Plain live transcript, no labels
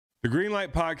The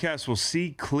Greenlight Podcast will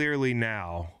see clearly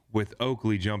now with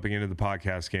Oakley jumping into the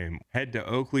podcast game. Head to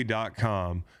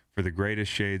Oakley.com for the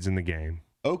greatest shades in the game.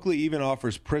 Oakley even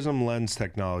offers Prism Lens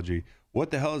technology.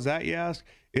 What the hell is that, you ask?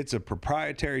 It's a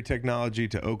proprietary technology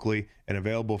to Oakley and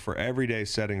available for everyday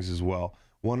settings as well.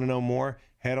 Want to know more?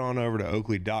 Head on over to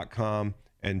Oakley.com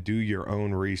and do your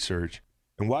own research.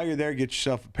 And while you're there, get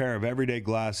yourself a pair of everyday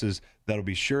glasses that'll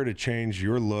be sure to change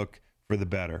your look for the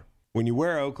better. When you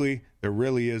wear Oakley, there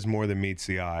really is more than meets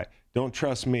the eye. Don't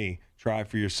trust me, try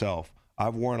for yourself.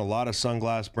 I've worn a lot of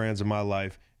sunglass brands in my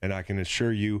life, and I can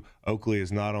assure you Oakley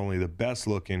is not only the best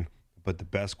looking, but the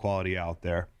best quality out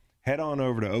there. Head on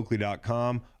over to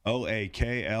Oakley.com,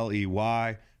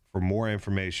 Oakley, for more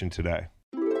information today.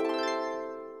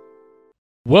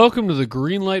 Welcome to the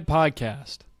Greenlight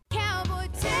Podcast.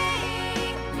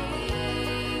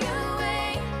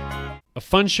 A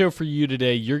fun show for you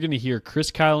today. You're going to hear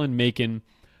Chris Kylan making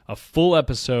a full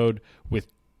episode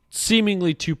with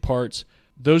seemingly 2 parts.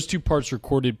 Those 2 parts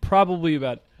recorded probably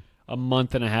about a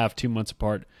month and a half, 2 months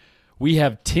apart. We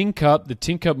have Tin Cup, the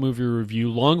Tin Cup movie review,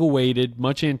 long awaited,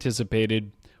 much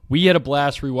anticipated. We had a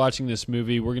blast rewatching this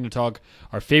movie. We're going to talk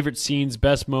our favorite scenes,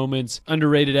 best moments,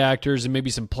 underrated actors, and maybe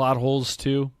some plot holes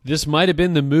too. This might have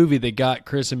been the movie that got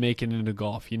Chris and Macon into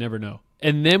golf. You never know.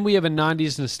 And then we have a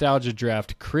 90s nostalgia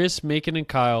draft. Chris, Macon, and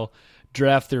Kyle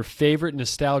draft their favorite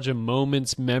nostalgia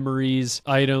moments, memories,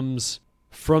 items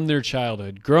from their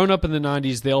childhood. Growing up in the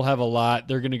 90s, they'll have a lot.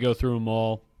 They're going to go through them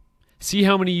all. See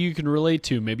how many you can relate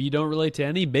to. Maybe you don't relate to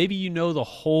any. Maybe you know the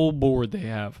whole board they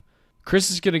have. Chris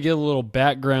is going to give a little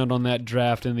background on that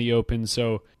draft in the open,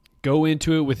 so go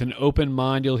into it with an open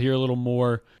mind. You'll hear a little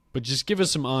more, but just give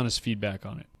us some honest feedback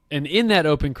on it. And in that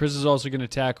open, Chris is also going to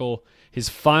tackle his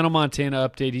final Montana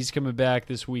update. He's coming back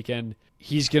this weekend.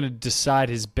 He's going to decide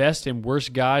his best and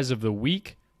worst guys of the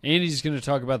week, and he's going to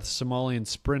talk about the Somalian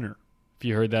sprinter, if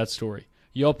you heard that story.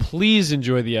 Y'all, please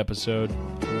enjoy the episode.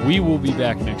 We will be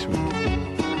back next week.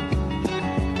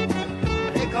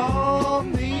 They call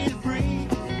me free.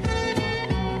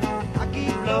 I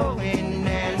keep blowing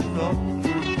and blowing.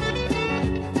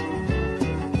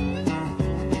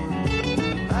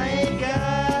 I ain't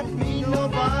got me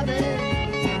nobody.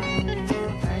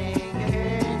 I ain't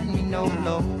had me no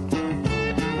love.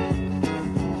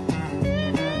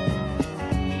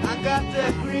 I got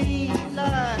the green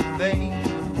light, babe.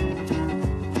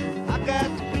 I got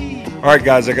to be. All right,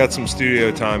 guys, I got some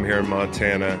studio time here in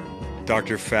Montana.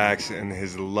 Dr. Fax and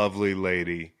his lovely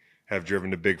lady have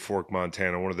driven to Big Fork,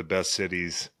 Montana, one of the best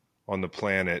cities on the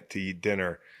planet, to eat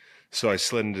dinner. So I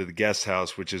slid into the guest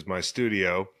house, which is my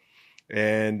studio,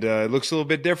 and it looks a little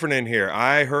bit different in here.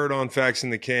 I heard on Fax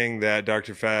and the King that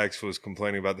Dr. Fax was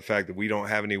complaining about the fact that we don't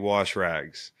have any wash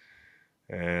rags.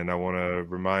 And I want to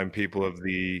remind people of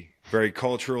the very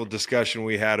cultural discussion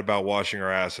we had about washing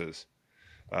our asses.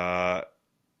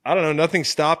 I don't know, nothing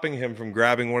stopping him from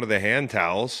grabbing one of the hand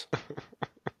towels.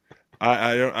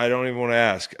 I don't even want to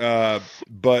ask.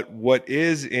 But what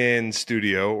is in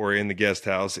studio or in the guest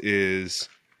house is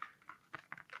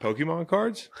Pokemon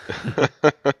cards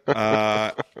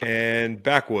and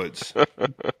backwoods.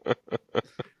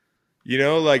 You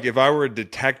know, like if I were a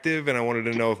detective and I wanted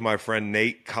to know if my friend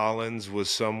Nate Collins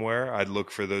was somewhere, I'd look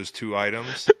for those 2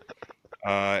 items.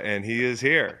 And he is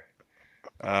here.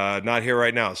 Not here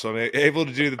right now, so I'm able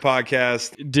to do the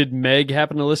podcast. Did Meg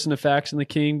happen to listen to Fax and the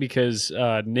King? Because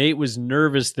Nate was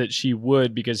nervous that she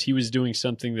would, because he was doing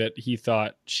something that he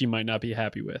thought she might not be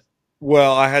happy with.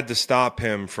 Well, I had to stop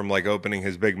him from like opening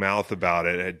his big mouth about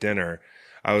it at dinner.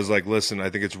 I was like, listen, I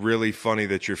think it's really funny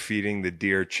that you're feeding the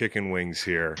deer chicken wings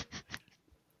here,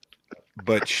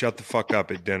 but shut the fuck up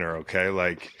at dinner, okay?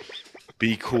 Like,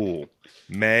 be cool.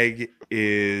 Meg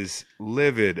is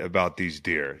livid about these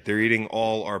deer. They're eating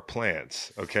all our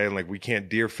plants, okay? Like, we can't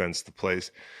deer fence the place.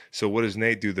 So what does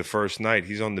Nate do the first night?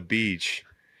 He's on the beach.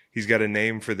 He's got a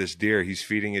name for this deer. He's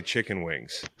feeding it chicken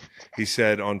wings. He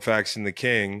said on Fax and the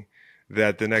King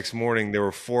that the next morning there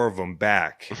were 4 of them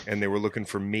back, and they were looking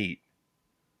for meat.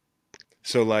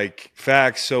 So, like,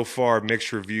 Fax so far,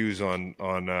 mixed reviews on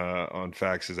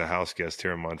Fax as a house guest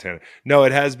here in Montana. No,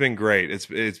 it has been great.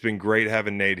 It's been great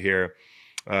having Nate here.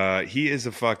 He is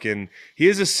a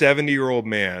 70-year-old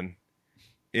man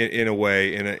in a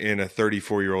way, in a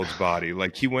 34-year-old's body.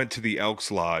 Like, he went to the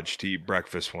Elks Lodge to eat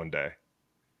breakfast one day.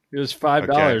 It was $5,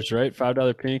 okay. Right?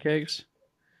 $5 pancakes?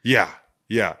 Yeah.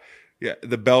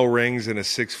 The bell rings and a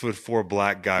 6'4"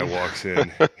 black guy walks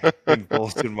in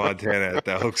Bolton, Montana at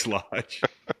the Elks Lodge.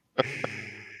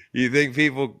 You think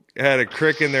people had a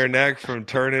crick in their neck from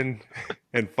turning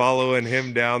and following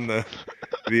him down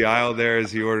the aisle there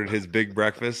as he ordered his big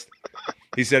breakfast?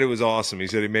 He said it was awesome. He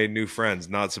said he made new friends.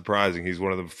 Not surprising. He's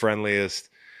one of the friendliest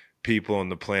people on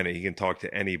the planet. He can talk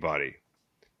to anybody.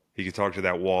 He can talk to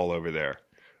that wall over there.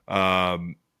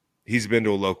 He's been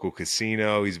to a local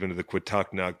casino. He's been to the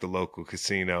Quatucknuck, the local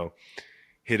casino.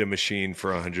 Hit a machine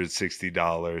for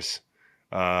 $160.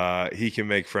 He can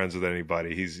make friends with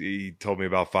anybody. He told me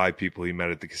about 5 people he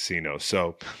met at the casino.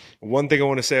 So one thing I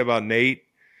want to say about Nate,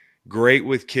 great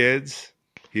with kids.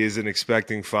 He is an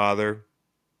expecting father.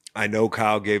 I know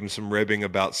Kyle gave him some ribbing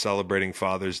about celebrating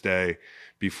Father's Day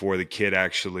before the kid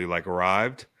actually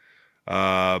arrived.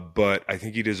 But I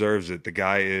think he deserves it. The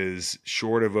guy is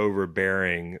short of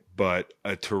overbearing, but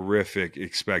a terrific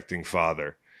expecting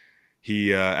father.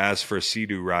 He asked for a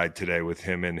Sea-Doo ride today with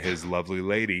him and his lovely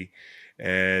lady.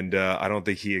 And I don't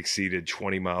think he exceeded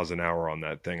 20 miles an hour on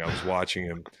that thing. I was watching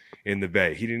him in the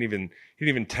bay. He didn't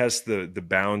even test the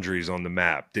boundaries on the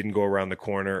map. Didn't go around the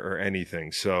corner or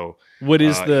anything. So what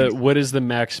is the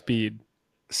max speed?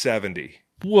 70.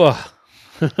 Whoa.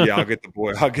 Yeah, I'll get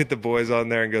the boys on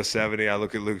there and go 70. I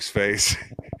look at Luke's face.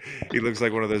 He looks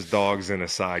like one of those dogs in a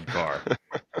sidecar.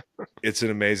 It's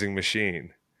an amazing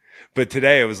machine. But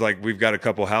today it was like we've got a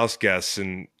couple house guests,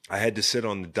 and I had to sit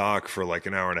on the dock for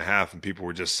an hour and a half, and people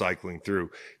were just cycling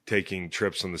through, taking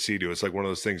trips on the Sea-Doo. It's like one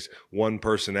of those things one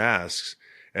person asks,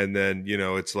 and then,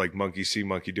 it's like monkey see,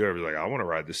 monkey do. Everybody's like, I want to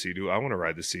ride the Sea-Doo. I want to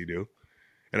ride the Sea-Doo.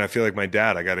 And I feel like my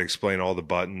dad, I got to explain all the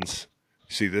buttons.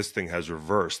 See, this thing has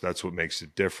reverse. That's what makes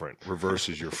it different. Reverse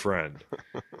is your friend.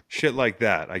 Shit like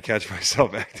that. I catch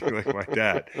myself acting like my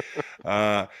dad.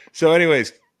 So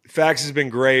anyways, Fax has been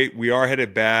great. We are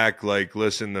headed back.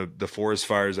 Listen, the forest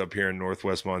fires up here in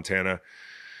northwest Montana,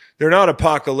 they're not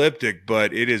apocalyptic,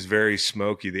 but it is very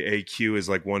smoky. The AQ is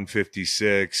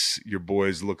 156. Your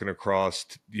boy's looking across,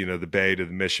 the bay to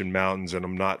the Mission Mountains, and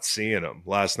I'm not seeing them.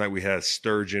 Last night we had a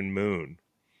sturgeon moon,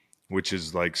 which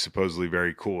is supposedly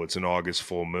very cool. It's an August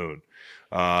full moon.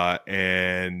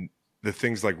 And the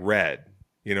thing's red,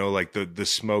 the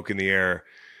smoke in the air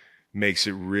makes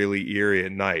it really eerie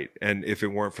at night. And if it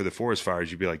weren't for the forest fires,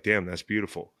 you'd be like, damn, that's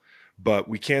beautiful. But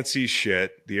we can't see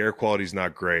shit. The air quality's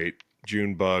not great.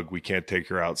 June bug, we can't take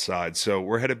her outside. So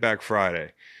we're headed back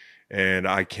Friday. And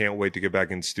I can't wait to get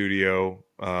back in studio.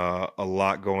 A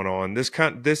lot going on. This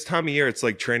time of year, it's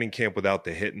like training camp without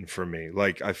the hitting for me.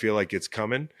 I feel like it's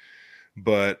coming,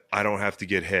 but I don't have to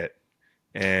get hit.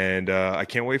 And I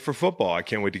can't wait for football. I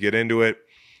can't wait to get into it.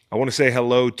 I want to say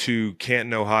hello to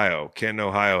Canton, Ohio. Canton,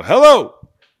 Ohio. Hello!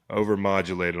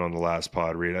 Overmodulated on the last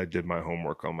pod read. I did my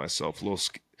homework on myself. A little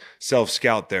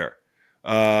self-scout there.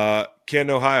 Canton,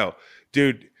 Ohio.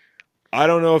 Dude, I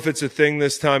don't know if it's a thing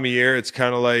this time of year. It's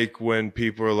kind of like when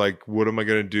people are like, what am I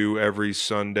going to do every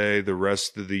Sunday the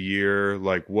rest of the year?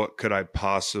 What could I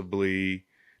possibly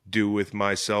do with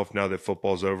myself now that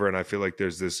football's over? And I feel like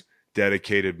there's this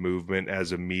dedicated movement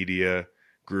as a media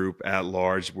group at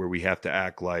large where we have to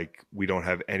act like we don't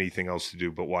have anything else to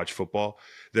do but watch football.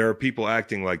 There are people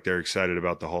acting like they're excited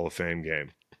about the Hall of Fame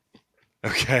game.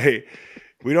 Okay?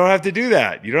 We don't have to do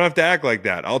that. You don't have to act like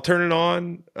that. I'll turn it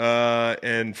on.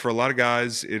 And for a lot of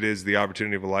guys, it is the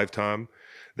opportunity of a lifetime.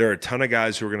 There are a ton of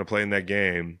guys who are going to play in that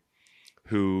game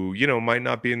who, might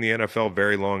not be in the NFL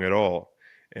very long at all.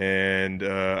 And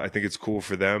I think it's cool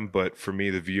for them. But for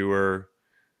me, the viewer,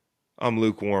 I'm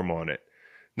lukewarm on it.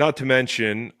 Not to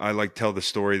mention, I like to tell the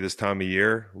story this time of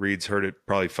year. Reed's heard it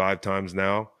probably 5 times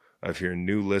now. If you're a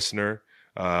new listener,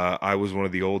 I was one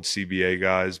of the old CBA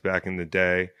guys back in the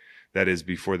day. That is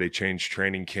before they changed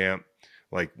training camp.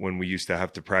 When we used to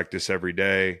have to practice every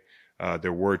day,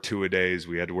 there were 2-a-days.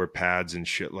 We had to wear pads and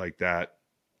shit like that.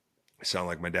 I sound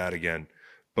like my dad again.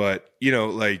 But,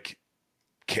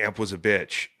 camp was a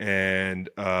bitch. And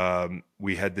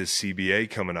we had this CBA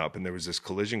coming up, and there was this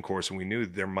collision course, and we knew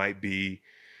there might be,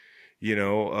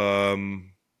 a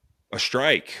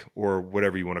strike or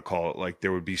whatever you want to call it.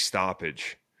 There would be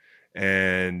stoppage.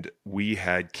 And we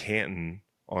had Canton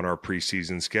on our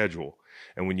preseason schedule.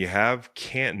 And when you have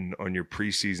Canton on your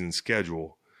preseason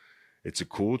schedule, it's a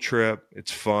cool trip.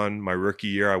 It's fun. My rookie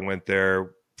year, I went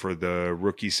there for the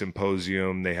rookie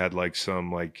symposium. They had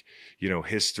some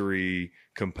history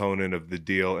component of the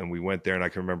deal. And we went there, and I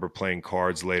can remember playing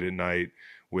cards late at night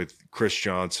with Chris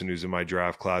Johnson, who's in my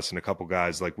draft class, and a couple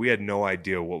guys. We had no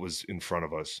idea what was in front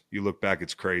of us. You look back,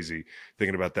 it's crazy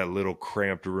thinking about that little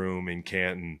cramped room in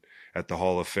Canton at the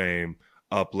Hall of Fame,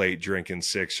 up late drinking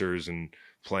Sixers and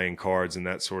playing cards and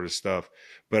that sort of stuff.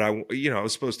 But I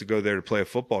was supposed to go there to play a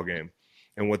football game.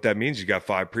 And what that means, you got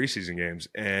 5 preseason games.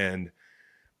 And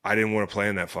I didn't want to play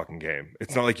in that fucking game.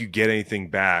 It's not like you get anything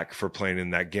back for playing in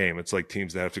that game. It's like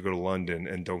teams that have to go to London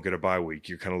and don't get a bye week.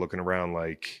 You're kind of looking around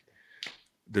like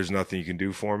there's nothing you can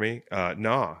do for me.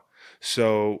 Nah.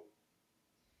 So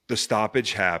the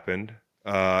stoppage happened,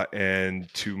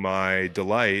 and to my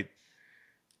delight,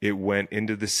 it went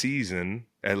into the season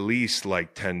at least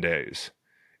like 10 days.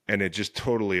 And it just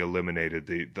totally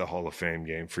eliminated the Hall of Fame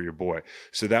game for your boy.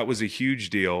 So that was a huge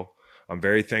deal. I'm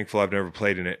very thankful I've never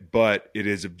played in it, but it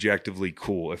is objectively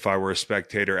cool. If I were a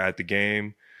spectator at the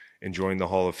game, enjoying the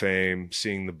Hall of Fame,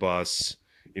 seeing the bus,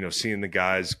 seeing the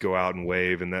guys go out and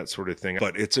wave and that sort of thing.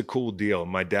 But it's a cool deal.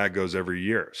 My dad goes every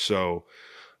year. So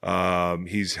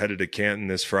he's headed to Canton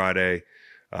this Friday.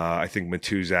 I think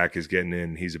Matuzak is getting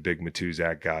in. He's a big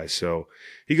Matuzak guy. So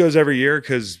he goes every year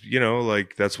because,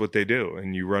 that's what they do.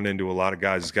 And you run into a lot of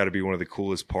guys. It's got to be one of the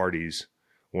coolest parties,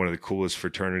 one of the coolest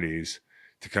fraternities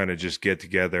to kind of just get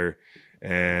together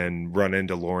and run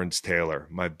into Lawrence Taylor,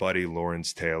 my buddy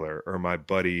Lawrence Taylor, or my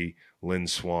buddy Lynn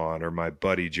Swan, or my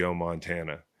buddy Joe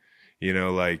Montana.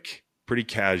 Pretty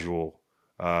casual,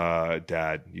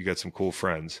 dad. You got some cool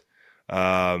friends.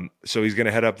 So he's going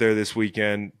to head up there this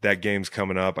weekend. That game's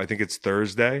coming up. I think it's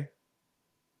Thursday.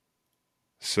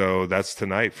 So that's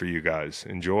tonight for you guys.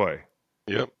 Enjoy.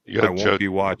 Yep. I won't be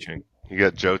watching. You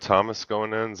got Joe Thomas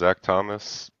going in, Zach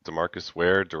Thomas, DeMarcus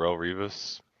Ware, Darrell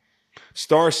Rivas.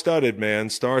 Star-studded, man.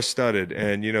 Star-studded.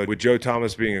 And, with Joe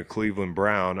Thomas being a Cleveland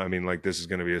Brown, this is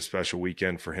going to be a special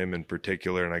weekend for him in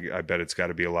particular. And I bet it's got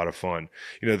to be a lot of fun.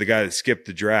 The guy that skipped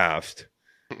the draft,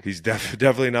 he's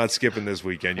definitely not skipping this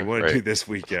weekend. You want to do this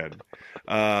weekend.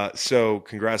 So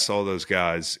congrats to all those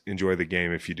guys. Enjoy the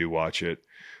game if you do watch it.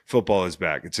 Football is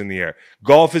back. It's in the air.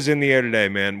 Golf is in the air today,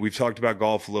 man. We've talked about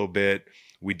golf a little bit.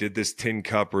 We did this Tin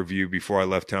Cup review before I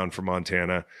left town for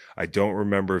Montana. I don't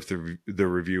remember if the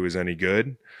review was any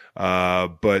good,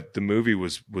 but the movie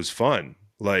was fun.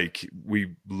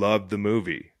 We loved the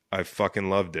movie. I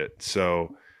fucking loved it.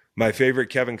 So my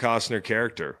favorite Kevin Costner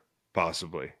character,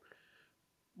 possibly.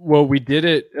 Well, we did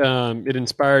it. It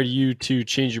inspired you to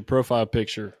change your profile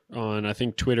picture on, I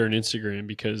think, Twitter and Instagram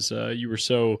because you were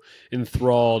so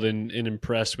enthralled and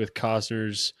impressed with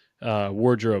Costner's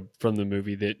wardrobe from the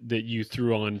movie that you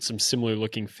threw on some similar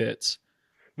looking fits.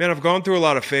 Man, I've gone through a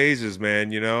lot of phases,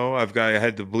 man. I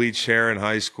had the bleached hair in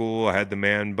high school. I had the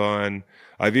man bun.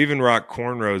 I've even rocked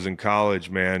cornrows in college,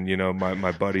 man.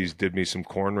 My buddies did me some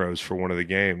cornrows for one of the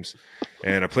games,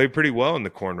 and I played pretty well in the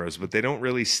cornrows, but they don't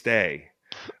really stay.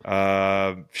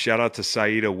 Shout out to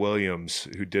Saida Williams,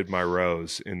 who did my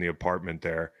rows in the apartment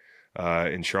there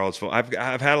in Charlottesville. I've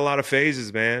had a lot of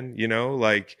phases, man.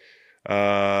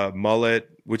 Mullet,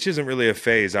 which isn't really a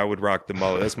phase. I would rock the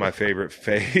mullet. That's my favorite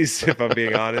phase, if I'm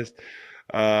being honest.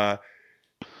 But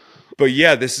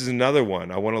yeah, this is another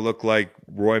one. I want to look like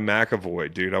Roy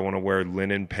McAvoy, dude. I want to wear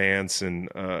linen pants and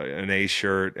an A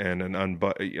shirt and an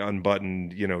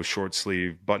unbuttoned, short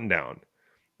sleeve button down,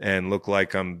 and look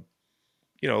like I'm,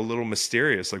 a little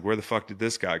mysterious. Like, where the fuck did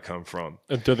this guy come from?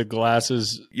 And through the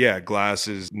glasses. Yeah,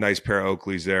 glasses, nice pair of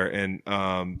Oakleys there,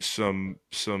 and some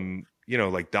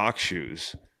like dock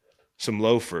shoes, some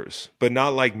loafers, but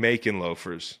not like Macon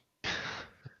loafers.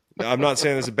 I'm not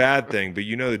saying that's a bad thing, but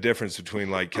the difference between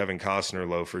like Kevin Costner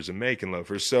loafers and Macon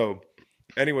loafers. So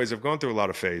anyways, I've gone through a lot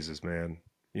of phases, man.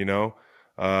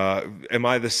 Am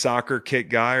I the soccer kit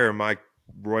guy or am I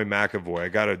Roy McAvoy? I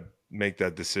got to make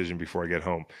that decision before I get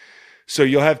home. So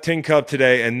you'll have Tin Cup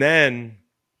today, and then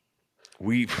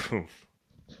can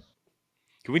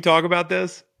we talk about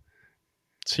this?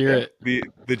 Let's hear it.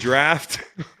 The draft.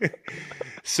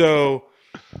 So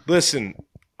listen,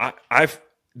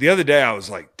 the other day I was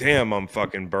like, damn, I'm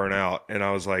fucking burnt out. And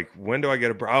I was like, when do I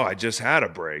get a break? Oh, I just had a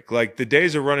break. Like, the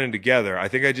days are running together. I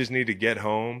think I just need to get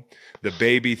home. The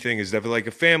baby thing is definitely like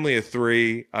a family of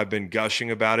 3. I've been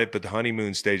gushing about it, but the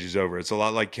honeymoon stage is over. It's a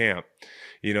lot like camp.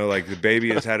 Like the baby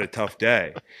has had a tough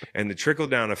day. And the trickle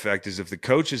down effect is if the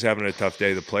coach is having a tough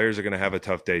day, the players are going to have a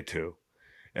tough day too.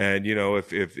 And, if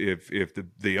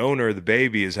the owner of the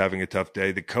baby is having a tough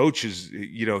day, the coach is,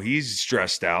 he's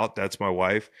stressed out. That's my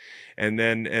wife. And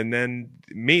then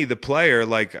me, the player,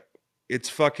 like, it's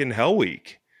fucking hell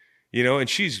week, and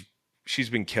she's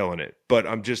been killing it. But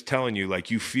I'm just telling you, like,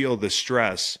 you feel the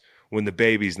stress when the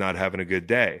baby's not having a good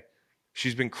day.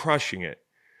 She's been crushing it.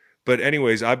 But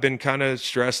anyways, I've been kind of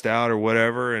stressed out or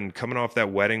whatever. And coming off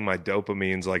that wedding, my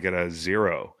dopamine's like at a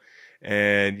 0.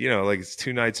 And, it's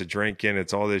 2 nights of drinking.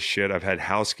 It's all this shit. I've had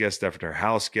house guest after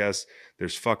house guest.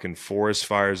 There's fucking forest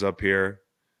fires up here.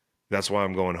 That's why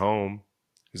I'm going home.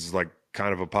 This is like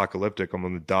kind of apocalyptic. I'm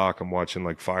on the dock. I'm watching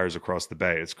like fires across the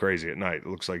bay. It's crazy at night. It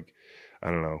looks like, I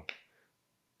don't know,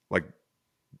 like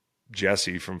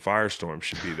Jesse from Firestorm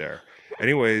should be there.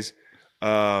 Anyways,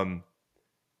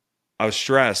 I was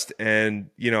stressed, and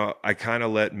I kind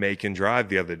of let Macon drive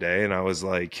the other day, and I was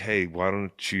like, "Hey, why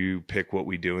don't you pick what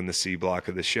we do in the C block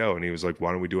of the show?" And he was like,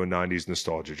 "Why don't we do a '90s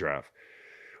nostalgia draft?"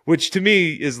 Which to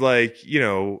me is like,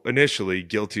 initially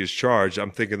guilty as charged.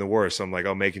 I'm thinking the worst. I'm like,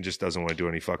 oh, Macon just doesn't want to do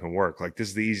any fucking work. Like, this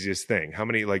is the easiest thing. How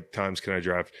many times can I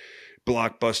draft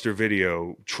Blockbuster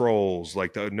Video, Trolls,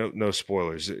 no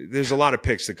spoilers. There's a lot of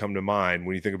picks that come to mind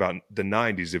when you think about the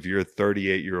 '90s if you're a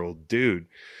 38-year-old dude.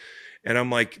 And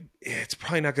I'm like, it's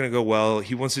probably not going to go well.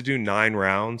 He wants to do 9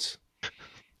 rounds.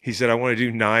 He said, I want to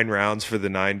do 9 rounds for the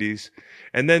 '90s.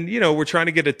 And then, we're trying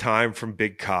to get a time from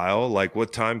Big Kyle. Like,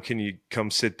 what time can you come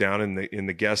sit down in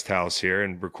the guest house here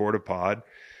and record a pod?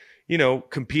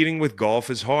 Competing with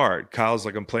golf is hard. Kyle's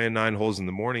like, I'm playing 9 holes in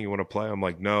the morning. You want to play? I'm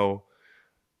like, no.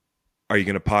 Are you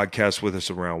going to podcast with us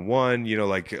around 1?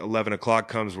 11 o'clock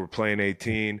comes, we're playing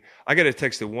 18. I got a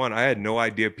text at 1. I had no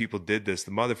idea people did this.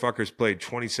 The motherfucker's played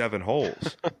 27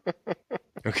 holes.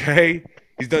 Okay?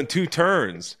 He's done 2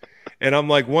 turns. And I'm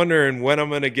like wondering when I'm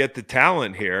going to get the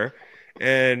talent here.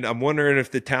 And I'm wondering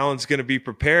if the talent's going to be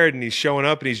prepared, and he's showing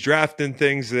up and he's drafting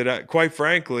things that, quite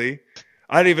frankly,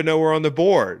 I didn't even know were on the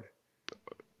board.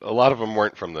 A lot of them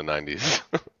weren't from the 90s.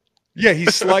 Yeah,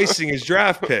 he's slicing his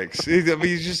draft picks.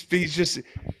 He's just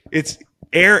it's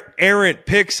errant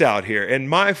picks out here. And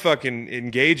my fucking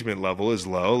engagement level is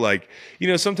low. Like,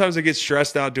 sometimes I get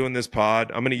stressed out doing this pod.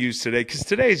 I'm going to use today because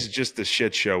today's just a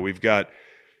shit show. We've got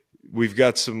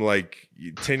some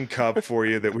tin cup for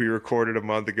you that we recorded a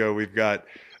month ago. We've got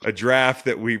a draft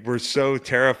that we were so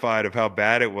terrified of how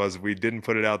bad it was. We didn't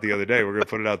put it out the other day. We're going to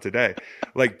put it out today.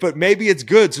 But maybe it's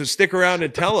good. So stick around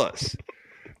and tell us.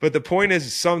 But the point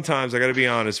is, sometimes I got to be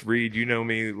honest, Reed, you know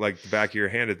me like the back of your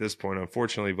hand at this point,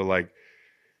 unfortunately, but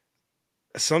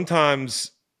sometimes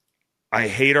I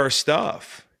hate our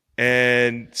stuff.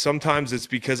 And sometimes it's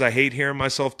because I hate hearing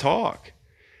myself talk.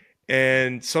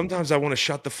 And sometimes I want to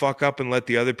shut the fuck up and let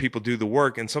the other people do the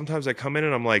work. And sometimes I come in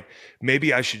and I'm like,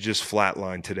 maybe I should just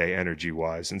flatline today energy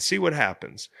wise and see what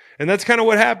happens. And that's kind of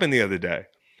what happened the other day.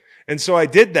 And so I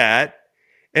did that.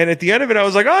 And at the end of it, I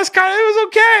was like, oh, it was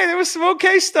okay. There was some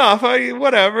okay stuff.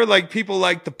 Whatever. People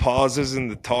like the pauses and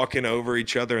the talking over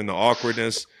each other and the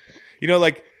awkwardness.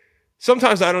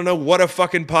 Sometimes I don't know what a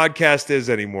fucking podcast is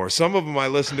anymore. Some of them I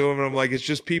listen to them and I'm like, it's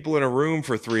just people in a room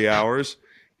for 3 hours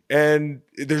and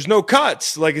there's no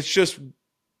cuts. It's just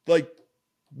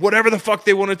whatever the fuck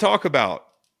they want to talk about.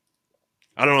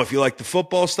 I don't know if you like the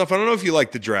football stuff. I don't know if you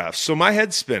like the drafts. So my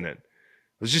head's spinning.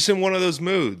 I was just in one of those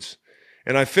moods.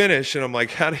 And I finish, and I'm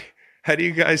like, how do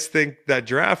you guys think that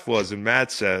draft was? And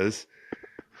Matt says,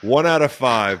 1 out of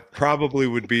 5 probably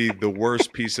would be the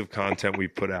worst piece of content we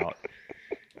put out.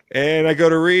 And I go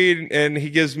to Reed, and he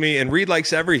gives me, and Reed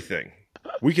likes everything.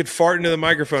 We could fart into the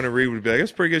microphone, and Reed would be like, that's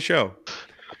a pretty good show.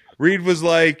 Reed was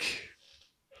like,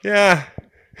 yeah.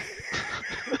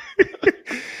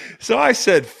 So I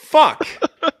said, fuck.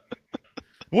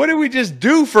 What did we just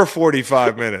do for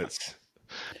 45 minutes?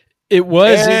 It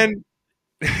was...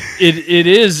 It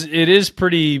is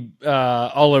pretty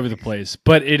all over the place,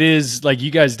 but it is you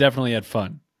guys definitely had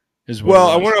fun. Well,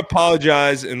 I want to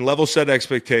apologize and level set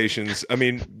expectations. I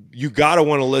mean, you gotta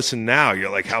want to listen now.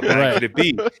 You're like, how bad could it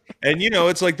be? And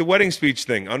it's like the wedding speech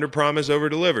thing: under promise, over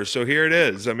deliver. So here it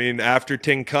is. I mean, after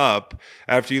Tin Cup,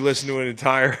 after you listen to an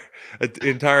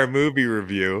entire movie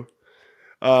review,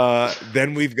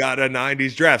 then we've got a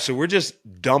 '90s draft. So we're just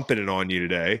dumping it on you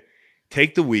today.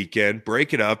 Take the weekend,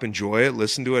 break it up, enjoy it,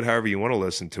 listen to it however you want to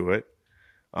listen to it.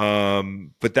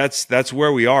 But that's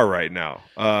where we are right now.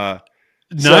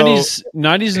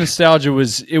 90s nostalgia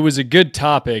was a good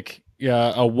topic,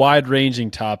 a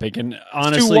wide-ranging topic, and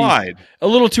honestly, too wide. A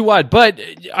little too wide. But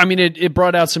I mean, it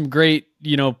brought out some great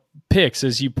picks,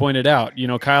 as you pointed out.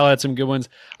 Kyle had some good ones.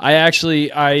 I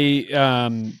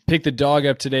picked the dog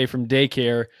up today from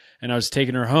daycare. And I was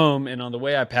taking her home, and on the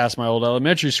way I passed my old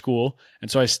elementary school,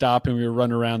 and so I stopped and we were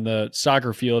running around the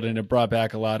soccer field, and it brought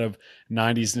back a lot of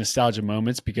 90s nostalgia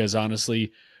moments because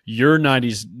honestly, your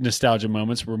 90s nostalgia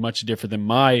moments were much different than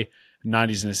my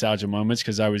 90s nostalgia moments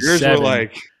because I was Yours 7 were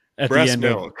like at breast the end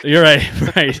milk. You're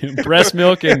right. Breast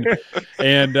milk and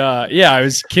I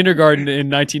was kindergarten in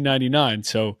 1999,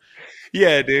 so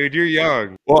yeah, dude, you're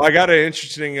young. Well, I got an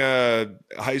interesting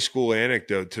high school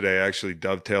anecdote today. Actually,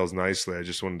 dovetails nicely. I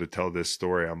just wanted to tell this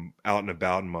story. I'm out and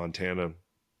about in Montana.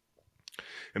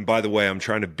 And by the way, I'm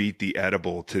trying to beat the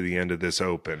edible to the end of this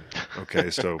open.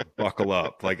 Okay, so buckle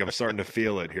up. I'm starting to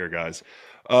feel it here, guys.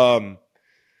 So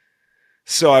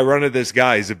I run into this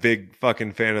guy. He's a big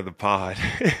fucking fan of the pod.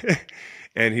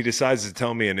 And he decides to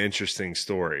tell me an interesting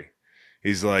story.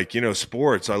 He's like,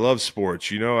 sports. I love sports.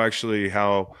 Actually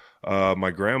how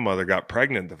my grandmother got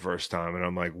pregnant the first time. And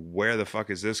I'm like, where the fuck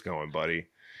is this going, buddy?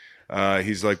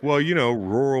 He's like, well,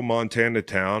 rural Montana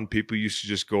town. People used to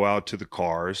just go out to the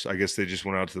cars. I guess they just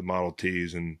went out to the Model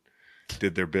Ts and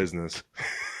did their business.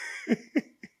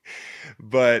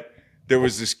 But there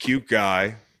was this cute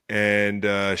guy,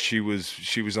 and she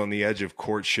was on the edge of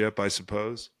courtship, I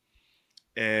suppose.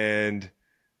 And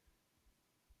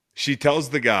she tells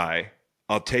the guy,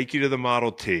 I'll take you to the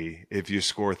Model T if you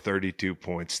score 32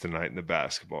 points tonight in the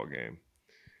basketball game.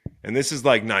 And this is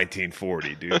like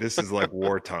 1940, dude. This is like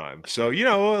wartime. So,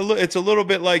 it's a little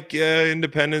bit like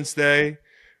Independence Day,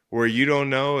 where you don't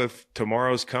know if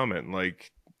tomorrow's coming.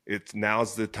 Like,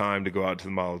 now's the time to go out to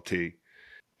the Model T.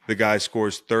 The guy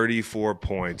scores 34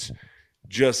 points,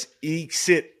 just ekes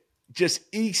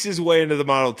his way into the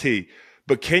Model T.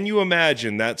 But can you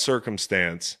imagine that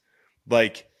circumstance?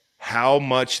 Like, how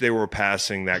much they were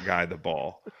passing that guy the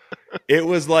ball. It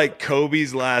was like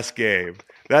Kobe's last game.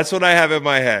 That's what I have in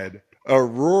my head. A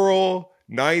rural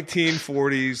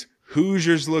 1940s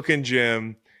Hoosiers-looking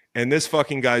gym, and this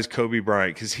fucking guy's Kobe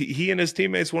Bryant, because he and his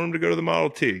teammates want him to go to the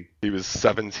Model T. He was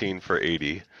 17 for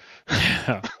 80.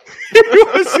 Yeah.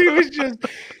 he was just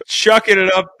chucking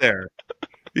it up there.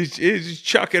 He's just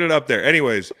chucking it up there.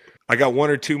 Anyways, I got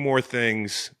one or two more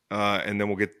things, and then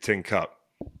we'll get the Tin Cup.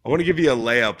 I want to give you a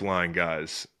layup line,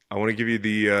 guys. I want to give you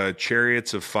the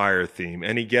Chariots of Fire theme.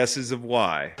 Any guesses of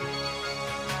why?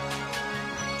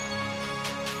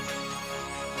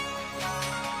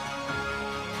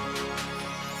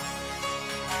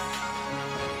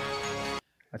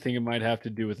 I think it might have to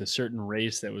do with a certain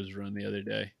race that was run the other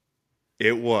day.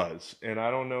 It was. And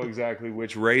I don't know exactly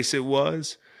which race it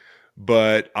was,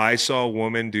 but I saw a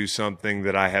woman do something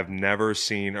that I have never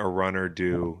seen a runner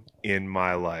do in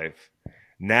my life.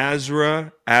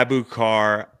 Nasra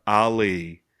Abukar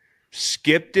Ali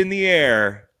skipped in the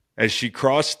air as she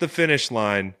crossed the finish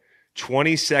line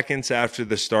 20 seconds after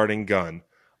the starting gun,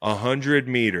 100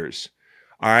 meters.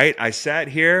 All right, I sat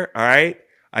here. All right,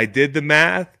 I did the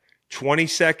math. 20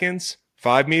 seconds,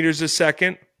 5 meters a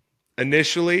second.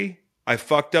 Initially, I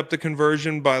fucked up the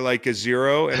conversion by like a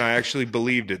 0, and I actually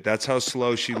believed it. That's how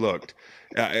slow she looked.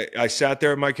 I sat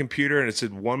there at my computer, and it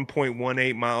said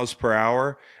 1.18 miles per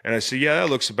hour. And I said, yeah, that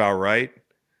looks about right.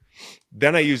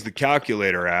 Then I used the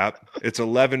calculator app. It's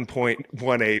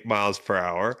 11.18 miles per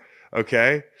hour.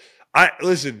 Okay.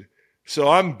 Listen, so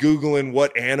I'm Googling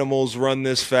what animals run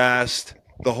this fast,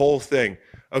 the whole thing.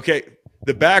 Okay.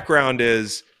 The background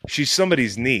is she's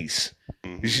somebody's niece.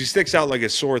 She sticks out like a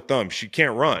sore thumb. She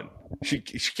can't run. She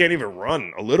can't even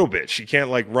run a little bit. She can't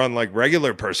like run like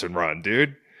regular person run,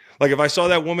 dude. Like if I saw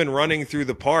that woman running through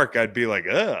the park, I'd be like,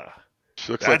 ugh.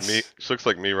 She looks like me. She looks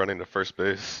like me running to first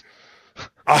base.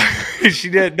 She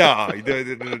did. No,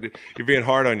 you're being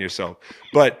hard on yourself.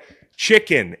 But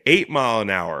chicken, 8 mile an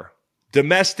hour.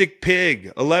 Domestic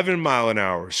pig, 11 mile an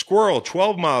hour. Squirrel,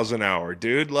 12 miles an hour,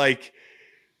 dude. Like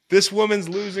this woman's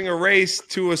losing a race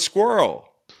to a squirrel.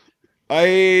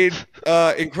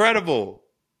 Incredible.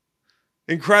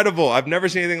 Incredible. I've never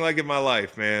seen anything like it in my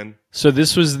life, man. So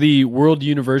this was the World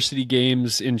University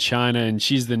Games in China, and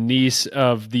she's the niece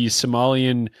of the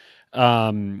Somalian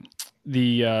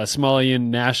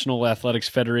National Athletics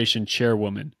Federation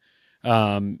chairwoman.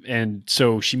 And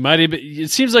so she might have,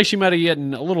 it seems like she might have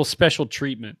gotten a little special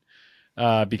treatment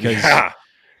because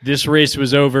this race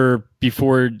was over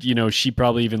before, she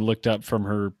probably even looked up from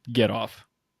her get off.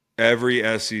 Every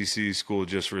SEC school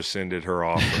just rescinded her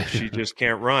offer. She just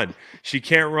can't run. She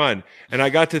can't run. And I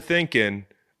got to thinking,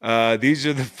 these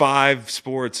are the 5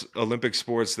 Olympic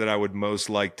sports that I would most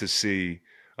like to see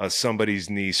somebody's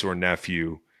niece or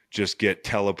nephew just get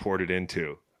teleported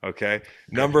into. Okay.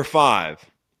 Number 5,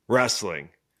 wrestling.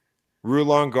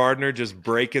 Rulon Gardner just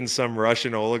breaking some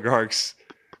Russian oligarch's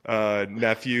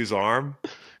nephew's arm.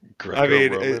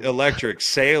 Electric.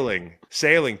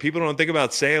 Sailing. People don't think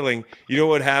about sailing. You know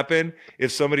what happened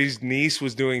if somebody's niece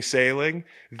was doing sailing?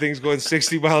 Things going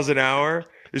 60 miles an hour.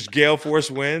 There's gale force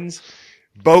winds.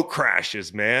 Boat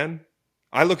crashes, man.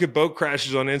 I look at boat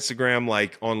crashes on Instagram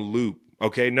like on loop.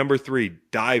 Okay, number 3,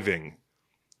 diving.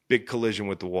 Big collision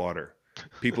with the water.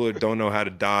 People that don't know how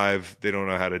to dive, they don't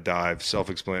know how to dive.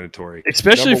 Self-explanatory.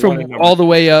 Especially from all the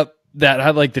way up that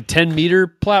had like the 10-meter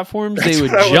platforms. They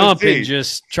would jump and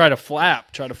just try to fly.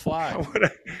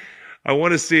 I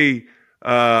want to see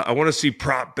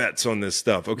prop bets on this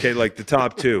stuff. Okay, like the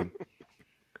top 2.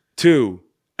 2,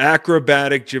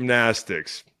 acrobatic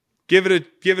gymnastics. Give it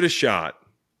a shot.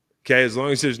 Okay, as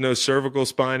long as there's no cervical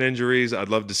spine injuries, I'd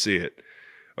love to see it.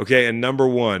 Okay, and number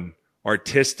 1,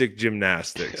 artistic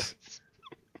gymnastics.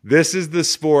 This is the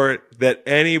sport that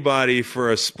anybody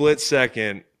for a split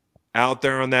second out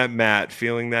there on that mat,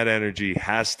 feeling that energy,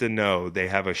 has to know they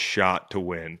have a shot to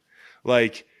win.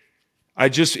 Like,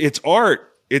 it's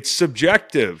art. It's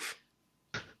subjective.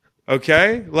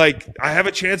 Okay? Like, I have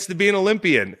a chance to be an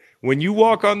Olympian. When you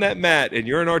walk on that mat and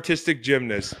you're an artistic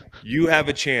gymnast, you have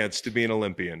a chance to be an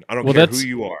Olympian. I don't care who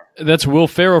you are. That's Will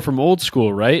Ferrell from Old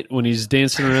School, right? When he's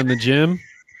dancing around the gym,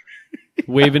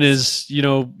 waving his,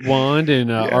 wand in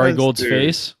Ari Gold's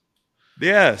face.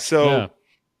 Yeah, so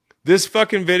this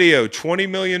fucking video, 20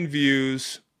 million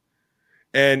views,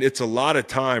 and it's a lot of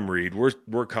time, Reed.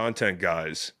 We're content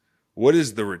guys. What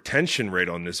is the retention rate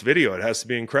on this video? It has to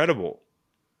be incredible.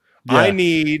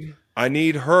 Yeah. I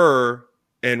need her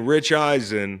and Rich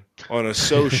Eisen on a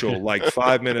social like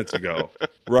 5 minutes ago,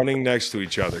 running next to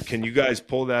each other. Can you guys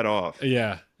pull that off?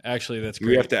 Yeah, actually, that's great.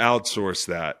 We have to outsource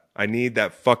that. I need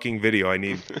that fucking video. I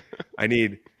need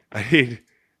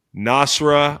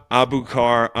Nasra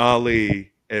Abukar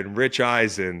Ali and Rich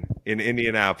Eisen in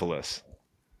Indianapolis.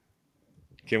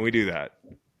 Can we do that?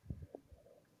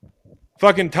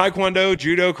 Fucking taekwondo,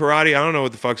 judo, karate. I don't know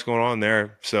what the fuck's going on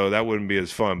there, so that wouldn't be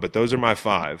as fun. But those are my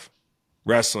 5.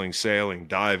 Wrestling, sailing,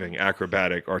 diving,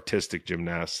 acrobatic, artistic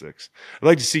gymnastics. I'd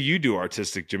like to see you do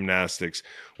artistic gymnastics.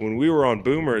 When we were on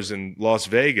Boomers in Las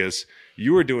Vegas,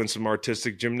 you were doing some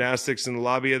artistic gymnastics in the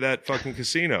lobby of that fucking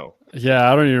casino.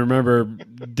 Yeah, I don't even remember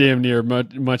damn near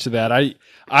much of that.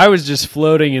 I was just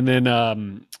floating, and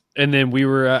then we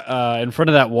were in front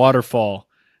of that waterfall.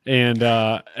 And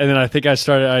then I think I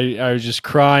was just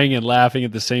crying and laughing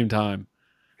at the same time.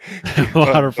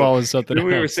 Waterfall is something else.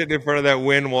 We were sitting in front of that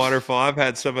wind waterfall.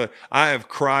 I have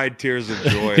cried tears of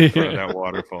joy in front of that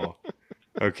waterfall.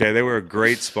 Okay, they were a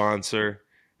great sponsor,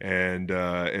 and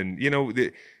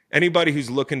anybody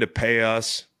who's looking to pay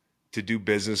us to do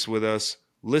business with us,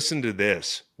 listen to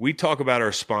this. We talk about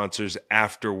our sponsors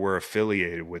after we're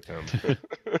affiliated with them.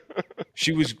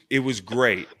 It was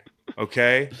great.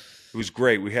 Okay. It was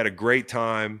great. We had a great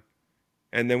time,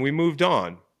 and then we moved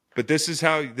on. But this is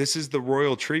the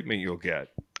royal treatment you'll get.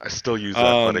 I still use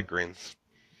Athletic Greens.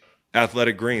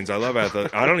 Athletic Greens. I love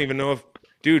Athletic. I don't even know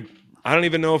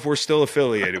if we're still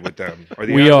affiliated with them.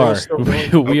 We are.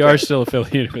 We are still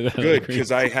affiliated with them. Good,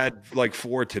 because I had like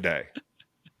 4 today.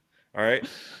 All right.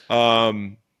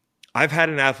 I've had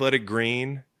an Athletic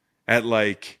Green at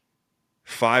like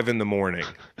 5 in the morning,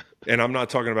 and I'm not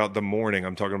talking about the morning.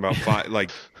 I'm talking about 5,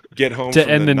 like. Get home to from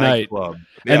end the night. Club.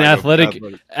 An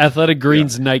athletic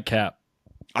Greens nightcap.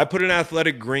 I put an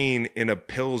Athletic Green in a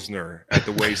Pilsner at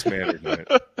the Waste Management.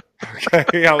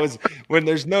 Okay, when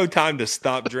there's no time to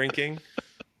stop drinking.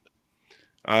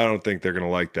 I don't think they're gonna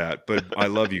like that, but I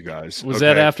love you guys. Was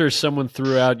that after someone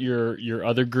threw out your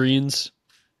other greens?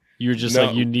 You were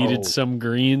just you needed some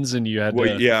greens, and you had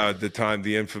to... Yeah, at the time,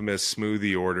 the infamous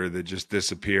smoothie order that just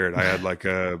disappeared. I had like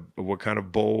what kind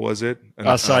of bowl was it? An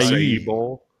acai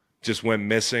bowl. Just went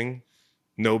missing.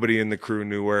 Nobody in the crew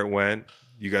knew where it went.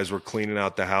 You guys were cleaning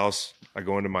out the house. I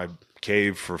go into my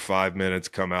cave for 5 minutes,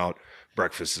 come out,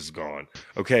 breakfast is gone.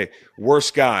 Okay,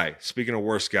 worst guy. Speaking of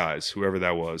worst guys, whoever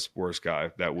that was, worst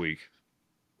guy that week.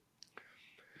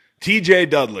 TJ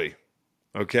Dudley.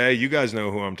 Okay, you guys know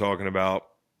who I'm talking about.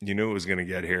 You knew it was going to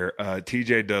get here.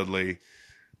 TJ Dudley,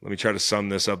 let me try to sum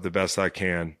this up the best I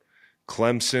can.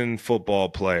 Clemson football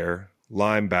player,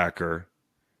 linebacker,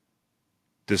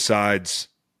 decides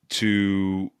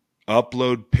to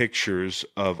upload pictures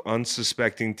of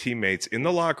unsuspecting teammates in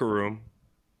the locker room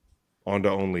onto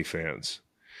OnlyFans.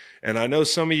 And I know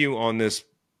some of you on this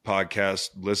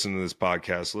podcast, listen to this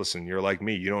podcast, you're like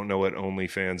me. You don't know what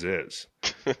OnlyFans is.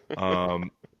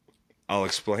 I'll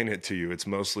explain it to you. It's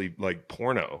mostly like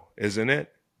porno, isn't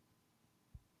it?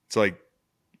 It's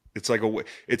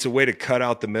a way to cut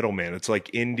out the middleman. It's like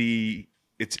indie.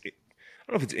 I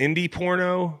don't know if it's indie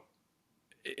porno.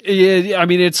 Yeah, I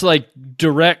mean, it's like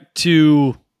direct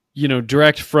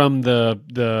from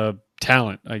the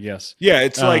talent, I guess. Yeah,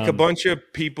 it's like a bunch of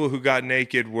people who got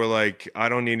naked were like, I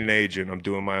don't need an agent. I'm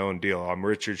doing my own deal. I'm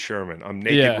Richard Sherman. I'm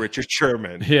naked Richard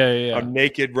Sherman. Yeah. I'm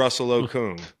naked Russell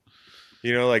Okung.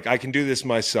 I can do this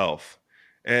myself.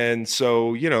 And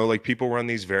so, people run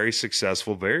these very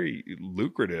successful, very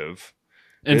lucrative.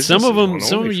 And some of them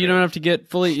you don't have to get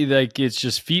fully, like, it's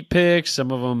just feet pics.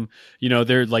 Some of them,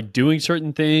 they're like doing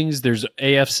certain things. There's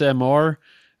ASMR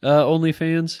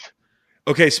OnlyFans.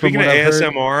 Okay, speaking of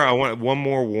ASMR, I want one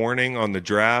more warning on the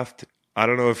draft. I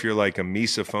don't know if you're like a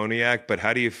misophoniac, but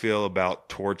how do you feel about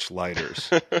torch lighters?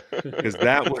 Because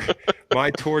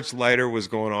my torch lighter was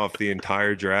going off the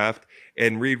entire draft.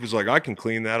 And Reed was like, I can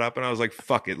clean that up. And I was like,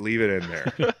 fuck it, leave it in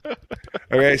there.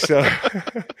 Okay, so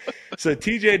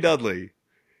TJ Dudley,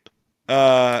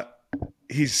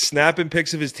 he's snapping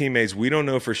pics of his teammates. We don't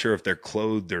know for sure if they're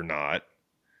clothed or not,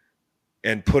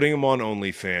 and putting them on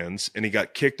OnlyFans. And he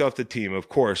got kicked off the team, of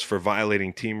course, for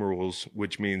violating team rules,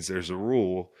 which means there's a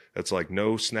rule that's like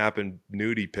no snapping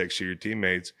nudie pics of your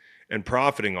teammates and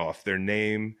profiting off their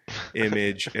name,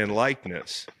 image, and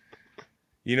likeness.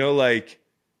 You know, like,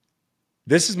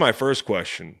 this is my first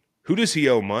question. Who does he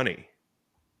owe money?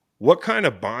 What kind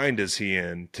of bind is he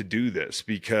in to do this?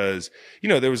 Because, you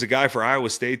know, there was a guy for Iowa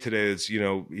State today that's, you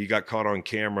know, he got caught on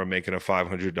camera making a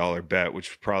 $500 bet,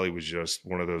 which probably was just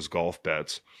one of those golf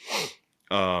bets,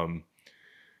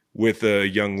 with a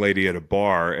young lady at a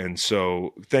bar. And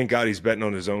so thank God he's betting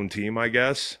on his own team, I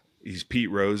guess. He's Pete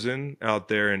Rosen out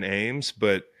there in Ames,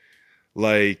 but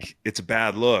like, it's a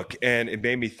bad look. And it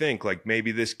made me think, like,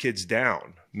 maybe this kid's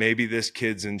down. Maybe this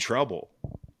kid's in trouble.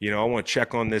 You know, I want to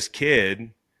check on this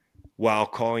kid while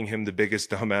calling him the biggest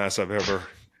dumbass I've ever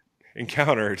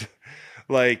encountered.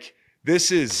 Like,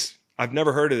 I've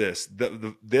never heard of this.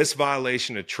 This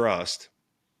violation of trust,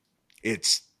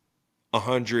 it's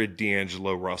 100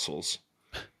 D'Angelo Russells.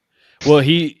 Well,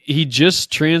 he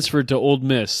just transferred to Ole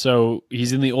Miss, so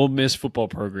he's in the Ole Miss football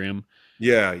program.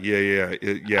 Yeah.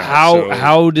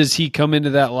 How does he come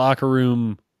into that locker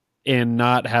room and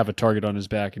not have a target on his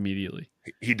back immediately?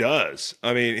 He does.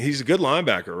 I mean, he's a good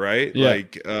linebacker, right? Yeah.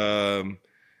 Like,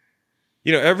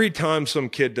 you know, every time some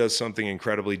kid does something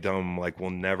incredibly dumb, like,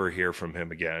 we'll never hear from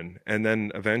him again. And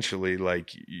then eventually, like,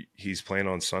 he's playing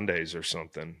on Sundays or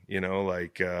something, you know,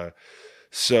 like,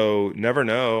 so never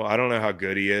know. I don't know how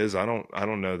good he is. I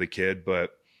don't know the kid,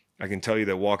 but I can tell you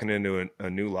that walking into a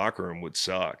new locker room would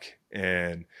suck.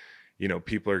 And, you know,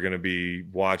 people are going to be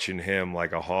watching him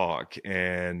like a hawk.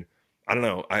 And I don't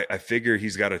know. I figure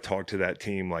he's got to talk to that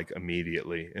team like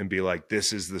immediately and be like,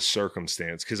 this is the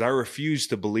circumstance. Because I refuse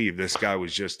to believe this guy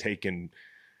was just taking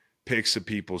pics of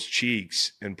people's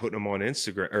cheeks and putting them on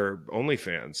Instagram or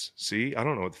OnlyFans. See, I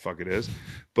don't know what the fuck it is.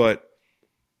 But,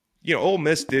 you know, Ole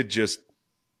Miss did just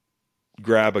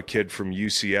grab a kid from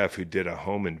UCF who did a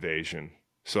home invasion.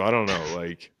 So I don't know,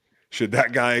 like, should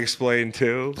that guy explain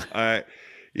too?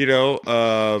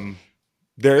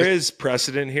 There is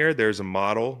precedent here. There's a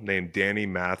model named Danny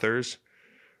Mathers.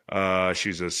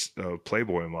 She's a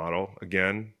Playboy model.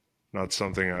 Again, not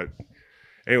something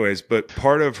anyways, but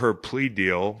part of her plea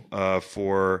deal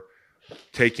for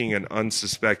taking an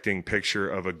unsuspecting picture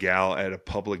of a gal at a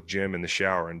public gym in the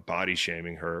shower and body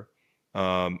shaming her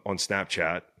on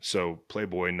Snapchat. So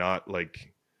Playboy, not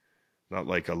like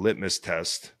a litmus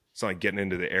test. It's not like getting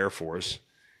into the Air Force.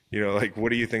 You know, like, what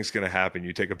do you think's going to happen?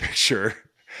 You take a picture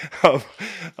of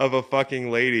a fucking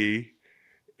lady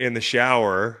in the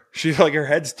shower. She's like, her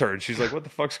head's turned. She's like, what the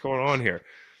fuck's going on here?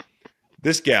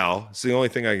 This gal, it's the only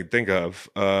thing I can think of.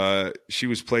 She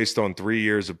was placed on 3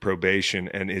 years of probation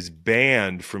and is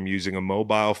banned from using a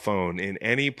mobile phone in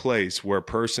any place where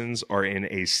persons are in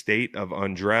a state of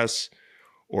undress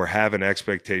or have an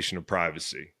expectation of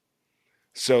privacy.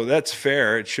 So that's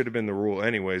fair. It should have been the rule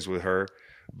anyways with her,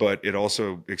 but it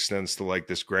also extends to like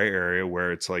this gray area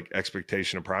where it's like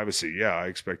expectation of privacy. Yeah, I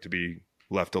expect to be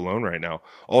left alone right now.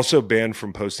 Also banned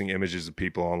from posting images of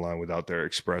people online without their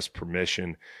express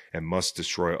permission and must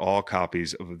destroy all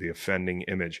copies of the offending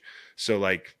image. So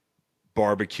like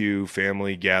barbecue,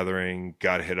 family gathering,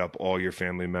 got to hit up all your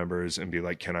family members and be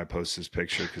like, can I post this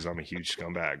picture? Because I'm a huge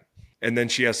scumbag. And then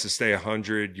she has to stay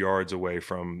 100 yards away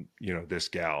from, you know, this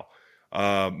gal.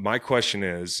 My question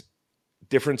is,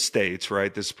 different states,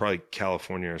 right? This is probably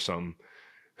California or something.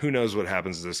 Who knows what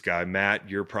happens to this guy? Matt,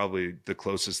 you're probably the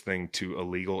closest thing to a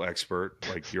legal expert.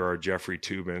 Like, you're our Jeffrey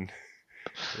Toobin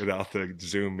without the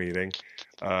Zoom meeting.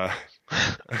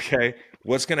 Okay.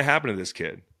 What's going to happen to this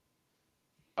kid?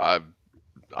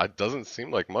 It doesn't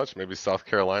seem like much. Maybe South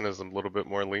Carolina is a little bit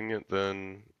more lenient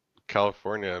than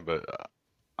California, but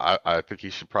I think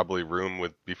he should probably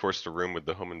be forced to room with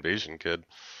the home invasion kid.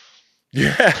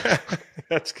 Yeah,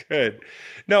 that's good.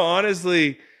 No,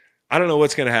 honestly, I don't know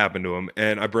what's going to happen to him.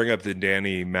 And I bring up the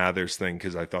Danny Mathers thing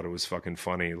because I thought it was fucking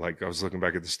funny. Like, I was looking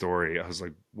back at the story. I was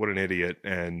like, what an idiot.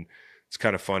 And it's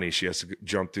kind of funny. She has to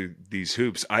jump through these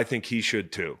hoops. I think he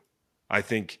should too. I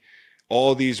think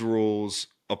all these rules,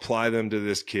 apply them to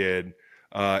this kid.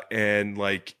 And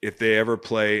like, if they ever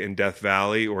play in Death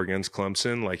Valley or against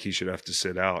Clemson, like, he should have to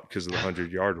sit out because of the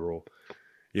 100-yard rule.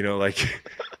 You know, like,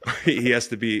 he has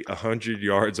to be 100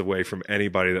 yards away from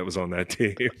anybody that was on that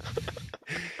team.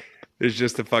 There's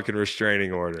just a fucking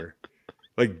restraining order.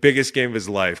 Like, biggest game of his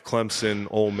life, Clemson,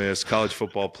 Ole Miss, college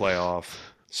football playoff.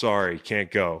 Sorry, can't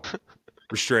go.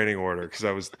 Restraining order because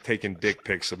I was taking dick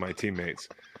pics of my teammates.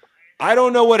 I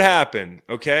don't know what happened,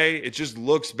 okay? It just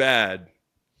looks bad.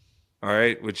 All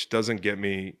right, which doesn't get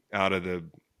me out of the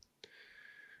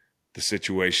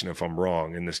situation if I'm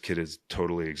wrong, and this kid is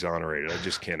totally exonerated. I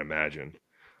just can't imagine.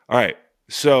 All right,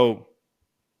 so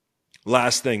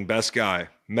last thing, best guy,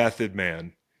 Method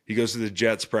Man. He goes to the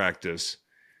Jets practice,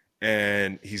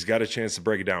 and he's got a chance to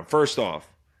break it down. First off,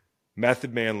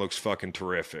 Method Man looks fucking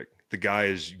terrific. The guy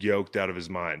is yoked out of his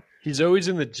mind. He's always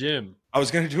in the gym. I was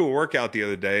going to do a workout the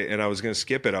other day, and I was going to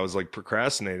skip it. I was like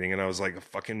procrastinating, and I was like, a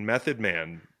fucking Method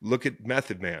Man. Look at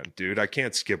Method Man, dude. I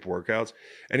can't skip workouts.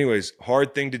 Anyways,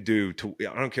 hard thing to do.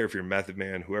 I don't care if you're Method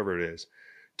Man, whoever it is,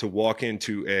 to walk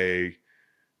into a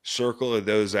circle of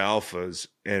those alphas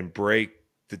and break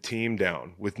the team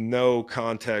down with no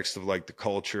context of like the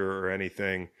culture or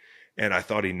anything. And I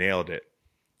thought he nailed it.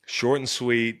 Short and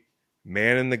sweet,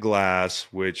 man in the glass,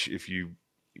 which if you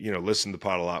listen to the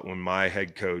pod a lot, when my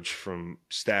head coach from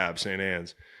Stab, St.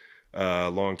 Anne's,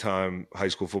 longtime high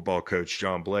school football coach,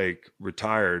 John Blake,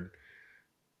 retired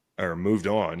or moved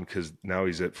on because now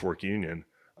he's at Fork Union.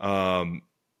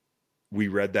 We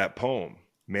read that poem,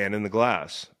 Man in the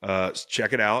Glass.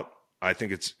 Check it out. I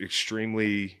think it's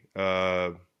extremely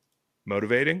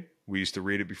motivating. We used to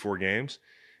read it before games,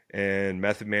 and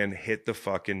Method Man hit the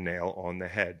fucking nail on the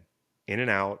head. In and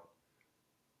out,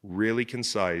 really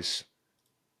concise,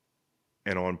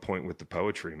 and on point with the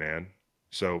poetry, man.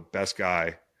 So best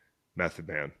guy, Method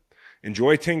Man.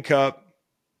 Enjoy Tin Cup,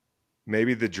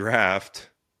 maybe the draft.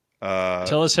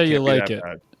 Tell us how you like it.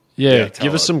 Bad. Yeah,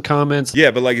 give us some comments.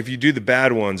 Yeah, but like if you do the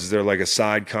bad ones, is there like a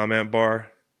side comment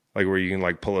bar? Like where you can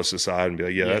like pull us aside and be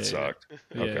like, that sucked.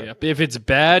 Yeah, Okay. yeah. If it's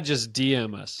bad, just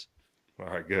DM us. All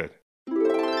right, good.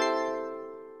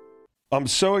 I'm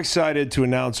so excited to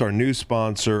announce our new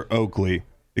sponsor, Oakley.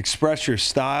 Express your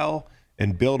style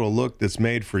and build a look that's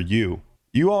made for you.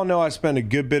 You all know I spend a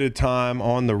good bit of time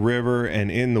on the river and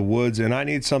in the woods, and I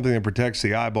need something that protects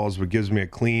the eyeballs but gives me a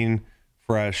clean,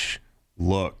 fresh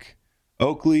look.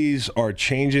 Oakleys are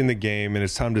changing the game, and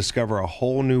it's time to discover a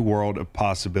whole new world of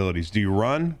possibilities. Do you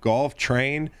run, golf,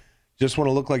 train, just want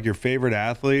to look like your favorite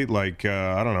athlete, like,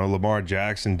 Lamar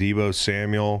Jackson, Deebo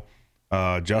Samuel,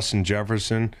 Justin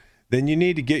Jefferson? Then you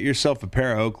need to get yourself a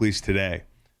pair of Oakleys today.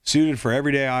 Suited for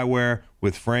everyday eyewear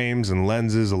with frames and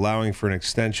lenses allowing for an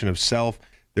extension of self,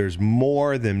 there's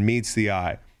more than meets the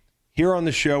eye. Here on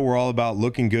the show, we're all about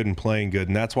looking good and playing good,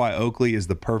 and that's why Oakley is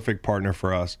the perfect partner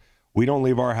for us. We don't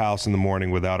leave our house in the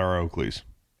morning without our Oakleys.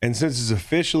 And since it's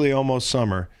officially almost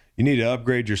summer, you need to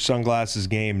upgrade your sunglasses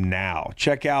game now.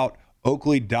 Check out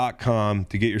Oakley.com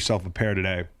to get yourself a pair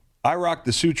today. I rock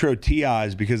the Sutro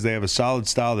TIs because they have a solid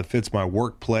style that fits my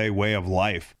work, play, way of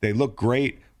life. They look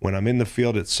great when I'm in the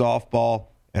field at softball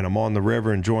and I'm on the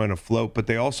river enjoying a float, but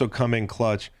they also come in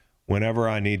clutch whenever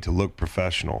I need to look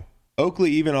professional.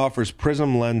 Oakley even offers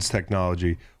prism lens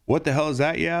technology. What the hell is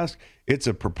that, you ask? It's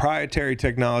a proprietary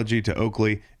technology to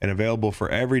Oakley and available for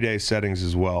everyday settings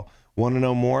as well. Want to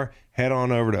know more? Head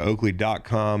on over to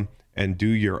Oakley.com and do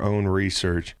your own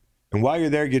research. And while you're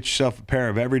there, get yourself a pair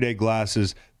of everyday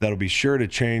glasses that'll be sure to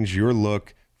change your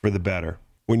look for the better.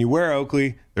 When you wear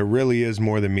Oakley, there really is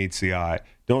more than meets the eye.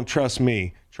 Don't trust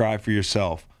me, try for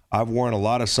yourself. I've worn a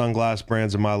lot of sunglass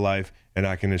brands in my life, and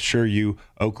I can assure you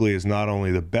Oakley is not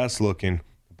only the best looking,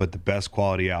 but the best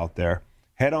quality out there.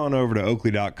 Head on over to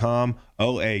Oakley.com,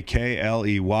 Oakley,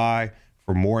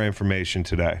 for more information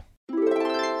today.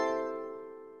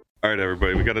 All right,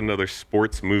 everybody, we got another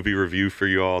sports movie review for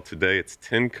you all today. It's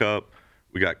Tin Cup.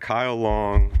 We got Kyle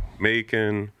Long,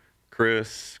 Macon,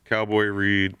 Chris, Cowboy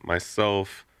Reed,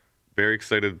 myself. Very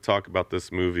excited to talk about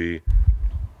this movie.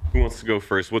 Who wants to go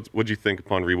first? What'd you think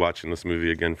upon rewatching this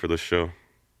movie again for this show?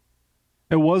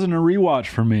 It wasn't a rewatch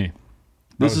for me.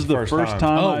 This is the first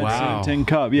time I'd seen Tin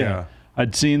Cup. Yeah.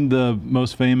 I'd seen the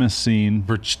most famous scene,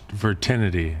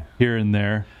 Virginity, here and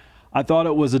there. I thought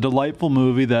it was a delightful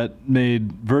movie that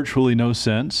made virtually no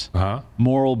sense.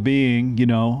 Moral being,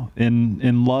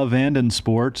 in love and in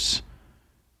sports,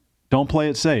 don't play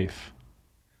it safe.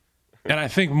 And I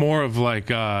think more of like,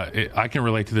 I can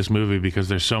relate to this movie because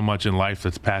there's so much in life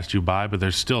that's passed you by, but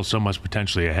there's still so much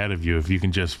potentially ahead of you if you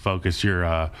can just focus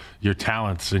your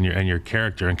talents and your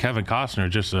character. And Kevin Costner,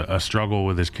 just a struggle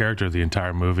with his character the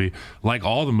entire movie, like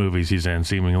all the movies he's in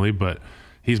seemingly, but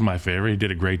he's my favorite. He did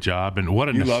a great job. And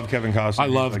You love Kevin Costner? I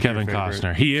love Kevin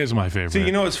Costner. He is my favorite.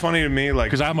 See, what's funny to me?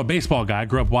 Like, because I'm a baseball guy. I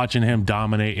grew up watching him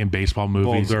dominate in baseball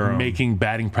movies, making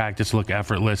batting practice look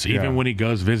effortless. Even when he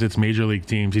visits major league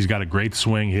teams, he's got a great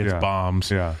swing, hits bombs.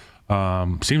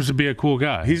 Seems to be a cool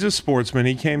guy. He's a sportsman.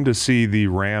 He came to see the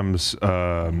Rams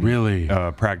really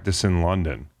practice in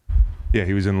London. Yeah,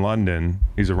 he was in London.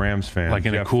 He's a Rams fan. Like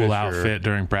in Jeff a cool Fisher. outfit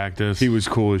during practice. He was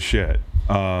cool as shit.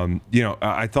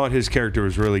 I thought his character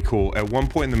was really cool. At one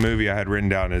point in the movie, I had written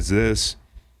down as this.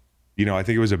 I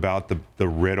think it was about the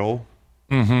riddle.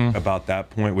 About that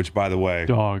point, which, by the way,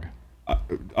 Dog.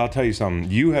 I'll tell you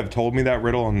something. You have told me that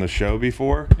riddle on the show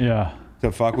before Yeah.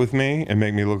 to fuck with me and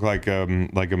make me look like a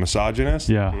misogynist.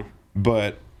 Yeah.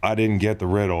 But I didn't get the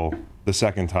riddle the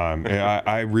second time.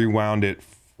 I rewound it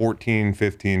 14,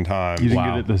 15 times. You didn't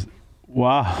Wow. get it this.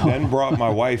 Wow. Then brought my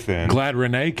wife in. Glad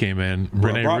Renee came in.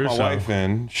 Renee brought Russo. my wife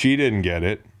in. She didn't get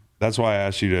it. That's why I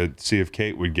asked you to see if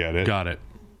Kate would get it. Got it.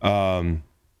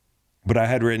 But I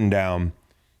had written down,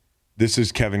 this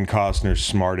is Kevin Costner's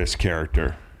smartest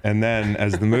character. And then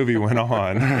as the movie went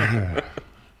on,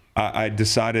 I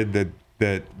decided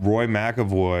that Roy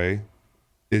McAvoy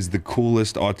is the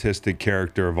coolest autistic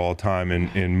character of all time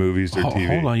in movies or TV.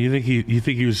 Hold on, you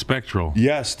think he was spectral?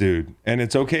 Yes, dude. And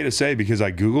it's okay to say because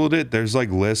I Googled it. There's like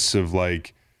lists of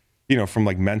like, from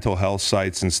like mental health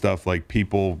sites and stuff, like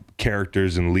people,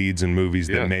 characters and leads in movies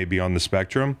that may be on the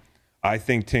spectrum. I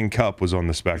think Tin Cup was on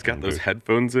the spectrum. Got those dude.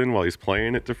 headphones in while he's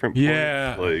playing at different points.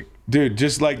 Yeah. Like, Dude,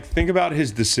 just like think about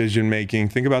his decision making.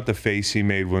 Think about the face he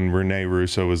made when Renee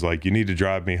Russo was like, "You need to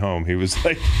drive me home." He was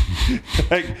like,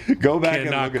 go back and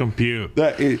Cannot look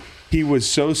compute. He was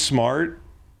so smart,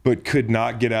 but could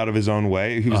not get out of his own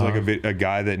way. He was like a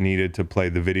guy that needed to play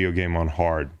the video game on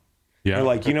hard. Yeah. Or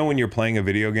like when you're playing a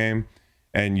video game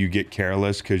and you get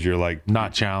careless because you're like,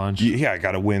 Not challenged. yeah, I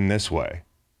got to win this way.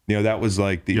 That was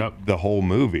like the whole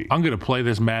movie. I'm going to play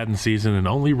this Madden season and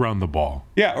only run the ball.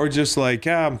 Yeah, or just like,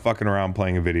 I'm fucking around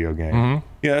playing a video game.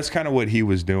 Yeah, that's kind of what he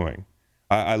was doing.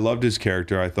 I loved his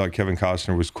character. I thought Kevin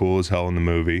Costner was cool as hell in the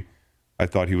movie. I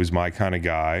thought he was my kind of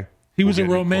guy. He was a We'll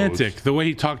get into romantic. quotes. The way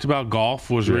he talked about golf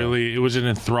was really, it was an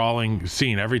enthralling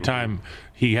scene. Every time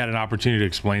he had an opportunity to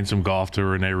explain some golf to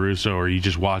Rene Russo, or you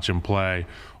just watch him play,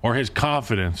 or his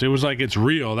confidence, it was like, it's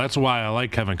real. That's why I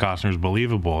like Kevin Costner's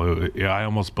believable. I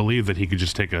almost believe that he could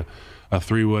just take a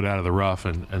 3-wood out of the rough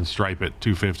and stripe it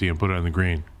 250 and put it on the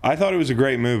green. I thought it was a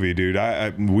great movie, dude.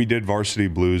 We did Varsity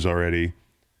Blues already.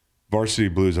 Varsity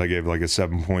Blues, I gave like a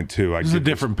 7.2. It's a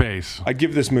different pace. I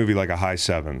give this movie like a high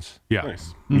 7s. Yeah.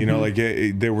 nice.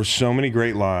 There were so many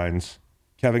great lines.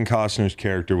 Kevin Costner's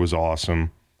character was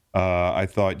awesome. I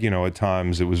thought, at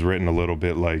times it was written a little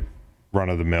bit like run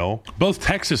of the mill. Both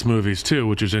Texas movies, too,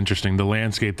 which was interesting. The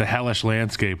landscape, the hellish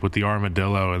landscape with the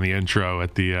armadillo and the intro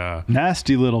at the...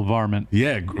 Nasty little varmint.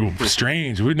 Yeah,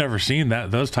 strange. We've never seen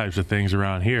those types of things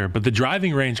around here. But the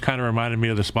driving range kind of reminded me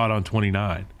of the spot on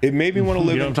 29. It made me want to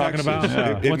live You know in what I'm talking Texas.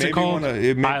 about? It What's made it me called?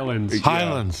 Highlands. Yeah.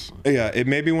 Highlands. Yeah, it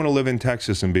made me want to live in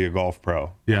Texas and be a golf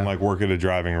pro. Yeah. And like work at a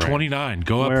driving range. 29.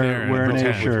 Go up Wear- there and wear an A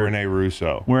pretend. shirt. With Rene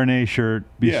Russo. Wear an A shirt,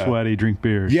 be Yeah. sweaty, drink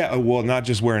beers. Yeah, well, not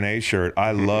just wear an A shirt.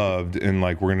 I loved, and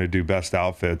like we're gonna do best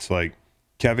outfits. Like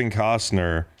Kevin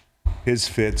Costner, his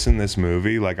fits in this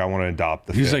movie. Like I want to adopt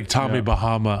the. He's fit. like Tommy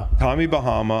Bahama. Tommy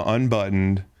Bahama,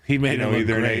 unbuttoned. He made him look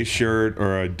either an A great. shirt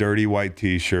or a dirty white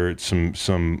T-shirt,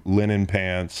 some linen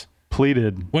pants.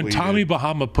 Pleated. When Pleated. Tommy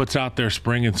Bahama puts out their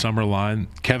spring and summer line,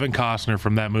 Kevin Costner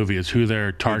from that movie is who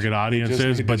their target audience just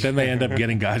is. made But this- then they end up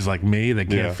getting guys like me that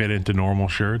can't Yeah. fit into normal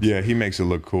shirts. Yeah, he makes it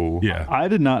look cool. Yeah. I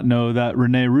did not know that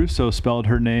Rene Russo spelled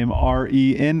her name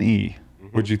Rene.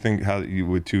 What'd you think? How you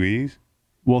with 2 E's?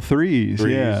 Well, 3 E's.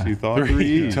 Three yeah. E's, you thought? 3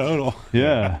 E's. Total.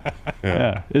 Yeah.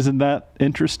 Yeah. Isn't that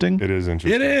interesting? It is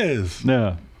interesting. It is.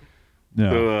 Yeah.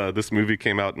 Yeah. So this movie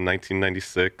came out in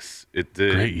 1996. It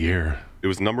did. Great year. It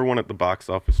was #1 at the box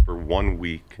office for 1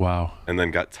 week. Wow. And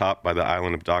then got topped by The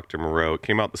Island of Dr. Moreau. It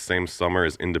came out the same summer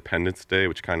as Independence Day,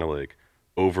 which kind of like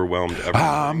overwhelmed everyone.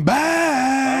 I'm I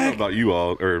back. don't know about you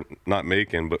all, or not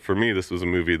making, but for me, this was a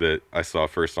movie that I saw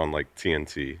first on like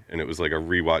TNT, and it was like a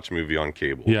rewatch movie on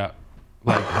cable. Yeah.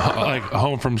 Like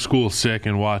home from school sick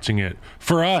and watching it.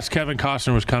 For us, Kevin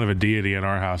Costner was kind of a deity in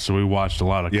our house, so we watched a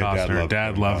lot of Yeah, Dad Costner. loved Dad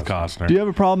Kevin loved Costner. Costner. Do you have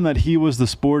a problem that he was the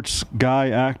sports guy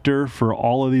actor for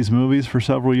all of these movies for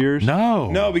several years?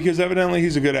 No. No, because evidently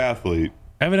he's a good athlete.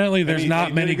 Evidently, there's he not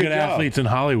did many a good good job. athletes in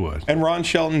Hollywood. And Ron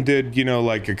Shelton did,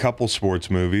 like a couple sports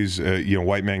movies.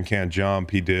 White Man Can't Jump.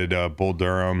 He did Bull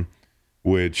Durham,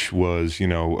 which was,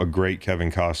 a great Kevin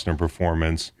Costner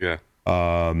performance. Yeah.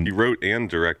 He wrote and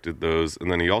directed those, and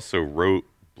then he also wrote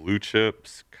Blue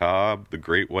Chips, Cobb, The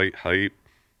Great White Hype,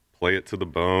 Play It to the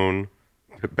Bone,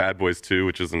 Bad Boys 2,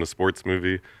 which isn't a sports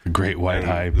movie. The Great White and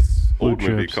Hype. This Blue old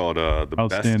movie Chips. called The Best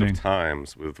Outstanding. of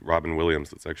Times with Robin Williams.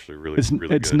 That's actually really, It's,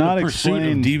 really it's good. not Pursuit of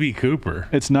explained. D.B. Cooper.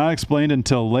 It's not explained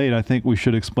until late. I think we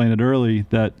should explain it early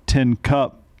that Tin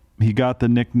Cup he got the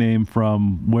nickname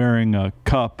from wearing a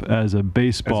cup as a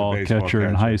baseball catcher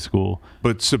in high school.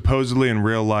 But supposedly in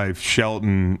real life,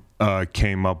 Shelton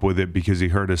came up with it because he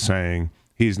heard a saying,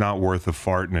 he's not worth a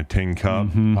fart in a tin cup.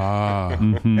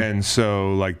 And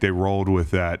so like they rolled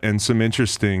with that. And some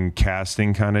interesting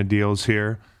casting kind of deals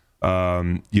here.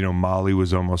 Molly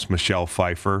was almost Michelle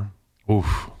Pfeiffer.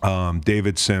 Oof.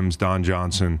 David Sims, Don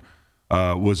Johnson,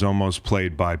 was almost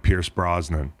played by Pierce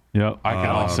Brosnan. Yep. I can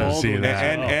also see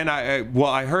that. And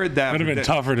I heard that Would have been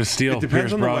tougher to steal it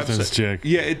depends Pierce on the Brosnan's website. chick.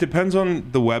 Yeah, it depends on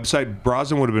the website.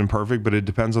 Brosnan would have been perfect, but it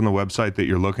depends on the website that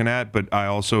you're looking at. But I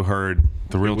also heard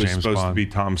The real it was James supposed to Bond. be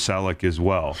Tom Selleck as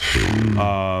well.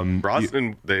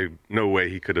 Brosnan, no way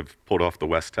he could have pulled off the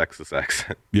West Texas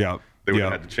accent. Yeah. They would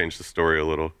yeah. have had to change the story a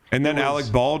little. And then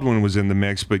Alec Baldwin was in the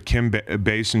mix, but Kim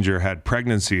Basinger had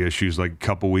pregnancy issues like a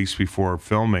couple weeks before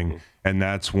filming, and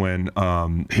that's when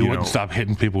He wouldn't stop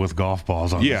hitting people with golf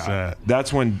balls on the set.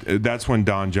 that's when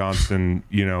Don Johnson,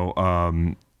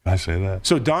 I say that.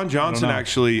 So Don Johnson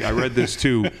actually, I read this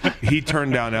too. He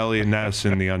turned down Elliot Ness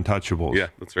in The Untouchables. Yeah,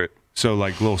 that's right. So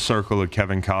like little circle of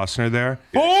Kevin Costner there.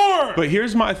 But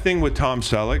here's my thing with Tom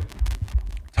Selleck.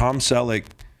 Tom Selleck,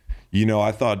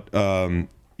 I thought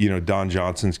Don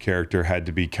Johnson's character had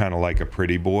to be kind of like a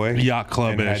pretty boy. Yacht And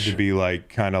club-ish. had to be like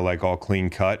kind of like all clean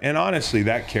cut. And honestly,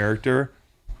 that character,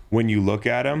 when you look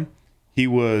at him, he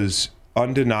was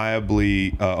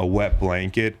undeniably a wet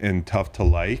blanket and tough to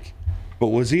like. But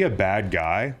was he a bad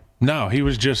guy? No, he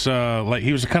was just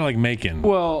he was kind of like Macon.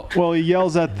 Well, he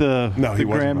yells at the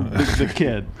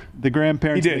kid, the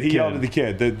grandparents. He did. He yelled at the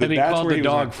kid. And he that's called where the he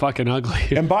was dog at. fucking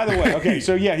ugly. And by the way, okay,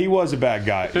 so yeah, he was a bad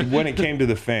guy when it came to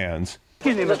the fans.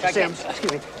 Excuse me, Mr. Sims.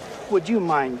 Excuse me. Would you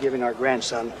mind giving our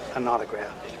grandson an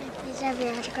autograph? Please have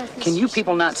your autograph, Can you Mr.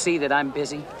 people not see that I'm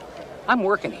busy? I'm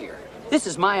working here. This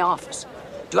is my office.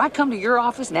 Do I come to your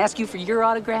office and ask you for your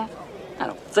autograph? I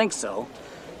don't think so.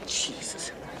 Jesus,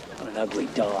 what an ugly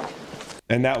dog.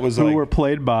 And that was who like were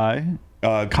played by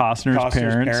Costner's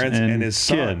parents and his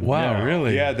son. kid. Wow, Yeah.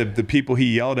 really? Yeah, the people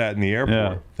he yelled at in the airport.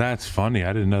 Yeah. That's funny.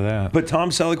 I didn't know that. But Tom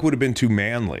Selleck would have been too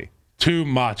manly. Too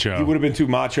macho. He would have been too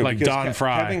macho. Like because Don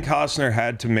Fry. Kevin Costner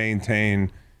had to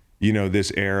maintain,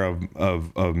 this air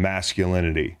of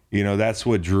masculinity. That's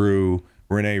what drew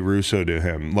Rene Russo to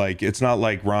him. Like, it's not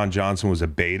like Ron Johnson was a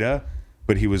beta,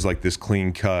 but he was like this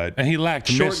clean cut. And he lacked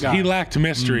he lacked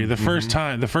mystery. The first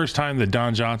time that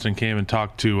Don Johnson came and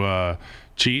talked to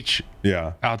Cheech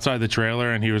outside the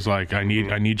trailer, and he was like, I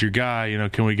need your guy,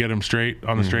 can we get him straight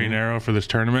on the straight and narrow for this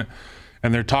tournament?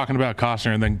 And they're talking about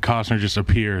Costner, and then Costner just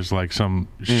appears like some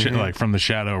shit, like from the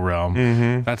shadow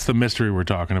realm. That's the mystery we're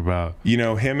talking about.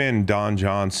 Him and Don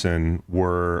Johnson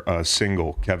were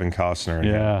single, Kevin Costner and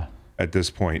him, at this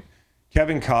point.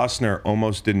 Kevin Costner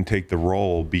almost didn't take the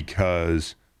role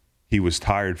because he was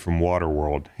tired from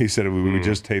Waterworld. He said we would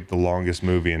just tape the longest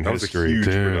movie in That was a history. huge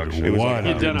production. It was What?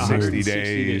 like He'd done 160 160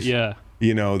 days. Yeah.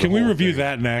 The Can we whole review thing.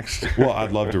 that next? Well,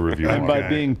 I'd love to review And it. by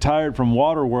being tired from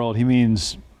Waterworld, he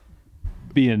means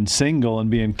being single and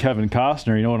being Kevin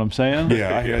Costner. You know what I'm saying?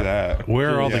 Yeah, I hear that.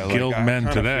 Where are all the guild I men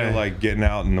kinda today? feel like getting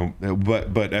out in the,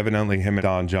 but evidently him and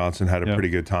Don Johnson had a pretty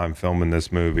good time filming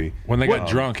this movie. When they got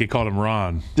drunk, he called him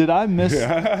Ron. Did I miss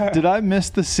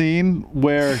the scene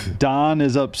where Don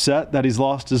is upset that he's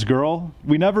lost his girl?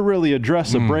 We never really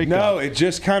address a breakup. No, it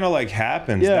just kind of like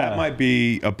happens. Yeah. That might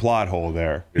be a plot hole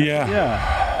there.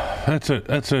 Yeah. That's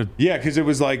a Yeah, because it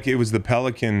was the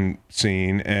Pelican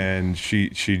scene, and she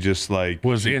just like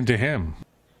was into him.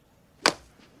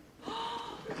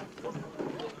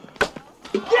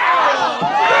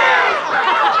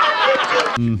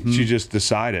 she just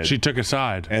decided. She took a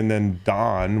side. And then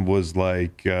Don was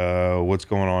like, "What's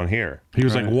going on here?" He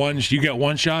was like, you get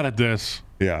one shot at this.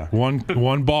 Yeah.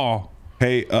 One ball.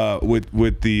 Hey, with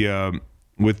the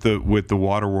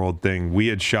Waterworld thing, we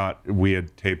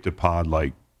had taped a pod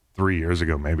like 3 years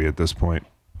ago, maybe at this point.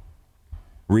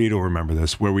 Reed will remember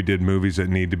this, where we did movies that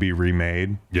need to be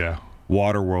remade. Yeah.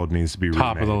 Waterworld needs to be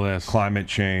Top remade. of the list. Climate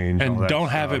change. all And that don't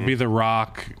have stuff. it be The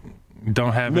Rock.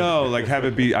 Don't have No, it. like have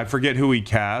it be. I forget who he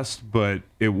cast, but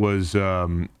it was.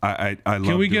 I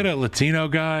Can we get a Latino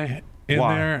guy in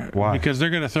Why? there? Why? Because they're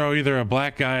going to throw either a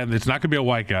black guy, and it's not going to be a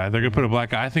white guy. They're going to put a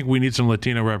black guy. I think we need some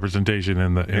Latino representation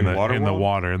in the Waterworld?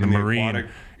 water, in the marine,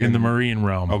 aquatic- in the marine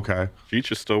realm. Okay.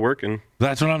 Cheech is still working.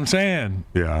 That's what I'm saying.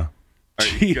 Yeah. All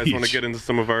right, you guys want Jeez. to get into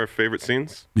some of our favorite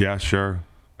scenes? Yeah. Sure.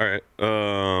 All right.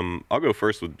 I'll go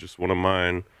first with just one of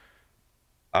mine.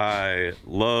 I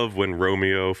love when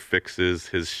Romeo fixes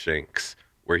his shanks,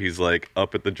 where he's like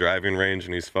up at the driving range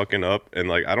and he's fucking up, and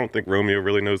like I don't think Romeo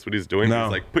really knows what he's doing. No.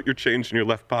 He's like, put your change in your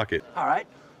left pocket. All right.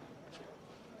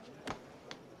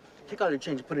 Take all your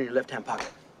change and put it in your left-hand pocket.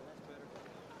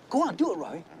 Go on, do it,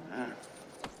 Roy.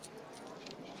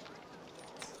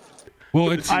 Well,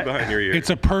 the tea behind your ear. it's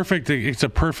a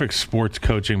perfect sports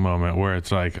coaching moment where it's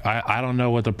like I don't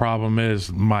know what the problem is.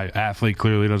 My athlete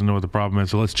clearly doesn't know what the problem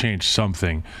is, so let's change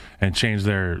something and change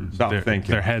their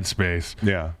headspace.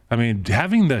 Yeah. I mean,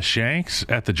 having the shanks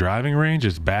at the driving range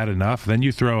is bad enough. Then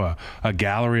you throw a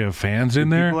gallery of fans in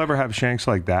there. People ever have shanks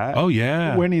like that? Oh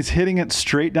yeah. When he's hitting it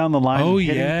straight down the line, Oh, and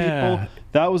hitting yeah. people,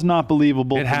 that was not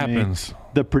believable. It to happens. Me.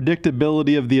 The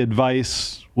predictability of the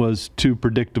advice was too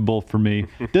predictable for me.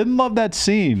 Didn't love that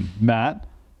scene, Matt.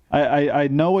 I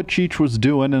know what Cheech was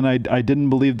doing, and I didn't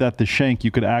believe that the shank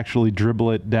you could actually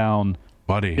dribble it down,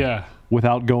 buddy. Yeah.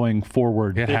 without going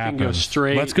forward. It They happens. can go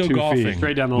straight Let's go 2 golfing. feet.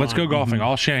 Straight down the Let's line. go golfing.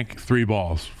 I'll shank 3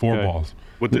 balls, 4 Okay. balls.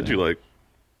 What did you like?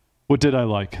 What did I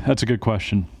like? That's a good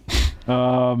question.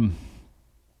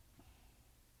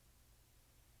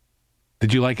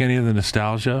 Did you like any of the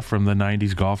nostalgia from the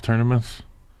 90s golf tournaments?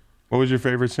 What was your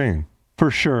favorite scene?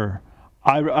 For sure.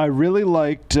 I really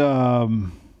liked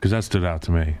Because that stood out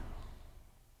to me.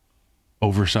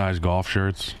 Oversized golf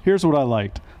shirts. here's what I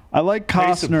liked. I like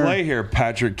Pace of play Costner. here,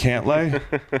 Patrick Cantlay.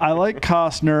 I like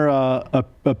Costner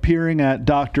appearing at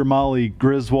Dr. Molly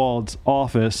Griswold's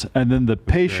office, and then the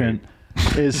patient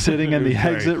is sitting in the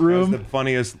exit room. That was the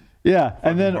funniest. Yeah,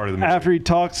 and then part of the movie. after he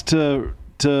talks to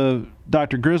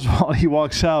Dr. Griswold, he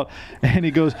walks out and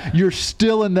he goes, "You're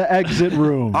still in the exit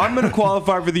room." I'm going to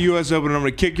qualify for the U.S. Open, and I'm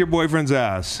going to kick your boyfriend's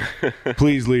ass.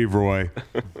 Please leave, Roy.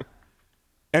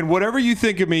 And whatever you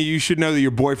think of me, you should know that your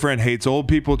boyfriend hates old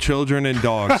people, children, and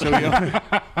dogs. So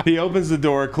he opens the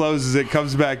door, closes it,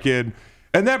 comes back in,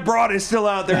 and that broad is still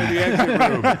out there in the exit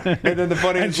room. And then the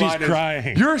funniest And she's line crying.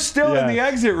 is, "You're still in Yeah. the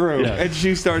exit room." Yeah. And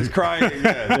she starts crying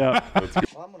again. Yeah.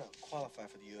 Well, I'm gonna qualify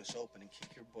for the U.S. Open and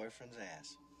kick your boyfriend's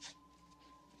ass.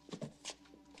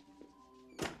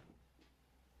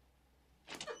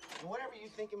 And whatever you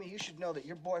think of me, you should know that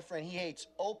your boyfriend, he hates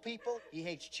old people, he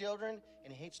hates children,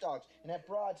 and he hates dogs. And that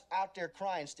broad's out there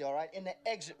crying still, all right? In the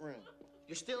exit room.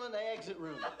 You're still in the exit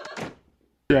room.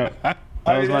 Yeah.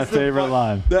 That was my that's the favorite fun-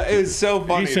 line. That is so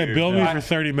funny. He said, dude. "Bill me for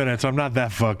 30 minutes. I'm not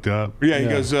that fucked up." Yeah, he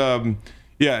goes,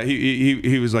 yeah,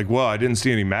 he was like, well, I didn't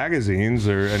see any magazines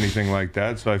or anything like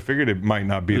that, so I figured it might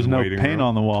not be There's the no waiting paint room.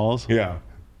 on the walls. Yeah.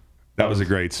 That was a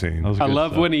great scene. That was I good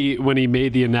love stuff. when he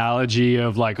made the analogy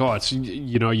of like, oh, it's,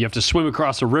 you know, you have to swim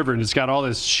across a river and it's got all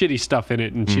this shitty stuff in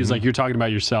it, and she's like, you're talking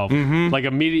about yourself. Like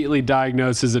immediately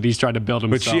diagnoses that he's trying to build But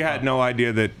himself. she had up. no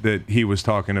idea that he was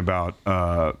talking about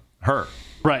her,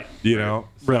 Right. you know?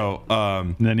 So,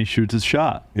 And then he shoots his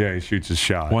shot. yeah, he shoots his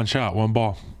shot. One shot, one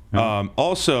ball.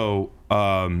 Also,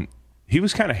 he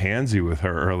was kind of handsy with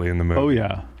her early in the movie. Oh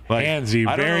yeah, Like, Handsy,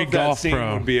 I don't very know if that golf scene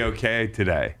pro. would be okay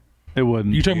today it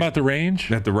wouldn't. You talking about the range?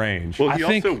 at the range. Well, I he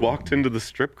think- also walked into the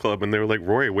strip club and they were like,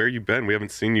 "Roy, where you been? We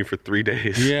haven't seen you for 3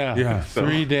 days." Yeah. Yeah.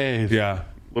 3 days. Yeah.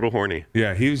 Little horny.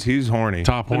 Yeah, he's horny.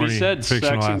 Top But horny. he said sex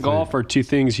fictional and athlete. golf are 2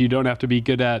 things you don't have to be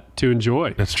good at to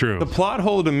enjoy. That's true. The plot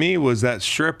hole to me was that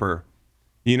stripper.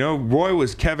 You know, Roy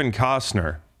was Kevin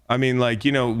Costner. I mean, like,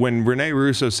 you know, when Rene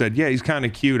Russo said, yeah, he's kind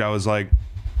of cute, I was like,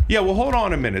 yeah, well, hold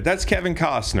on a minute. That's Kevin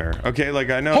Costner. Okay, like,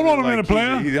 I know. Hold on a like, minute,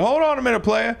 player. Hold on a minute,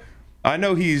 player. I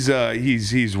know he's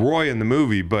Roy in the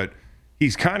movie, but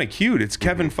he's kind of cute. It's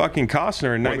Kevin fucking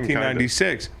Costner in More than kinda.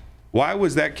 1996. Why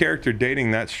was that character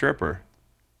dating that stripper?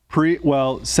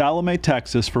 Salome,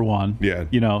 Texas, for one. Yeah.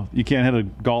 You know, you can't hit a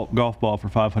golf ball for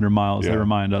 500 miles. Yeah. They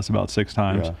remind us about 6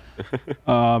 times.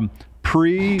 Yeah.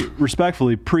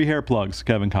 Respectfully, pre-hair plugs,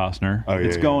 Kevin Costner. Oh, yeah,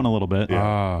 it's yeah. going a little bit.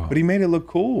 Yeah. But he made it look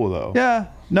cool, though. Yeah,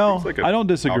 no, Looks like a I don't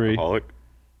disagree. alcoholic.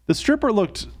 The stripper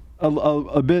looked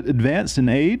a bit advanced in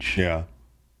age. Yeah.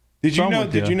 Did you Some know?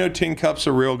 with Did you. you know Tin Cup's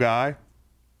a real guy?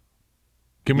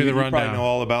 Give me the You probably rundown. know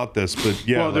all about this, but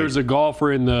yeah. well, like- there's a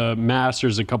golfer in the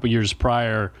Masters a couple years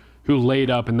prior who laid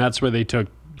up, and that's where they took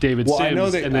David Well, Sims. I know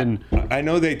they. and then I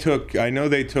know they took.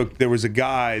 There was a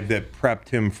guy that prepped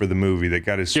him for the movie that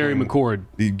got his Gary swing-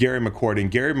 McCord. Gary McCord, and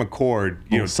Gary McCord.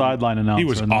 You know, Sideline announcer. he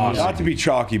was in the movie. awesome. not to be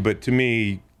chalky, but to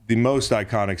me, the most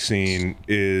iconic scene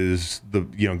is the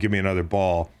give me another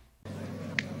ball.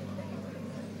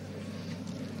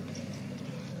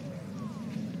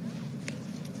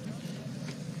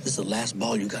 This is the last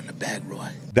ball you got in the bag, Roy.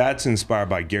 That's inspired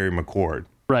by Gary McCord,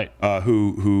 right.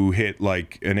 who hit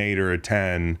like an 8 or a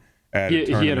 10 at He a had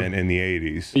a- tournament in the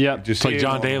 80s. Yep. just It's like hit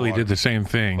John on the Daly water did the same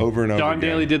thing. over and over. Don again.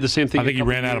 Daly did the same thing. I think a he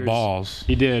couple ran out of years. balls.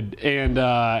 He did,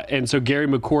 and so Gary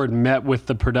McCord met with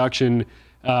the production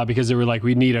because they were like,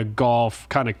 we need a golf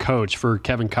kind of coach for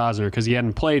Kevin Costner because he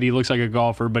hadn't played. He looks like a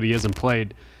golfer, but he hasn't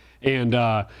played. And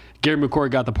Gary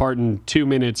McCord got the part in 2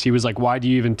 minutes. He was like, "Why do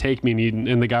you even take me?"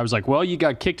 And the guy was like, "Well, you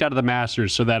got kicked out of the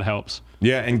Masters, so that helps."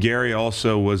 Yeah, and Gary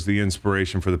also was the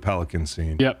inspiration for the Pelican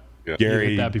scene. Yep. Gary,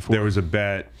 hit that before. there was a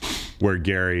bet where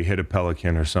Gary hit a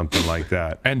pelican or something like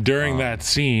that. And during that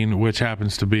scene, which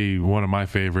happens to be one of my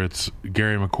favorites,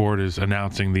 Gary McCord is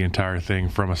announcing the entire thing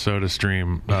from a soda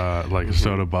stream, like a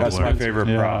soda bubbler. That's my favorite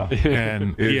prop.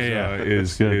 And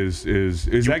Is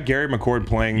that Gary McCord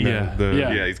playing the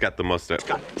Yeah, he's got the mustache. He's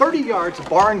got 30 yards of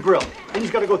bar and grill. Then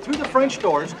he's got to go through the French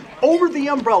doors, over the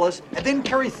umbrellas, and then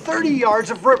carry 30 yards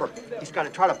of river. He's got to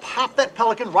try to pop that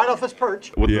pelican right off his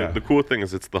perch. Well, the cool thing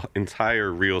is it's the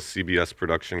entire real CBS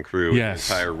production crew, Yes.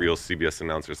 the entire real CBS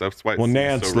announcers. That's why. Well, it's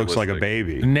Nance so looks like a realistic.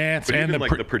 baby. Nance But and even, the, like,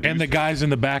 the and the producers- guys in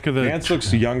the back of the Nance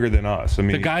looks younger than us. I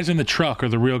mean, the guys in the truck are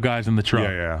the real guys in the truck.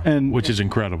 Yeah. And which is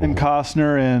incredible. And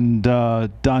Costner and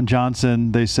Don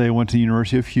Johnson, they say, went to the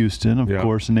University of Houston. Of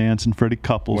course, Nance and Freddie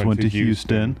Couples went to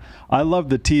Houston. I love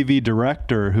the TV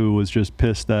director who was just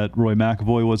pissed that Roy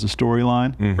McAvoy was a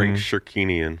storyline. Frank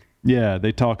Shirkinian. Yeah,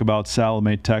 they talk about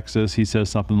Salome, Texas. He says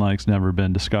something like it's never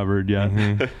been discovered yet.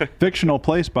 Fictional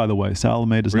place, by the way.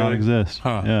 Salome does not Really? exist.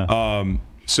 Huh. Yeah.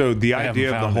 So the I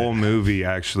idea haven't of the found whole it. movie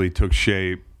actually took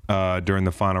shape during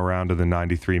the final round of the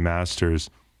 '93 Masters.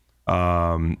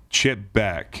 Chip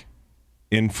Beck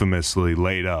infamously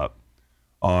laid up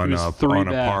on He was a three on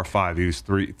a back. par 5. He was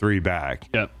three back.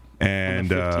 Yep.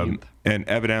 And On the 15th. and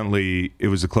evidently it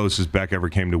was the closest Beck ever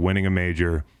came to winning a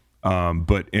major.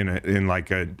 But in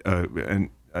like a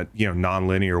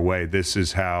non-linear way. This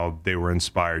is how they were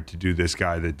inspired to do this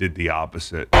guy that did the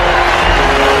opposite.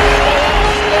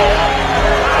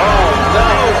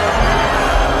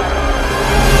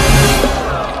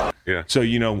 Yeah. So,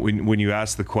 when you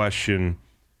ask the question,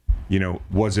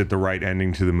 was it the right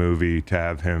ending to the movie to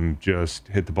have him just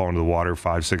hit the ball into the water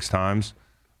 5-6 times?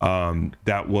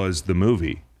 That was the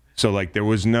movie. So, like, there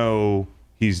was no,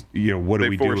 what do They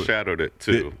we do? foreshadowed it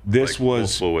too. This like,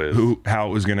 was multiple ways. how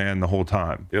it was going to end the whole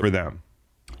time for them.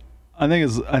 I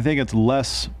think it's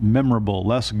less memorable,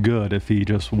 less good if he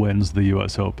just wins the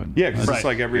U.S. Open. Yeah, because it's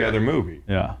like every other movie.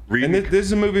 Yeah. And this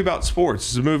is a movie about sports.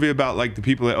 It's a movie about like the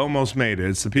people that almost made it.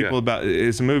 It's the people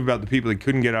It's a movie about the people that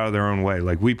couldn't get out of their own way.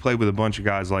 Like we played with a bunch of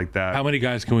guys like that. How many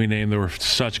guys can we name that were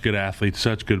such good athletes,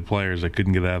 such good players that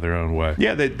couldn't get out of their own way?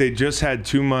 Yeah, they just had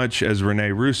too much, as Rene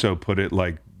Russo put it,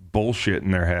 like bullshit in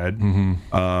their head.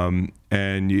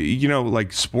 And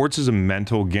like sports is a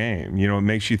mental game. It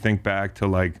makes you think back to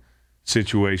like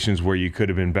situations where you could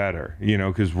have been better,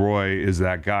 because Roy is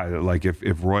that guy that like if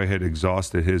Roy had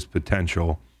exhausted his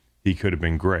potential, he could have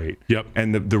been great. Yep.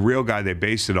 And the real guy they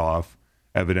based it off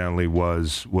evidently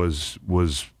was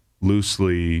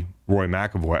loosely Roy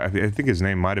McAvoy. I think his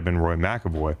name might have been Roy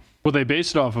McAvoy. Well, they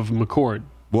based it off of McCord.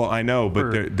 Well, I know,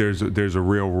 but there's a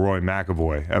real Roy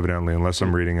McAvoy, evidently, unless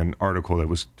I'm reading an article that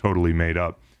was totally made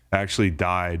up. Actually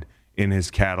died in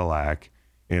his Cadillac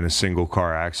in a single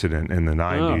car accident in the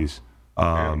 90s.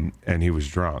 And he was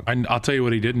drunk. I'll tell you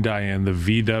what he didn't die in, the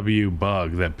VW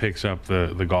Bug that picks up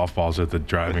the golf balls at the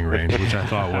driving range, which I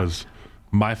thought was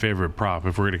my favorite prop.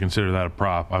 If we're going to consider that a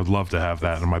prop, I would love to have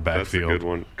that in my backfield. That's a good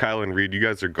one. Kyle and Reed, you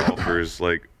guys are golfers.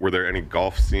 Like, were there any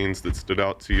golf scenes that stood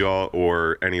out to y'all,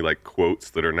 or any like quotes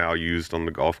that are now used on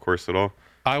the golf course at all?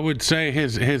 I would say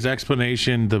his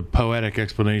explanation, the poetic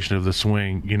explanation of the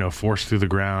swing, forced through the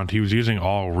ground. He was using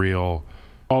all real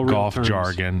golf terms.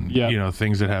 jargon, Yep.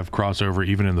 things that have crossover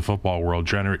even in the football world,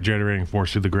 generating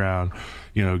force through the ground,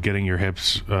 getting your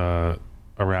hips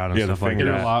around and stuff like that.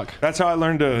 Interlock. That's how I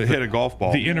learned to hit a golf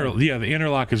ball. The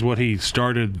interlock is what he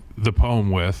started the poem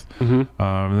with, and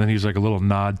then he's like a little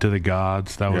nod to the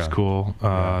gods. That was cool.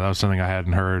 That was something I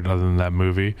hadn't heard other than that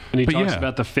movie. And he talks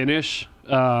about the finish,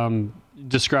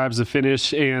 describes the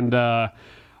finish, and I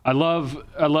love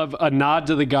a nod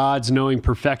to the gods, knowing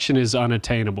perfection is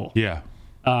unattainable. Yeah.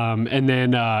 And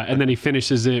then he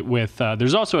finishes it with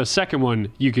there's also a second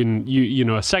one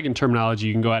a second terminology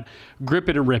you can go at, grip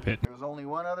it and rip it. There's only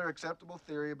one other acceptable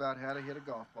theory about how to hit a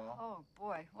golf ball. Oh,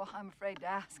 boy. Well, I'm afraid to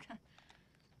ask.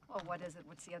 Well, what is it?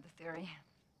 What's the other theory?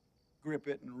 Grip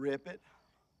it and rip it.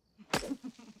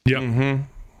 Yep.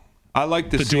 I like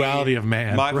the duality of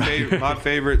man. My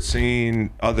favorite scene,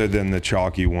 other than the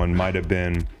chalky one, might have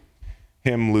been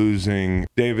him losing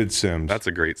David Sims. That's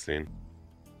a great scene.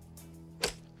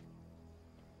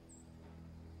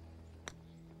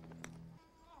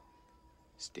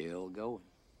 Still going.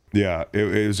 Yeah,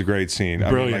 it was a great scene.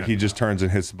 I mean, like he just turns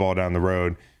and hits the ball down the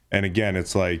road, and again,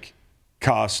 it's like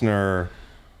Costner.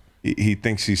 He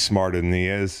thinks he's smarter than he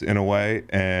is in a way,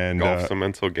 and Golf's a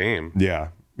mental game. Yeah.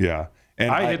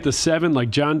 And I hit the 7 like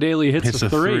John Daly hits the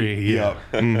 3. Yeah.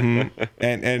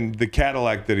 And the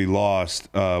Cadillac that he lost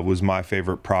was my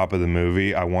favorite prop of the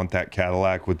movie. I want that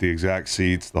Cadillac with the exact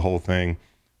seats, the whole thing.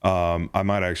 I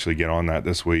might actually get on that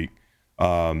this week.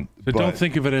 But don't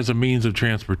think of it as a means of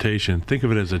transportation. Think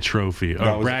of it as a trophy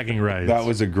or bragging rights. That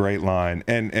was a great line.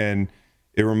 And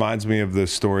it reminds me of the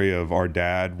story of our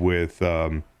dad with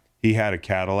he had a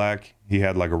Cadillac. He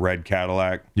had like a red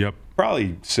Cadillac. Yep.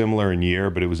 Probably similar in year,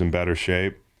 but it was in better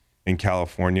shape in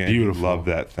California. And Beautiful. he loved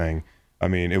that thing. I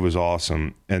mean, it was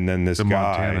awesome. And then this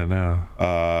guy, Montana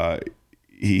now.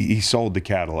 he sold the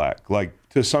Cadillac like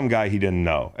to some guy he didn't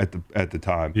know at the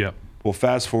time. Yep. Well,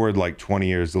 fast forward like 20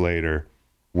 years later,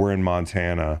 we're in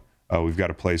Montana. We've got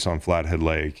a place on Flathead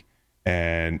Lake,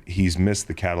 and he's missed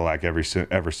the Cadillac ever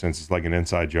since. It's like an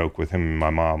inside joke with him and my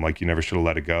mom. Like, you never should have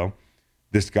let it go.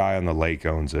 This guy on the lake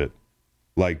owns it,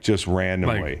 like just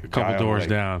randomly. Like a couple doors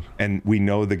down. And we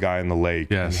know the guy on the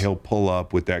lake, and he'll pull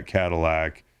up with that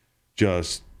Cadillac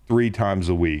just 3 times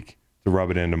a week to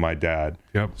rub it into my dad.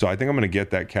 Yep. So I think I'm going to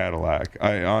get that Cadillac.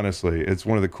 I honestly, it's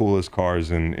one of the coolest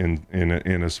cars in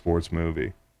a sports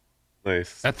movie.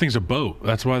 Nice. That thing's a boat.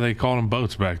 That's why they called them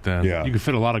boats back then. Yeah. You could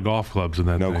fit a lot of golf clubs in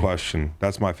that No thing. question.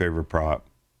 That's my favorite prop.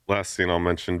 Last scene I'll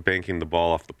mention, banking the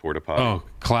ball off the porta potty. Oh,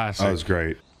 classic. That was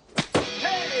great.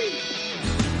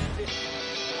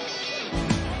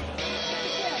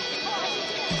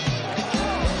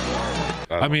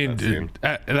 I mean,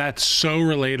 that's so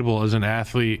relatable as an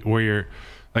athlete where you're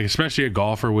like, especially a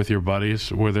golfer with your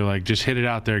buddies, where they're like, just hit it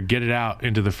out there, get it out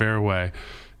into the fairway.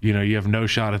 You know, you have no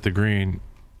shot at the green.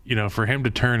 You know, for him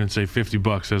to turn and say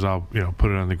 $50 says I'll,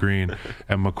 put it on the green,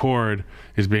 and McCord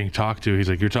is being talked to. He's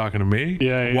like, "You're talking to me?"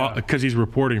 Yeah. Well, because he's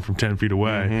reporting from 10 feet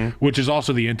away, which is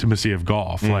also the intimacy of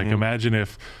golf. Like, imagine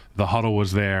if the huddle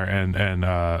was there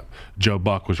and Joe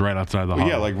Buck was right outside the huddle.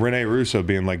 Yeah, like Rene Russo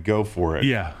being like, "Go for it."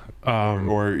 Yeah.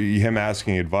 Or him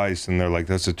asking advice, and they're like,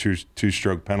 "That's a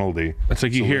two-stroke penalty." It's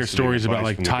like you hear Soliciting stories about advice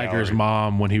like from the Tiger's gallery.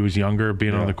 mom when he was younger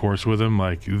being on the course with him.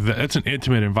 Like that's an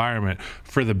intimate environment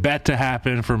for the bet to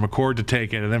happen, for McCord to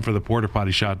take it, and then for the porta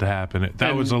potty shot to happen.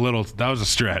 That was a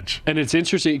stretch. And it's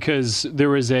interesting because there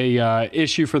was a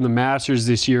issue from the Masters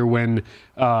this year when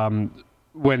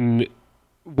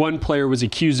one player was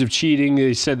accused of cheating.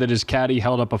 They said that his caddy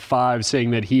held up a 5, saying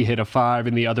that he hit a 5,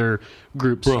 and the other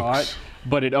group saw it.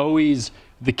 But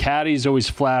the caddies always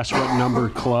flash what number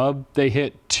club they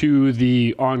hit to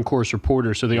the on-course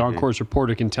reporter, so the on-course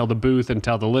reporter can tell the booth and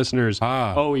tell the listeners,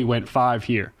 "Oh, he went 5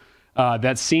 here."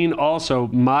 That scene also,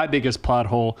 my biggest plot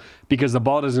hole, because the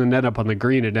ball doesn't end up on the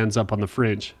green, it ends up on the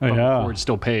fringe. But McCord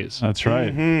still pays. That's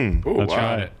right. That's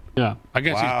right. Yeah, I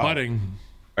guess he's putting.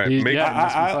 All right,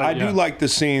 I do like the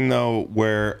scene though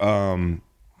where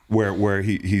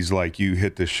he's like, "You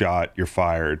hit the shot, you're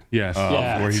fired." Yes.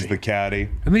 Where he's the caddy,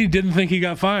 and then he didn't think he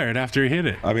got fired after he hit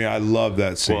it. I mean, I love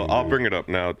that scene. Well, I'll bring it up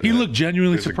now. He looked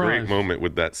genuinely There's surprised. a great moment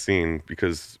with that scene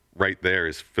because right there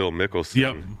is Phil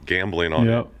Mickelson gambling on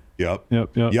it.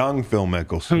 Yep. Young Phil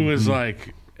Mickelson, who was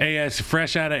like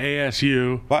fresh out of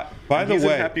ASU. By the He's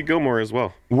way, in Happy Gilmore as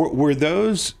well. Were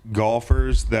those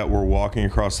golfers that were walking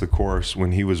across the course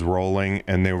when he was rolling,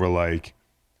 and they were like,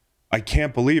 "I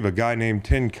can't believe a guy named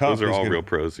Tin Cup." Those are all real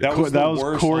pros. Yeah. That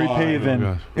was Corey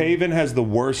Pavin. Pavin has the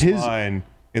worst line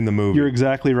in the movie. You're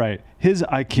exactly right.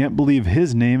 I can't believe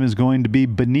his name is going to be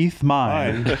beneath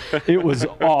mine. It was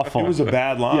awful. It was a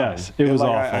bad line. Yes, it was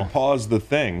awful. I paused the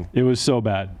thing. It was so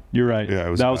bad. You're right. Yeah,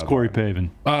 that was Corey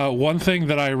Pavin. One thing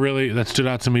that stood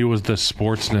out to me was the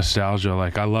sports nostalgia.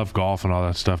 Like, I love golf and all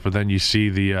that stuff, but then you see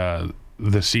the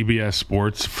CBS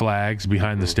Sports flags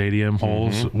behind the stadium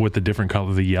holes with the different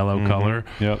color, the yellow color.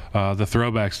 Yep. The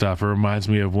throwback stuff. It reminds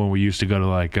me of when we used to go to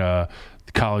like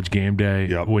college game day.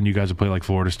 When you guys would play like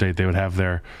Florida State, they would have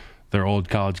their old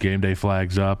college game day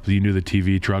flags up. You knew the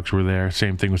TV trucks were there.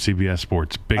 Same thing with CBS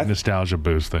Sports. Big nostalgia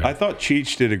boost there. I thought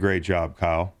Cheech did a great job,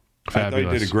 Kyle. Fabulous. I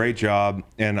thought he did a great job,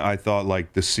 and I thought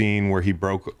like the scene where he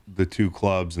broke the 2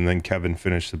 clubs and then Kevin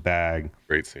finished the bag.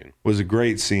 Great scene. Was a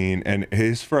great scene, and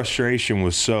his frustration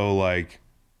was so like,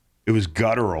 it was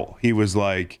guttural. He was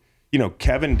like,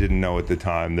 Kevin didn't know at the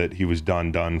time that he was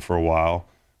done for a while,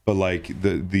 but like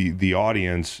the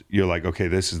audience, you're like, okay,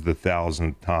 this is the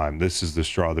 1,000th time. This is the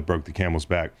straw that broke the camel's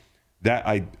back. That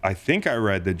I think I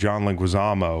read that John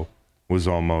Leguizamo was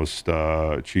almost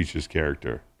Cheech's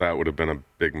character. That would have been a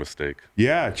big mistake.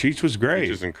 Yeah, Cheech was great.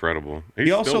 Cheech is incredible. He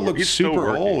also looks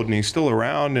super old, and he's still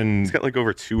around. And he's got like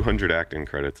over 200 acting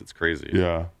credits. It's crazy.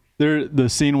 Yeah. The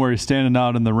scene where he's standing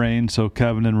out in the rain so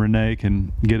Kevin and Renee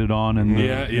can get it on in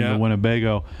the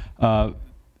Winnebago.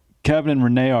 Kevin and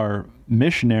Renee are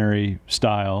missionary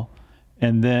style,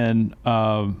 and then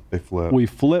They flip. we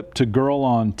flip to girl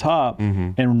on top,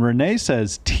 and Renee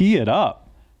says, "Tee it up."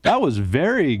 That was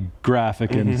very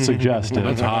graphic and suggestive.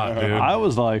 That's hot, dude. I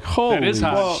was like, holy That is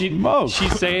hot.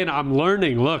 She's saying, I'm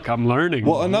learning. Look, I'm learning.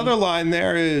 Well, another line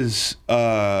there is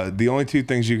the only two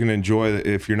things you can enjoy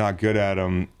if you're not good at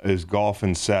them is golf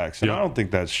and sex. And I don't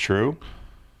think that's true.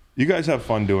 You guys have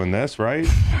fun doing this, right?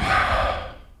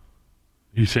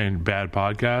 You saying bad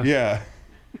podcast? Yeah.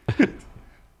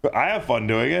 I have fun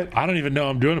doing it. I don't even know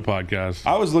I'm doing a podcast.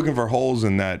 I was looking for holes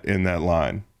in that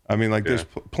line. I mean, like, there's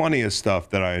plenty of stuff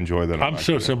that I enjoy that I'm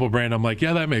so simple brain. I'm like,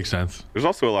 yeah, that makes sense. There's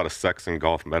also a lot of sex and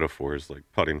golf metaphors, like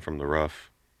putting from the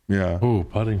rough. Yeah. Ooh,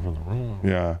 putting from the rough.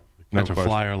 Yeah. That's a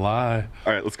fly or lie.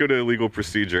 All right, let's go to legal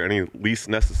procedure. Any least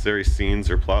necessary scenes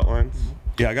or plot lines?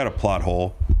 Yeah, I got a plot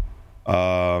hole.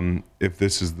 If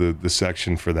this is the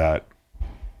section for that.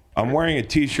 I'm wearing a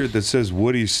T-shirt that says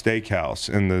Woody's Steakhouse,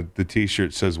 and the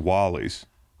T-shirt says Wally's.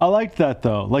 I liked that,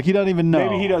 though. Like, he doesn't even know.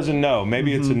 Maybe he doesn't know.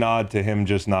 Maybe it's a nod to him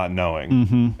just not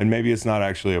knowing. And maybe it's not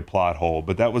actually a plot hole,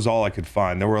 but that was all I could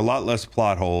find. There were a lot less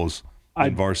plot holes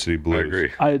in Varsity Blues. I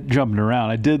agree. I jumping around.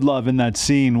 I did love in that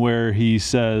scene where he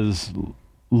says,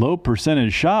 "Low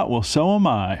percentage shot." Well, so am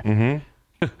I.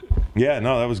 Yeah,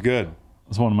 no, that was good.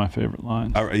 That's one of my favorite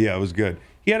lines. Yeah, it was good.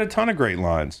 He had a ton of great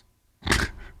lines.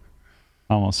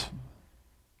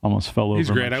 Almost fell over.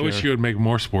 He's great. my I wish chair. you would make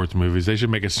more sports movies. They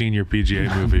should make a senior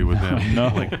PGA movie with him.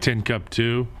 Like Tin Cup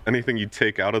 2. Anything you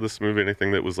take out of this movie?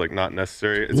 Anything that was like not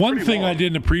necessary? It's One pretty thing long. I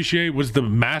didn't appreciate was the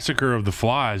massacre of the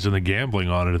flies and the gambling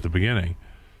on it at the beginning.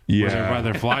 Yeah. Where they're by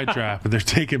their fly trap, but they're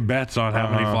taking bets on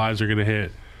how many flies are going to hit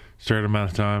a certain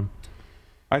amount of time.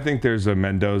 I think there's a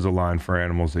Mendoza line for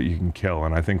animals that you can kill,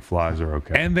 and I think flies are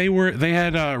okay. And they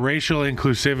had racial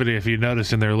inclusivity. If you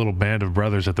notice in their little band of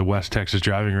brothers at the West Texas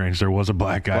driving range, there was a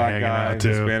black guy hanging out too.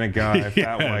 Hispanic guy,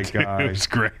 fat white dude, guy. It was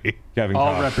great. Kevin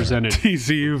all Costner. represented.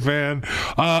 TCU fan.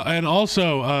 And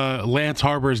also Lance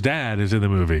Harbor's dad is in the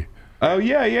movie. Oh,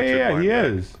 yeah, he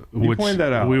is. You pointed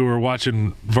that out. We were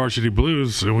watching Varsity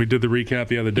Blues, and we did the recap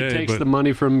the other day. He takes the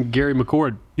money from Gary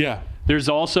McCord. Yeah. There's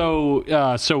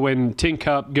also, so when Tin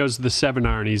Cup goes to the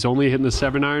 7-iron, he's only hitting the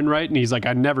 7-iron right, and he's like,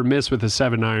 I never miss with the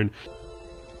 7-iron.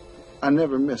 I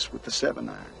never miss with the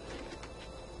 7-iron.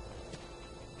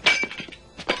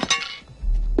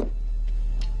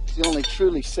 It's the only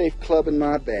truly safe club in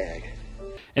my bag.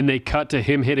 And they cut to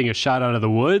him hitting a shot out of the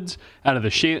woods, out of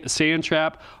the sand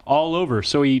trap, all over.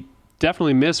 So he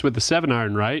definitely missed with the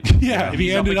 7-iron, right? Yeah,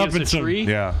 he ended up in a some tree.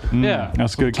 Yeah. Yeah.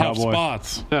 That's good, tough Cowboy.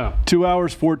 spots. Yeah. 2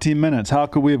 hours, 14 minutes. How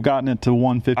could we have gotten it to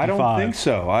 155? I don't think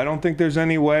so. I don't think there's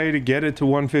any way to get it to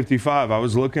 155. I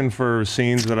was looking for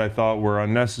scenes that I thought were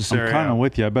unnecessary. I'm kind of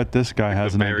with you. I bet this guy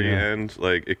has the an very idea. end,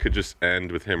 like it could just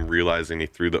end with him realizing he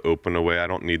threw the open away. I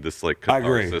don't need this like I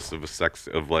agree. catharsis of a sex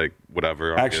of like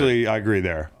whatever. I'm Actually, I agree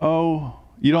there. Oh,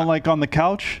 you don't like on the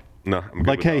couch? good. No, I'm good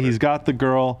Like, hey, without he's it. got the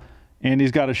girl, and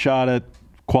he's got a shot at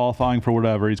qualifying for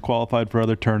whatever. He's qualified for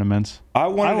other tournaments. I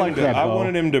wanted, like that, I though.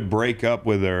 wanted him to break up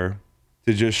with her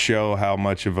to just show how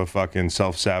much of a fucking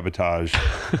self-sabotage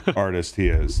artist he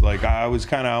is. Like, I was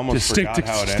kind of almost Just forgot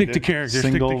how it stick ended. to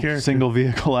character. Single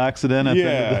vehicle accident. At the end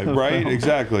Yeah, of the right? film.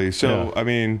 Exactly. So, I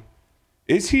mean,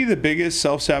 is he the biggest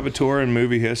self-saboteur in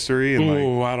movie history? And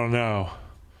Ooh, I don't know.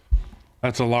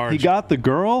 That's a large. He got the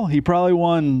girl. He probably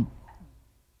won.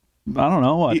 I don't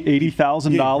know what,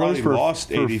 $80,000 for lost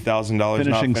 $80,000 not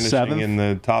finishing finishing seventh? in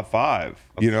the top 5.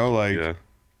 You know, like, Yeah.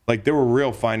 like there were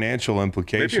real financial Maybe in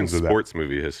implications of that. sports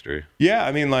movie history. Yeah,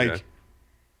 I mean, like, Yeah.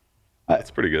 That's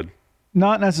pretty good.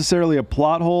 not necessarily a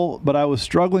plot hole, but I was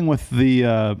struggling with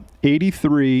the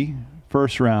 83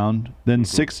 first round, then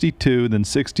 62, then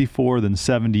 64, then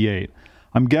 78.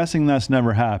 I'm guessing that's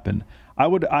never happened. I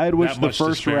had wished the much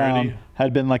first disparity? round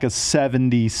had been like a and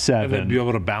 77. then be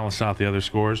able to balance out the other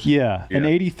scores. Yeah, an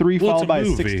 83 Well, it's followed a by a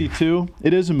movie. 62.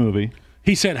 It is a movie.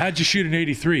 He said, "How'd you shoot an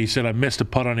 83?" He said, "I missed a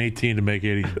putt on 18 to make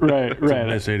 80." Right.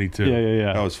 Miss 82.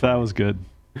 Yeah. That was that funny. was good.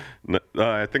 No,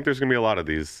 I think there's gonna be a lot of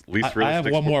these. Least I have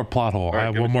realistic. one more plot hole. All right, I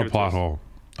have give one it- more give it to plot us.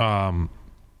 hole.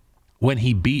 When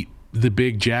he beat the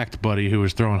big jacked buddy who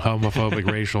was throwing homophobic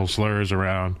racial slurs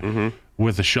around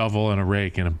with a shovel and a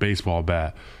rake and a baseball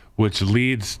bat, which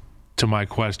leads to my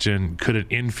question: could an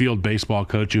infield baseball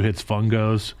coach who hits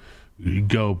fungos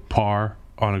go par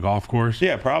on a golf course?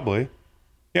 yeah, probably.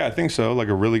 Yeah, I think so. Like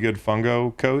a really good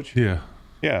fungo coach. Yeah.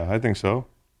 Yeah, I think so.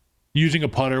 Using a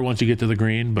putter once you get to the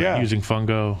green, but Yeah. using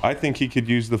fungo. I think he could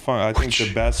use the fun. I think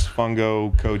the best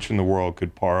fungo coach in the world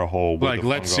could par a hole. With Like, the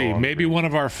let's fungo see. the Maybe green. one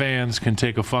of our fans can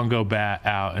take a fungo bat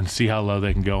out and see how low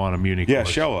they can go on a muni Yeah, course.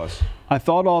 show us. I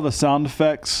thought all the sound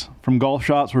effects from golf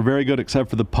shots were very good except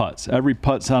for the putts. Every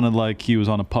putt sounded like he was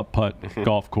on a putt-putt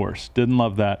golf course. Didn't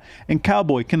love that. And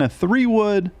Cowboy, can a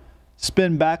 3-wood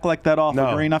spin back like that off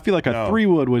the green? I feel like a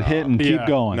 3-wood would hit and keep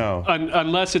going. No.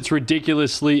 Unless it's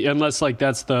unless like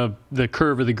that's the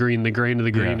curve of the green, the grain of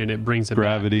the green, and it brings it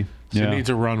gravity. back. So it needs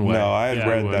a runway. No, I had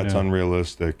read that's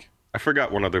unrealistic. I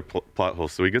forgot one other plot hole.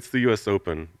 So he gets the U.S.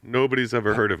 Open. Nobody's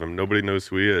ever heard of him. Nobody knows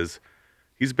who he is.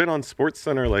 He's been on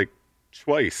SportsCenter like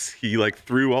twice. He like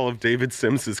threw all of David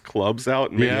Sims's clubs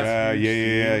out. And Yeah.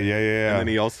 And then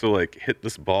he also like hit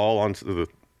this ball onto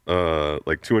the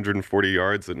like 240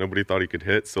 yards that nobody thought he could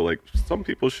hit. So like some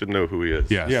people should know who he is.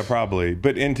 Yeah, probably.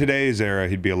 But in today's era,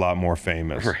 he'd be a lot more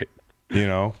famous. Right. You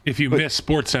know? If you missed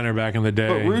SportsCenter back in the day.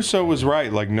 But Russo was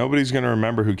right. Like, nobody's going to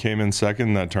remember who came in second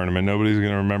in that tournament. Nobody's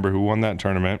going to remember who won that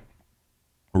tournament.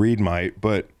 Reed might,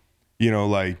 but, you know,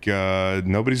 like,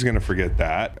 nobody's going to forget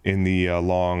that in the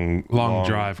long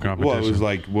drive competition. Well, it was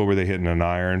like, what were they hitting, an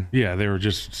iron? Yeah, they were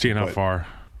just seeing how far.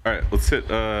 All right, let's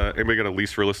hit. Anybody got a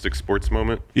least realistic sports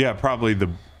moment? Yeah, probably the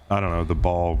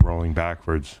ball rolling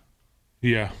backwards.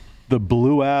 Yeah. The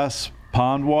blue-ass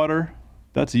pond water,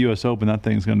 that's a U.S. Open. That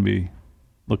thing's going to be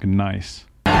looking nice.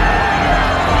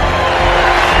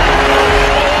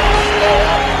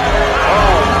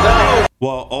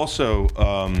 Well, also,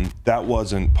 that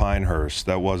wasn't Pinehurst.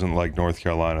 That wasn't like North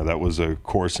Carolina. That was a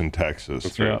course in Texas.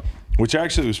 That's right. Yeah. Which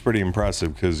actually was pretty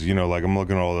impressive because, you know, like I'm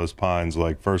looking at all those pines.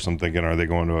 Like first I'm thinking, are they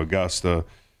going to Augusta?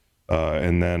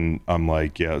 And then I'm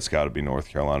like, yeah, it's got to be North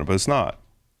Carolina, but it's not.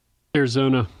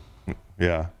 Arizona.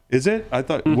 Yeah. Is it? I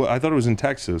thought it was in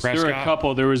Texas. There were a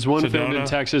couple. There was one filmed in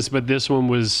Texas, but this one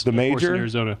was the major in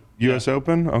Arizona. U.S.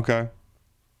 Open. Okay.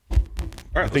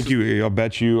 All right, I think I'll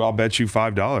bet you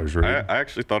 $5. Right? I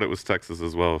actually thought it was Texas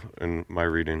as well in my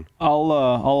reading. I'll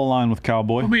align with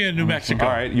Cowboy. Put me in New Mexico.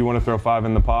 All right. You want to throw 5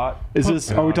 in the pot? Is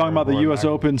this? Are we talking about the U.S.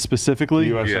 Open specifically?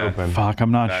 U.S. Yeah. Open. Fuck,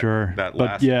 I'm not sure. That but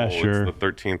last yeah, hole, sure. It's the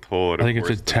 13th hole. I think it's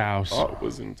at Taos. Oh, it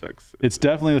was in Texas. It's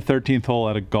definitely the 13th hole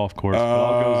at a golf course. But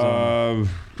I'll go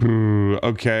zone.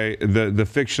 Okay. The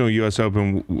fictional U.S.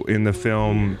 Open in the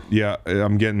film, yeah,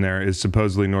 I'm getting there, is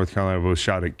supposedly North Carolina, but was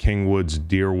shot at Kingwood's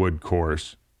Deerwood course.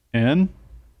 In?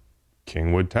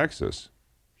 Kingwood, Texas.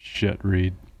 Shit,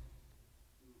 Reed.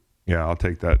 Yeah, I'll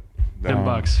take that. $10.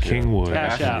 Kingwood.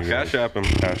 Cash out. Cash app him.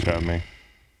 Cash at me.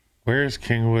 Where's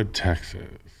Kingwood, Texas?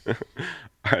 All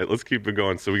right, let's keep it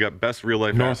going. So we got best real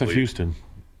life North athlete. of Houston.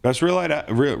 Best real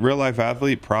life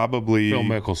athlete, probably Phil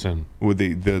Mickelson. with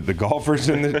the golfers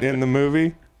in the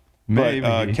movie. Maybe.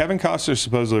 But Kevin Costner's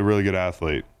supposedly a really good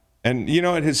athlete. And, you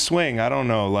know, at his swing, I don't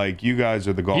know, like, you guys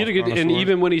are the golf He had a good, and connoisseurs.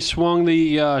 even when he swung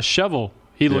the shovel,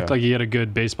 he looked like he had a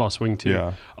good baseball swing too.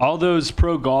 Yeah. All those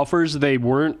pro golfers, they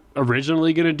weren't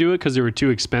originally going to do it because they were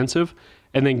too expensive.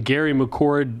 And then Gary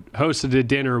McCord hosted a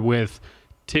dinner with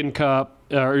Tin Cup,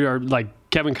 or like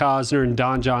Kevin Costner and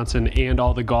Don Johnson and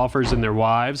all the golfers and their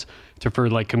wives for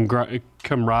like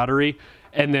camaraderie.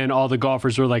 And then all the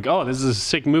golfers were like, "Oh, this is a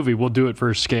sick movie. We'll do it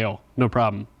for scale, no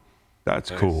problem." That's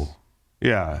cool.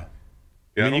 Yeah.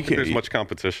 Yeah, I mean, don't you think there's can't- much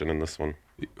competition in this one.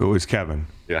 It was Kevin.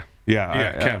 Yeah.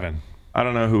 Yeah. Kevin. I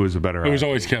don't know who was a better It was athlete.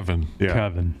 always Kevin. Yeah.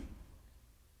 Kevin.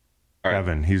 All right.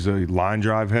 Kevin. He's a line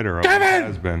drive hitter. Always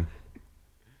has been.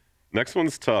 Next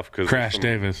one's tough because Crash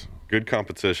Davis. good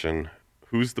competition.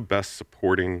 Who's the best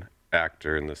supporting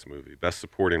actor in this movie? Best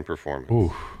supporting performance.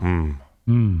 Ooh.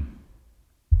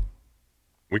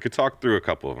 We could talk through a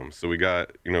couple of them. So we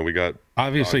got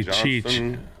Obviously Don Cheech.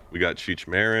 Johnson, we got Cheech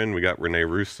Marin, we got Rene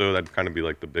Russo. That'd kind of be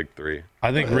like the big three.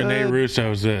 I think Rene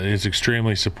Russo is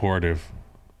extremely supportive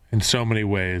in so many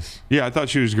ways. Yeah, I thought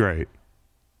she was great.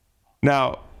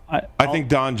 Now, I think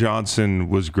Don Johnson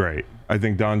was great. I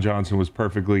think Don Johnson was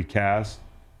perfectly cast.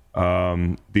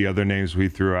 The other names we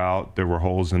threw out, there were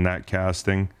holes in that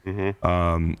casting.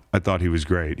 I thought he was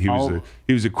great. He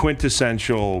was a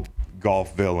quintessential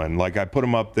golf villain. Like, I put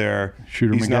him up there.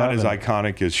 Shooter He's not as McGavin.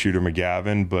 iconic as Shooter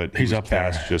McGavin, but He's was up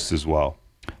there. cast just as well.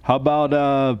 How about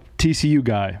TCU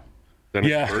guy? Dennis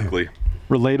Yeah. Berkeley.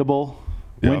 Relatable.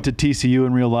 Yep. Went to TCU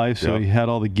in real life, so Yep. he had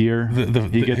all the gear.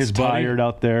 He gets his buddy? tired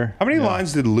out there. How many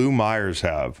lines did Lou Myers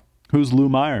have? Who's Lou The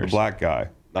Myers? black guy.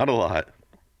 Not a lot.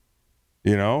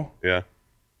 You know? Yeah.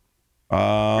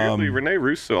 Weirdly, Rene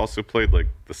Russo also played like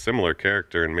the similar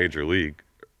character in Major League,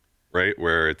 right?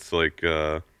 Where it's like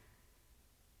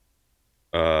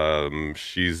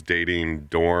she's dating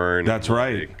Dorn. That's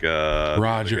right. Like,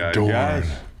 Roger the guy- Dorn.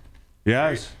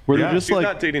 Yes. Were they Yeah. just She's like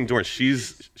not dating Dorn.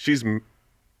 She's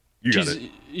you got it.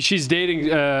 She's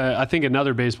dating, I think,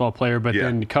 another baseball player, but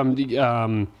Yeah.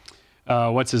 then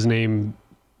what's his name,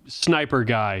 sniper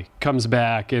guy comes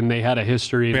back, and they had a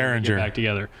history and they Behringer. get back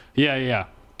together. Yeah.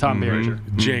 Tom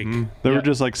Behringer. Jake. There were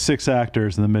just like 6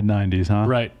 actors in the mid '90s, huh?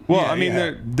 Right. Well, I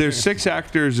mean, there's 6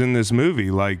 actors in this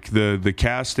movie. Like the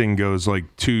casting goes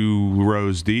like 2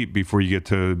 rows deep before you get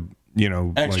to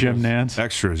like Jim Nance.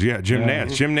 extras. Yeah, Jim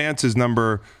Nance. Jim Nance is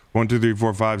number 1, 2, 3,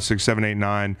 4, 5, 6, 7, 8,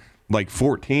 9, like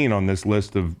 14 on this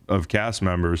list of cast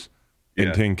members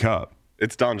in Tin Cup.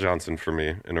 It's Don Johnson for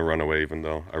me in A Runaway, even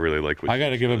though I really like what I got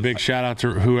to give a big shout out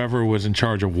to whoever was in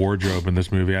charge of wardrobe in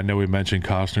this movie. I know we mentioned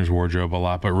Costner's wardrobe a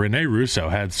lot, but Renee Russo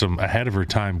had some ahead of her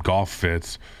time golf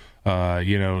fits.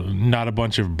 Not a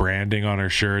bunch of branding on her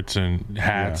shirts and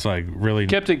hats, like really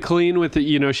Kept it clean with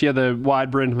the, she had the wide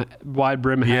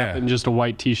brim hat and just a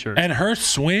white T-shirt. And her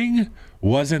swing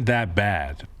wasn't that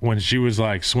bad when she was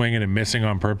like swinging and missing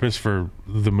on purpose for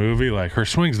the movie. Like her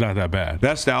swing's not that bad.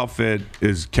 Best outfit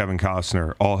is Kevin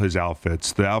Costner. All his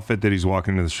outfits. The outfit that he's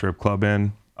walking to the strip club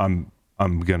in, I'm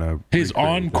gonna. His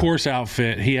on-course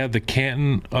outfit. He had the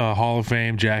Canton Hall of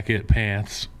Fame jacket,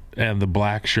 pants, and the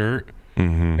black shirt.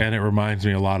 And it reminds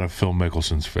me a lot of Phil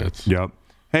Mickelson's fits. Yep.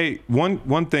 Hey,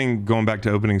 one thing going back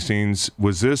to opening scenes,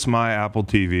 was this my Apple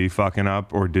TV fucking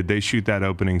up, or did they shoot that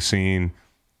opening scene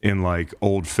in like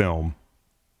old film?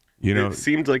 It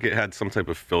seemed like it had some type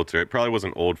of filter. It probably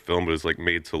wasn't old film, but it was like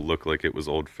made to look like it was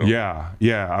old film. Yeah.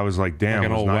 I was like, damn, Like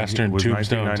an old Western was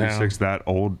tombstone 1996 that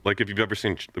old? Like if you've ever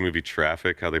seen the movie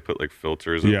Traffic, how they put like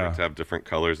filters and like to have different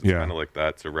colors. It's kind of like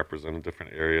that to represent a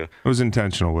different area. It was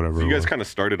intentional, whatever. So you it guys was. kind of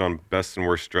started on best and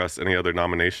worst dress. Any other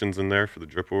nominations in there for the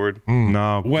Drip Award?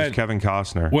 No, just Kevin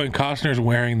Costner. When Costner's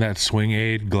wearing that swing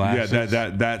aid glasses. Yeah,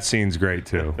 that scene's great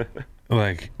too.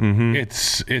 Like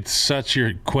it's such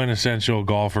your quintessential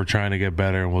golfer trying to get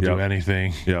better and will do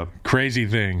anything, crazy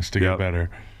things to get better.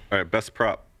 All right, best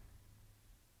prop.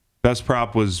 Best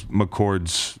prop was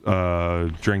McCord's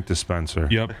drink dispenser.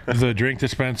 Yep, the drink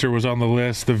dispenser was on the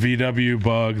list. The VW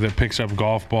bug that picks up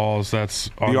golf balls. That's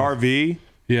on the RV.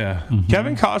 Yeah,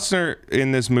 Kevin Costner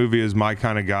in this movie is my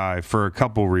kind of guy for a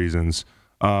couple reasons.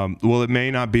 Well, it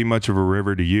may not be much of a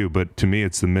river to you, but to me,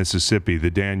 it's the Mississippi, the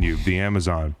Danube, the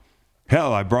Amazon.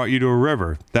 Hell, I brought you to a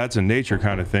river. That's a nature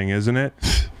kind of thing, isn't it?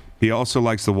 He also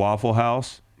likes the Waffle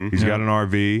House. He's got an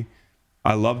RV.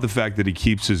 I love the fact that he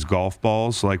keeps his golf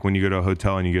balls. Like when you go to a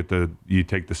hotel and you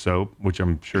take the soap, which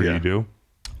I'm sure you do.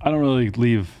 I don't really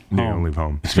leave home. You don't leave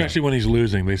home. Especially when he's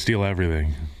losing. They steal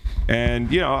everything. And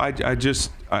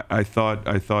I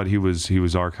thought he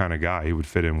was our kind of guy. He would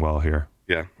fit in well here.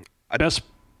 Yeah.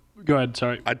 Go ahead,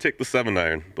 sorry. I'd take the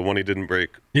 7-iron, the one he didn't break.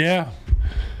 Yeah.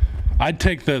 I'd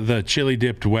take the chili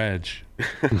dipped wedge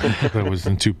that was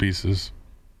in 2 pieces.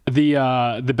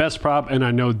 The best prop, and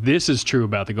I know this is true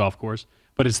about the golf course,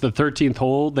 but it's the 13th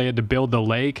hole. They had to build the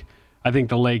lake. I think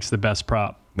the lake's the best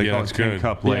prop. They call it that's Tin good.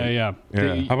 Cup Lake. Yeah.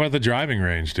 How about the driving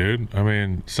range, dude? I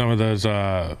mean, some of those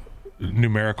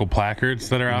numerical placards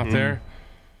that are out there,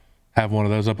 have one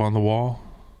of those up on the wall.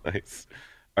 Nice.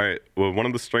 All right. Well, one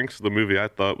of the strengths of the movie, I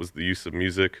thought, was the use of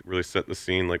music. Really set the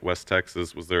scene, like West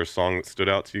Texas. Was there a song that stood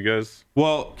out to you guys?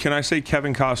 Well, can I say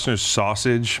Kevin Costner's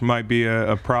sausage might be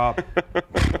a prop?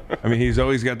 I mean, he's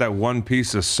always got that one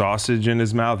piece of sausage in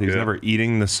his mouth. He's never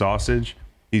eating the sausage.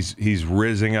 He's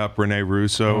rizzing up Renee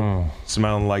Russo,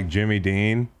 smelling like Jimmy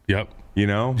Dean. Yep. You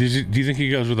know? Do you think he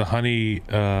goes with a honey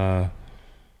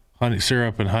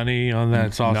syrup and honey on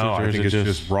that sausage? No, or I is think it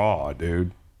it's just raw,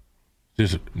 dude.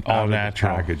 Just all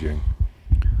natural packaging.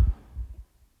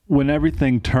 When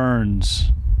everything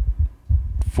turns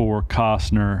for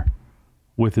Costner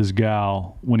with his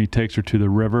gal, when he takes her to the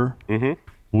river,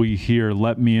 we hear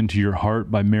 "Let Me Into Your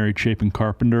Heart" by Mary Chapin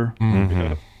Carpenter.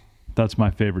 That's my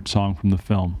favorite song from the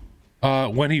film.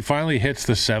 When he finally hits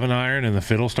the 7-iron and the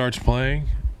fiddle starts playing,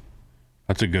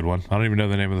 that's a good one. I don't even know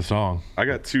the name of the song. I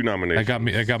got 2 nominations.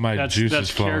 I got my juices That's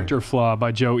flowing. Character Flaw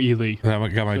by Joe Ely. I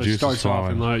got my juices starts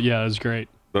flowing. off yeah, it's great.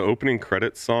 The opening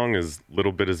credits song is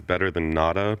 "Little Bit Is Better Than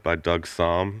Nada" by Doug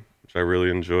Somm, which I really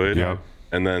enjoyed. Yeah.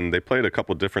 And then they played a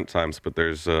couple different times, but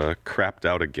there's "Crapped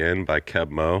Out Again" by Keb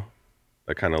Mo.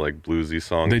 That kind of like bluesy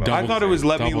song. I thought it was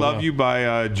 "Let Me Love You"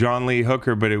 by John Lee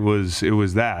Hooker, but it was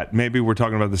that. Maybe we're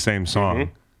talking about the same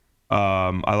song.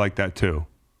 I like that too.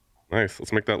 Nice.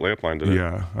 Let's make that layup line today.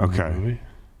 Yeah. Okay.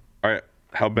 All right.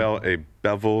 How about a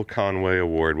Bevel Conway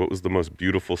Award? What was the most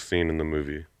beautiful scene in the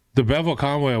movie? The Bevel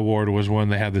Conway Award was when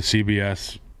they had the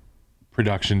CBS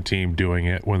production team doing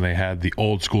it, when they had the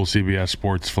old school CBS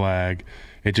sports flag.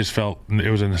 It just felt, it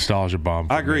was a nostalgia bomb.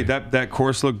 I agree. That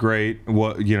course looked great.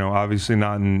 Obviously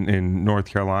not in North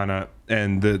Carolina,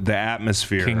 and the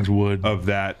atmosphere Kingswood of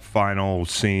that final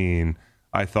scene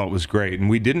I thought was great. And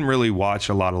we didn't really watch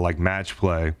a lot of like match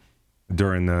play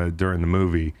during the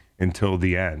movie until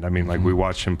the end. I mean, like we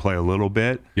watched him play a little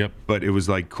bit. Yep. But it was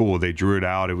like cool. They drew it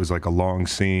out. It was like a long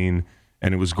scene,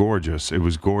 and it was gorgeous. It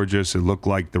was gorgeous. It looked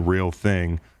like the real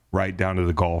thing, right down to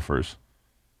the golfers.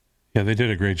 Yeah, they did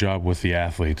a great job with the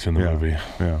athletes in the movie.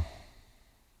 Yeah.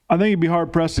 I think you'd be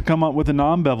hard-pressed to come up with a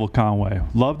non-Bevel Conway.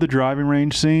 Love the driving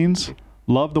range scenes.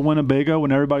 Love the Winnebago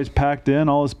when everybody's packed in,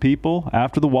 all his people.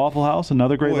 After the Waffle House,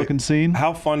 another great-looking scene.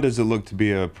 How fun does it look to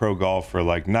be a pro golfer?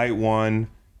 Like, night one,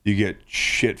 you get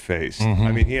shit-faced.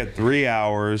 I mean, he had 3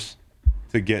 hours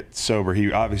to get sober. He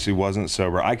obviously wasn't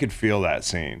sober. I could feel that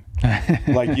scene.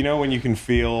 Like, you know when you can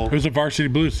feel... It was a Varsity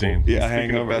Blues scene. Yeah,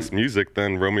 Speaking of best music,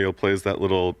 then Romeo plays that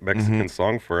little Mexican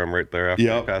song for him right there after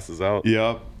he passes out.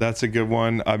 Yep, that's a good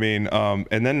one. I mean,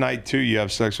 and then night 2, you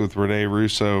have sex with Rene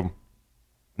Russo.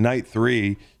 Night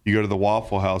 3, you go to the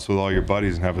Waffle House with all your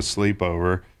buddies and have a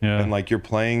sleepover. Yeah. And, like, you're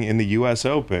playing in the U.S.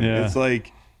 Open. Yeah. It's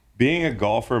like, being a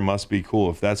golfer must be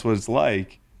cool. If that's what it's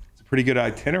like, it's a pretty good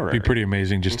itinerary. It'd be pretty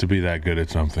amazing just to be that good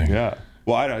at something. Yeah.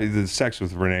 Well, I don't, the sex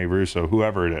with Rene Russo,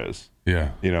 whoever it is.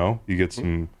 Yeah. You know, you get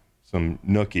some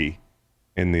nookie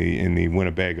in the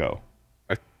Winnebago.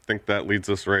 I think that leads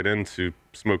us right into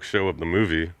Smoke Show of the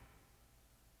movie.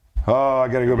 Oh, I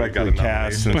got to go back to the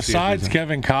cast. and see if Besides there's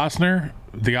Kevin Costner,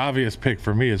 the obvious pick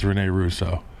for me is Rene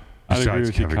Russo. I'd agree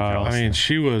with you, Kyle. I mean,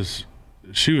 she was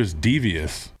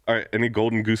devious. All right, any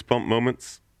golden goosebump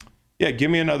moments? Yeah, give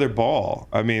me another ball.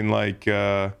 I mean, like,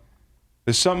 there's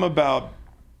something about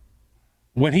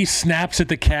when he snaps at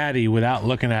the caddy without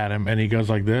looking at him and he goes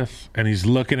like this and he's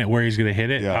looking at where he's going to hit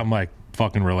it. I'm like,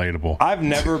 fucking relatable. I've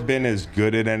never been as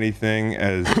good at anything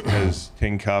as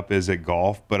Tin Cup is at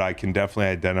golf, but I can definitely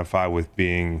identify with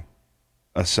being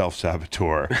a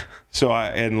self-saboteur. So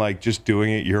and like just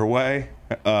doing it your way.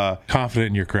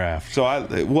 Confident in your craft. So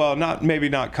maybe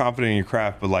not confident in your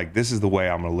craft, but like, this is the way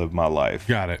I'm going to live my life.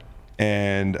 Got it.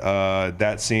 And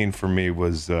that scene for me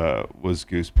was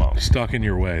goosebumps. Stuck in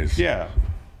your ways. Yeah.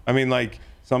 I mean, like,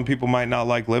 some people might not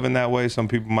like living that way. Some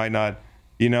people might not,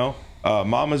 you know.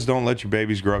 Mamas Don't Let Your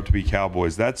Babies Grow Up to Be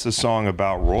Cowboys. That's a song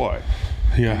about Roy.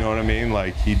 Yeah. You know what I mean?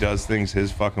 Like, he does things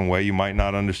his fucking way. You might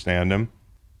not understand him,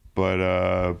 but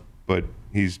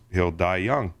he'll die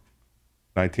young.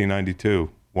 1992,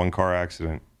 one-car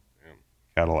accident.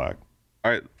 Cadillac.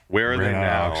 All right, where are they Ran out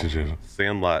now? of oxygen.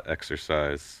 Sandlot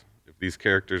exercise. If these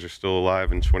characters are still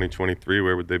alive in 2023,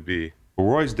 where would they be? Well,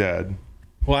 Roy's dead.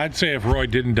 Well, I'd say if Roy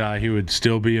didn't die, he would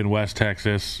still be in West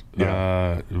Texas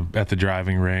at the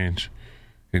driving range,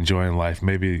 enjoying life.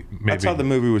 Maybe That's how the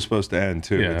movie was supposed to end,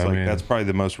 too. Yeah, It's like, that's probably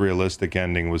the most realistic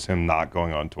ending, was him not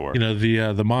going on tour. You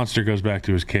know, the monster goes back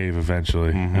to his cave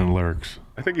eventually and lurks.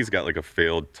 I think he's got like a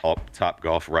failed top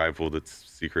golf rival that's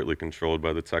secretly controlled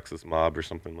by the Texas mob or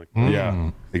something like that.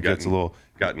 Yeah, it gets a little.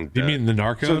 Gotten You dead. mean the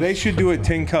Narcos? So they should do a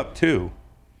Tin Cup 2.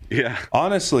 Yeah,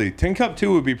 Honestly, Tin Cup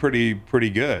 2 would be pretty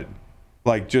good.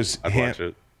 Like, just I'd watch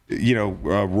it. You know,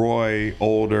 Roy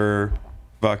older,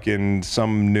 fucking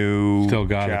some new Still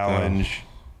got it, though. challenge.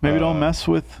 Maybe don't mess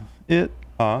with it.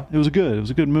 Huh? It was a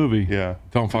good movie. Yeah.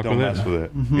 Don't fuck Don't with mess it. with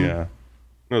it. Yeah.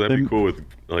 No, that'd be cool with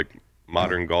like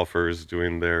modern golfers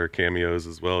doing their cameos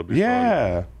as well. It'd be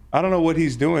Yeah. I don't know what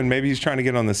he's doing. Maybe he's trying to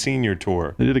get on the senior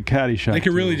tour. They did a caddy shot. They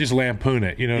could really too. just lampoon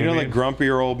it. You know You what know, I like mean?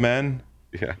 grumpier old men.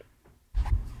 fun. Yeah.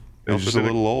 They're just a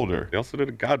little older. They also did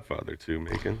a Godfather too,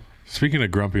 Macon. Speaking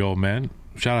of grumpy old men,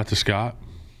 shout out to Scott.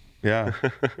 Yeah.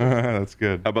 That's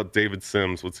good. How about David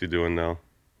Sims? What's he doing now?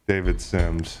 David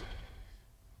Sims.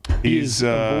 He's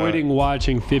avoiding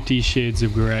watching 50 Shades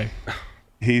of Grey.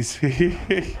 He's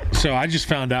So I just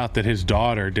found out that his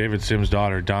daughter, David Sims'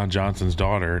 daughter, Don Johnson's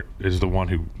daughter, is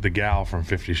the gal from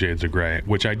 50 Shades of Grey,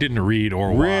 which I didn't read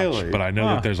or watch, Really? but I know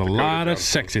that there's a lot of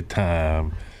sexy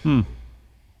time.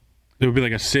 It would be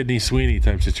like a Sydney Sweeney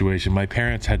type situation. My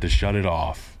parents had to shut it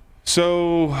off.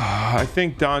 So I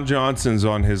think Don Johnson's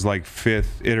on his like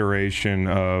 5th iteration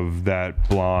of that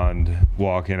blonde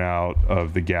walking out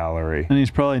of the gallery. And he's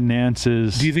probably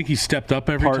Nance's Do you think he stepped up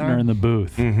every partner time? in the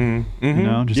booth. Mm-hmm. You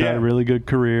know, just had Yeah. a really good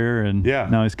career, and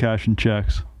now he's cashing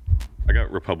checks. I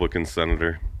got Republican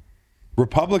senator.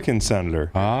 Republican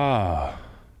senator. Ah.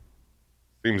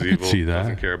 Seems I could evil. see that.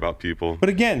 Doesn't care about people. But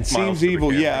again, Smiles seems to the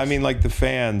evil. Yeah, I cameras. mean, like the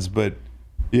fans, but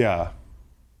yeah.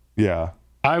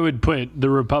 I would put the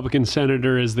Republican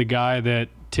senator as the guy that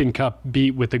Tin Cup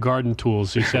beat with the garden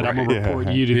tools, who said, I'm going to report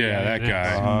you to the Yeah, that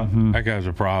guy. Uh-huh. That guy's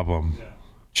a problem.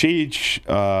 Cheech,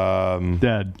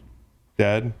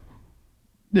 dead.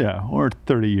 Yeah, or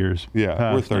 30 years.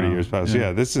 Yeah, we're past 30 now. years past.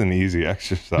 Yeah, this is an easy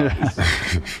exercise.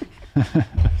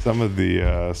 some of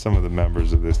the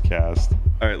members of this cast.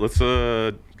 All right, let's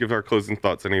give our closing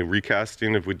thoughts. Any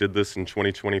recasting? If we did this in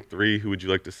 2023, who would you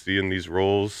like to see in these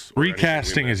roles?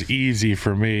 Recasting is easy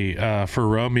for me. For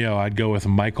Romeo, I'd go with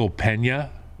Michael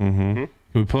Pena. Mm-hmm. Can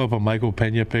we pull up a Michael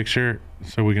Pena picture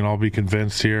so we can all be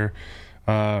convinced here?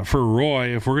 For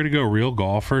Roy, if we're going to go real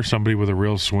golfer, somebody with a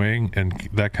real swing and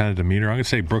that kind of demeanor, I'm going to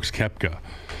say Brooks Koepka.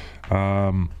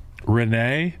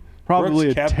 Renee,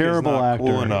 Probably Brooks a Koepka's terrible not actor.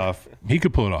 cool enough he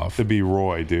could pull it off. to be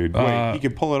Roy, dude. Wait, he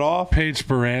could pull it off? Paige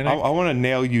Spiranek. I want to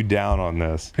nail you down on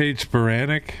this. Paige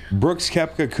Spiranek. Brooks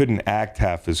Koepka couldn't act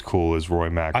half as cool as Roy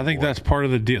McIlroy. I think that's part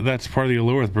of the deal. That's part of the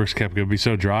allure with Brooks Koepka. It'd be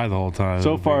so dry the whole time.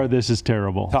 So far, this is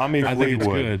terrible. Tommy I think it's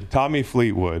Fleetwood. good. Tommy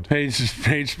Fleetwood. Paige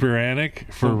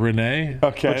Spiranek for Renee.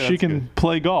 Okay, But she that's can good.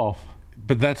 play golf.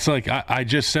 But that's like, I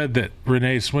just said that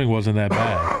Renee's swing wasn't that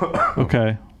bad.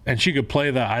 Okay. And she could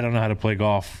play the I don't know how to play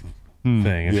golf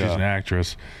thing if she's Yeah. an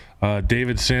actress.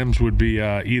 David Sims would be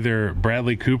either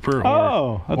Bradley Cooper or,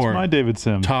 Oh, that's or my David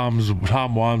Sims. Tom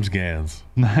Wamsgans.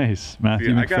 Nice.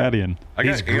 Matthew Yeah, McFadden.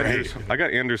 He's great. I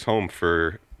got Anders Holm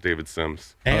for David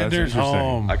Sims. Anders interesting.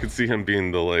 Holm. I could see him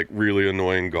being the like really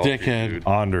annoying golf Dickhead. dude.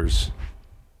 Anders.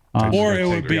 Or it Take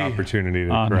would the be opportunity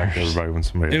to Anders. correct everybody when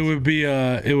somebody it would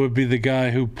be the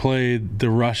guy who played the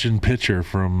Russian pitcher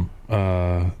from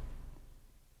Ike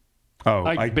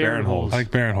Ike Barinholtz.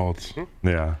 Ike Barinholtz.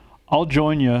 Yeah. I'll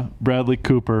join you, Bradley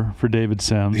Cooper, for David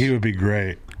Sims. He would be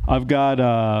great. I've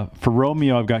got, for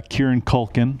Romeo, I've got Kieran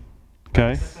Culkin.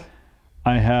 Okay.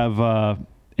 I have Anne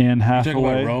You talking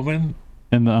Hathaway about Roman?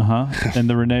 in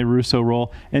the Rene Russo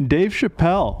role. And Dave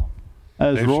Chappelle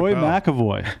as Dave Roy Chappelle.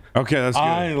 McAvoy. Okay, that's good.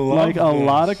 I love Like a this.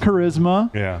 lot of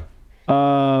charisma. Yeah.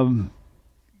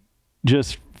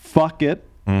 Just fuck it.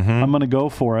 Mm-hmm. I'm going to go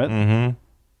for it.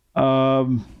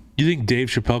 Mm-hmm. You think Dave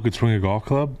Chappelle could swing a golf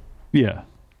club? Yeah.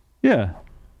 Yeah.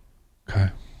 Okay.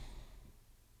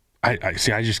 I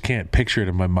see. I just can't picture it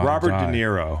in my mind. Robert De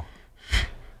Niro.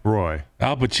 Roy.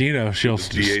 Al Pacino. Still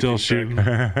De-aging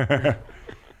shooting.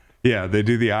 Yeah, they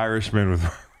do The Irishman with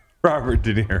Robert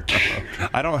De Niro.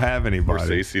 I don't have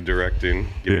anybody. Scorsese directing.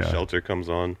 Give Me Yeah. Shelter comes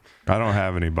on. I don't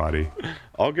have anybody.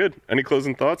 All good. Any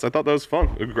closing thoughts? I thought that was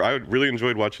fun. I really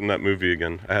enjoyed watching that movie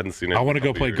again. I hadn't seen it. I in want to go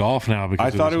couple play years. golf now because I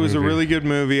of thought this it was a movie. really good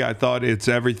movie. I thought it's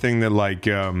everything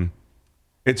that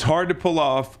it's hard to pull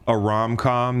off a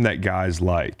rom-com that guys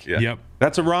like. Yeah. Yep.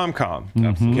 That's a rom-com.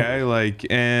 Okay,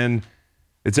 and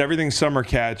it's everything Summer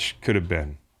Catch could have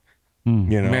been.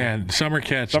 You know, Man, Summer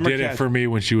Catch Summer did it Catch- for me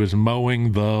when she was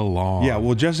mowing the lawn. Yeah,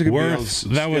 well, Jessica Worth- Biel's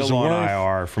that was still on worth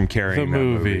IR from the carrying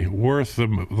movie. that movie. Worth the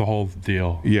whole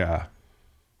deal. Yeah.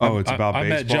 Oh, it's about I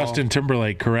baseball. met Justin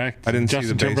Timberlake, correct? I didn't see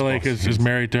Justin the Timberlake baseball is scenes.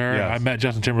 married to her. Yes. I met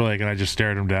Justin Timberlake and I just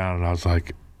stared him down and I was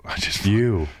like,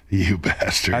 You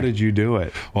bastard. How did you do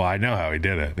it? Well, I know how he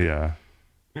did it. Yeah.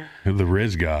 The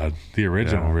Riz God, the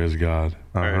original Yeah. Riz God.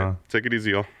 All right. Take it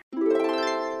easy, y'all.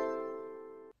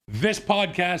 This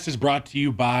podcast is brought to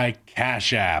you by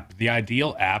Cash App, the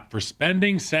ideal app for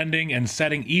spending, sending, and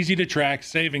setting easy-to-track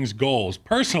savings goals.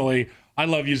 Personally, I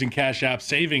love using Cash App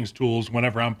savings tools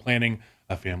whenever I'm planning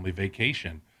a family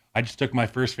vacation. I just took my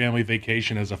first family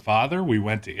vacation as a father. We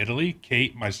went to Italy,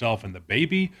 Kate, myself, and the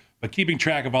baby. But keeping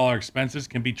track of all our expenses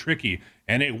can be tricky,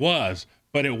 and it was.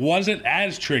 But it wasn't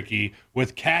as tricky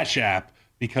with Cash App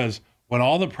because when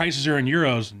all the prices are in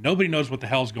euros, nobody knows what the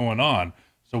hell's going on.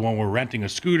 So when we're renting a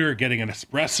scooter, getting an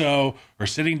espresso, or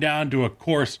sitting down to a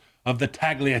course of the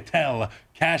Tagliatelle,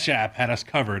 Cash App had us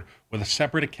covered with a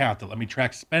separate account that let me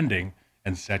track spending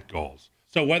and set goals.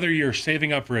 So whether you're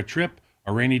saving up for a trip,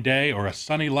 a rainy day, or a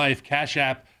sunny life, Cash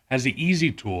App has the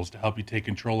easy tools to help you take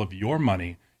control of your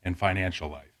money and financial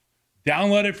life.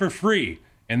 Download it for free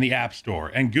in the App Store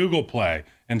and Google Play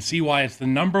and see why it's the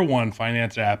 #1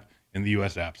 finance app in the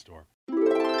U.S. App Store.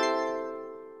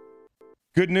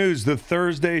 Good news. The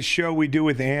Thursday show we do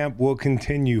with AMP will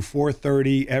continue.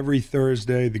 4:30 every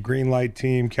Thursday. The Green Light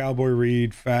Team, Cowboy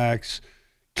Reed, Fax,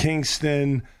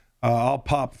 Kingston. I'll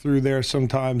pop through there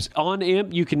sometimes. On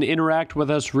AMP, you can interact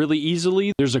with us really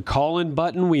easily. There's a call-in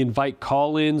button. We invite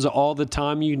call-ins all the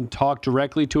time. You can talk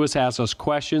directly to us, ask us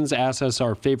questions, ask us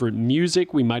our favorite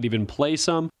music. We might even play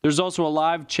some. There's also a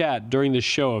live chat during the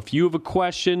show. If you have a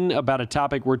question about a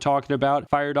topic we're talking about,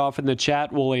 fire it off in the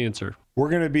chat. We'll answer. We're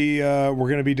gonna be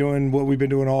doing what we've been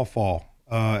doing all fall.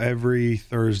 Every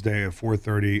Thursday at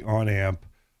 4:30 on AMP.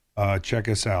 Check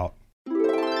us out.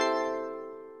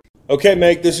 Okay,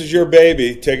 Make, this is your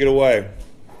baby. Take it away.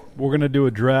 We're going to do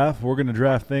a draft. We're going to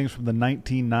draft things from the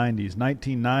 1990s.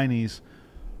 1990s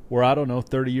were, I don't know,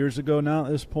 30 years ago now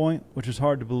at this point, which is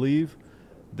hard to believe.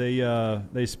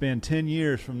 They spanned 10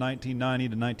 years from 1990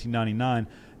 to 1999.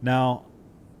 Now,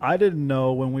 I didn't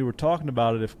know when we were talking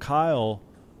about it if Kyle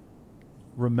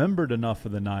remembered enough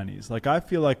of the 90s. Like, I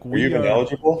feel like Were you even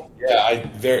eligible? Yeah,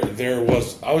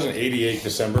 I was an 88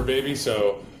 December baby,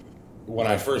 so when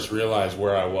I first realized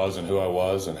where I was and who I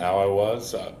was and how I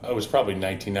was probably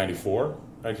 1994,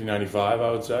 1995,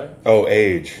 I would say. Oh,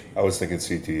 age. I was thinking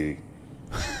CTE.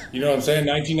 You know what I'm saying?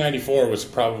 1994 was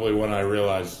probably when I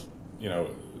realized,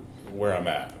 where I'm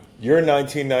at. Your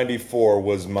 1994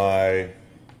 was my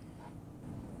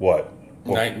what?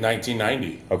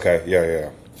 1990. Okay, yeah.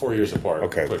 4 years apart.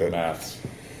 Okay, Quick maths.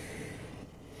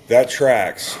 That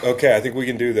tracks. Okay, I think we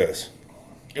can do this.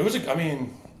 It was.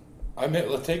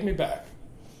 Let's take me back.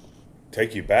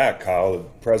 Take you back, Kyle. The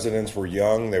presidents were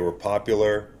young. They were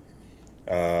popular.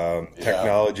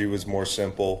 Technology was more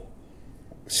simple.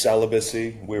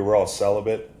 Celibacy. We were all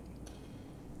celibate.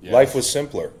 Yes. Life was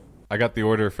simpler. I got the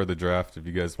order for the draft. If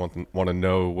you guys want to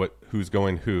know who's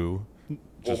going who.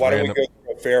 Well, why don't we go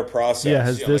through a fair process? Yeah,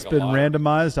 has this been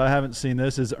randomized? I haven't seen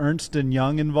this. Is Ernst &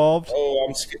 Young involved?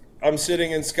 Oh, I'm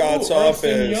sitting in Scott's Ernst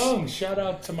office. Young. Shout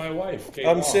out to my wife. Kate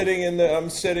I'm sitting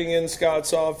in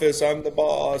Scott's office. I'm the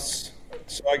boss,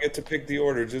 so I get to pick the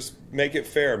order. Just make it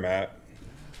fair, Matt.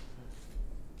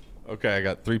 Okay, I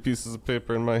got 3 pieces of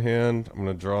paper in my hand. I'm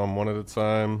gonna draw them one at a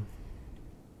time,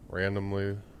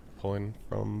 randomly pulling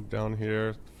from down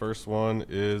here. First one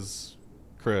is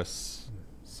Chris.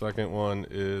 Second one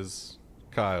is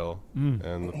Kyle.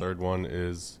 And the third one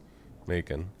is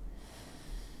Macon.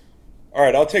 All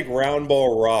right, I'll take Round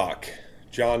Ball Rock,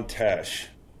 John Tesh.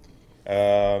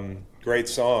 Great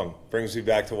song. Brings me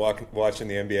back to watching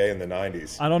the NBA in the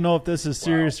 90s. I don't know if this is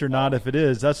serious or not. If it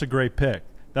is, that's a great pick.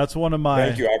 That's one of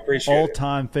my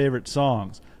all-time favorite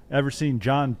songs. Ever seen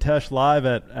John Tesh live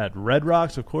at Red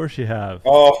Rocks? Of course you have.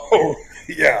 Oh,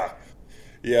 yeah.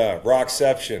 Yeah,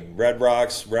 Rockception, Red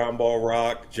Rocks, Round Ball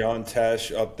Rock, John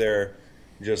Tesh up there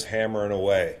just hammering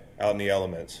away out in the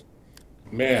elements.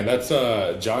 Man, that's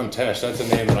John Tesh. That's a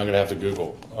name that I'm going to have to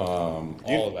Google. All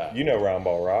of that. You know Round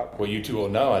Ball Rock. Well, you two will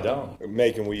know. I don't.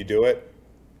 Macon, will you do it?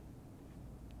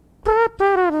 Okay,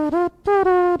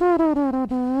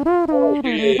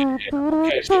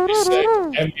 so we say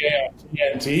NBA on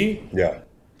TNT? Yeah.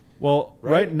 Well,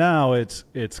 right now it's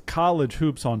college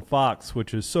hoops on Fox,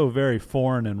 which is so very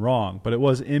foreign and wrong. But it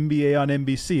was NBA on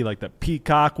NBC. Like the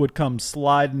peacock would come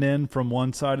sliding in from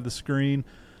one side of the screen,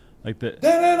 like the.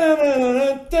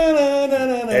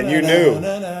 And you knew.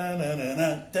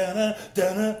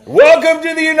 Welcome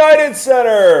to the United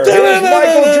Center. Here's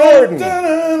Michael Jordan.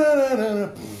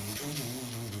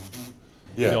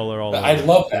 Yeah, I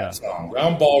love that song.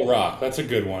 Round Ball Rock. That's a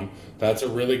good one. That's a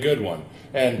really good one.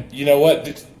 And you know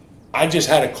what? I just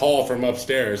had a call from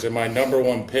upstairs, and my number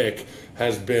one pick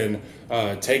has been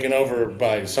taken over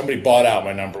by somebody. Bought out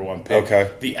my number one pick. Okay.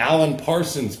 The Alan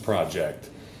Parsons Project,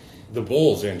 the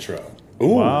Bulls intro. Ooh.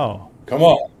 Wow. Come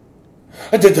on.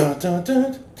 That's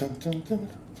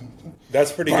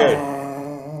pretty good.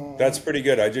 That's pretty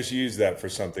good. I just used that for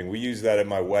something. We used that at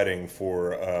my wedding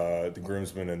for the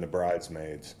groomsmen and the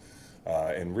bridesmaids.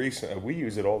 And we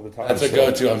use it all the time. That's a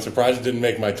go-to. I'm surprised it didn't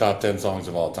make my top 10 songs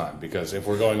of all time, because if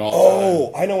we're going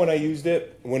all time. I know when I used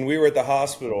it. When we were at the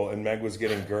hospital and Meg was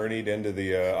getting gurneyed into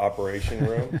the operating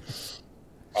room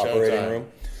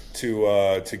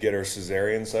to get her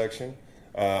cesarean section,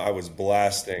 I was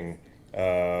blasting.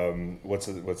 What's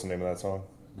the name of that song?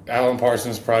 Alan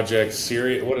Parsons Project.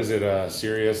 What is it?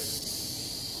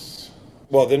 Sirius.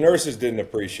 Well, the nurses didn't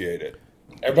appreciate it.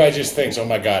 Everybody just thinks, "Oh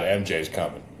my God, MJ's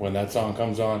coming." When that song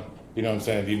comes on, you know what I'm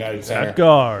saying? The United Center. That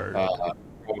guard.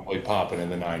 Probably popping in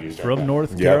the 90s. From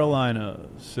North Carolina,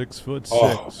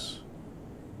 6'6".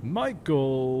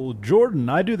 Michael Jordan.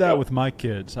 I do that with my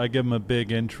kids. I give them a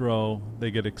big intro.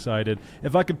 They get excited.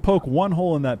 If I could poke one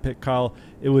hole in that pick, Kyle,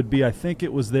 it would be, I think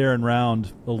it was there in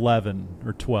round 11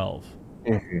 or 12.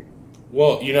 Mm-hmm.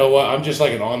 Well, you know what? I'm just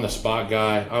like an on-the-spot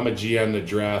guy. I'm a GM that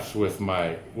drafts with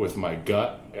my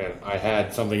gut, and I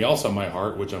had something else on my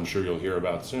heart, which I'm sure you'll hear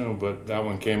about soon, but that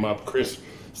one came up. Chris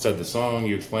said the song.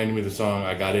 You explained to me the song.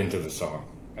 I got into the song,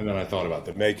 and then I thought about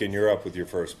the Macon, you're up with your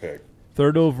first pick.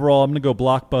 Third overall, I'm going to go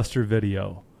Blockbuster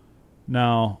Video.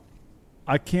 Now,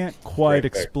 I can't quite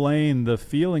explain the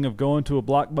feeling of going to a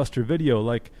Blockbuster Video.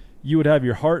 Like, you would have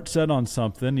your heart set on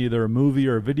something, either a movie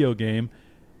or a video game,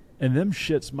 and them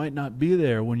shits might not be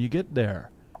there when you get there.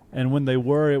 And when they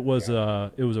were, it was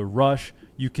a rush.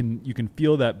 You can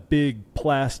feel that big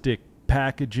plastic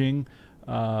packaging.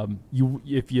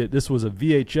 This was a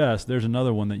VHS, there's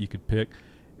another one that you could pick.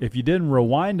 If you didn't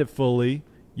rewind it fully,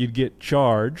 you'd get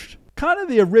charged. kind of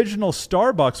the original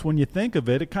Starbucks when you think of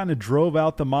it. It kind of drove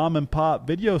out the mom and pop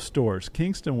video stores.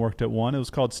 Kingston worked at one. It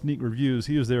was called Sneak Reviews.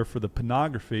 He was there for the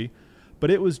pornography. But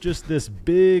it was just this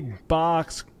big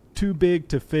box, too big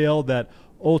to fail, that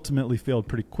ultimately failed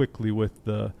pretty quickly with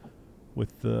the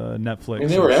Netflix. And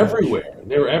they were everywhere.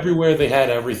 They were everywhere. They had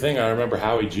everything. I remember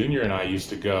Howie Jr. and I used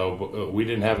to go. We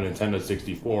didn't have a Nintendo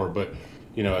 64, but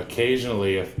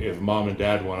occasionally if mom and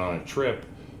dad went on a trip,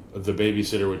 the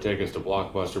babysitter would take us to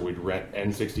Blockbuster. We'd rent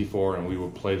N64 and we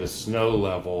would play the snow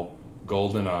level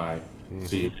GoldenEye.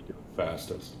 See who could do it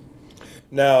fastest.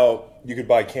 Now you could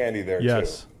buy candy there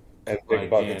yes. too. And big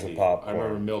buckets of popcorn. I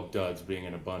remember Milk Duds being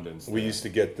in abundance. We used to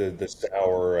get the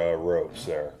sour ropes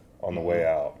there on the way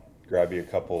out. Grab you a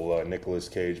couple Nicolas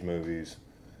Cage movies,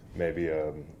 maybe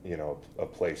a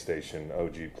PlayStation,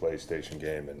 OG PlayStation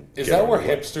game. And is that where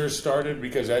hipsters started?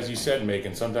 Because as you said,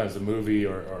 Macon, sometimes the movie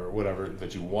or whatever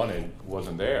that you wanted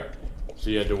wasn't there. So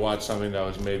you had to watch something that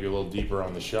was maybe a little deeper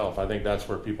on the shelf. I think that's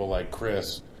where people like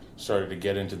Chris started to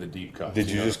get into the deep cuts. Did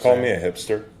you just call me a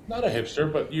hipster? Not a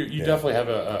hipster, but you definitely have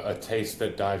a taste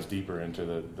that dives deeper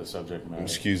into the subject matter.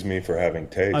 Excuse me for having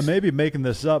taste. I may be making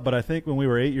this up, but I think when we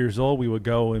were 8 years old, we would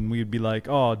go and we'd be like,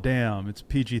 oh, damn, it's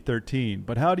PG-13.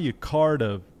 But how do you card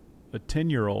a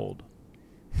 10-year-old?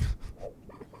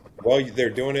 Well,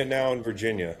 they're doing it now in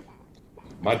Virginia.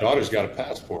 My daughter's got a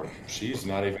passport. She's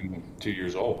not even 2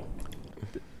 years old.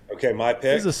 Okay, my pick.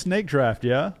 This is a snake draft,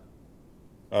 yeah?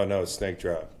 Oh, no, it's snake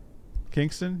draft.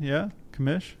 Kingston, yeah?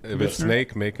 Commish? If it's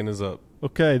snake, Macon is up.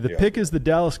 Okay, the pick is the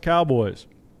Dallas Cowboys.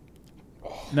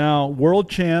 Now, world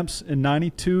champs in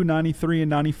 92, 93, and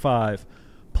 95.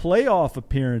 Playoff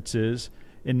appearances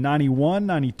in 91,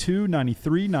 92,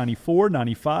 93, 94,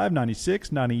 95,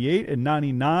 96, 98, and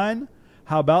 99.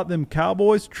 How about them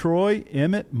Cowboys? Troy,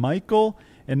 Emmett, Michael,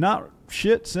 and not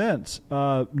shit since.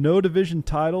 No division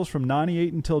titles from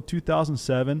 98 until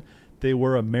 2007. They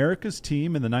were America's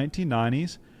team in the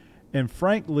 1990s, and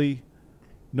frankly,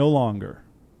 no longer.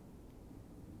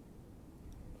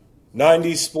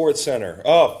 90s Sports Center.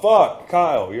 Oh, fuck.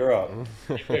 Kyle, you're up.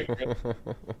 Let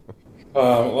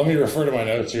me refer to my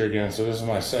notes here again. So this is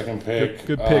my second pick.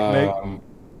 Good pick, mate.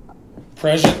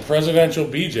 Presidential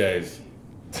BJs.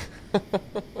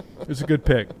 It's a good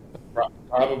pick.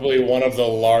 Probably one of the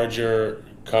larger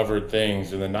covered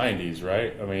things in the 90s,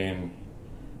 right? I mean...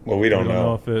 Well, we don't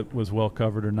know if it was well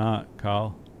covered or not,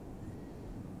 Kyle.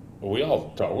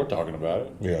 Well, we're talking about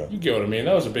it. Yeah. You get what I mean.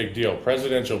 That was a big deal.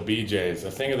 Presidential BJs, a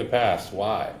thing of the past.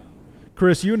 Why?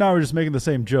 Chris, you and I were just making the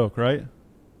same joke, right?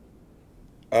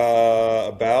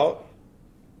 About?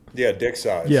 Yeah, dick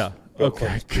size. Yeah.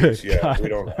 Okay, good. Yeah, we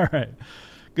don't. All right.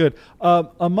 Good.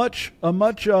 A much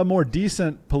more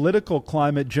decent political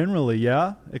climate generally,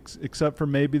 yeah? Except for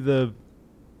maybe the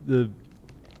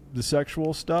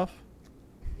sexual stuff?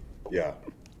 Yeah.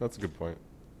 That's a good point.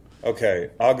 Okay,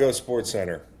 I'll go Sports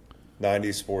Center.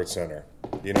 90s Sports Center.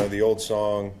 You know the old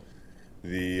song,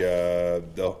 the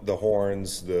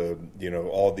horns,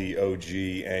 all the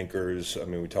OG anchors. I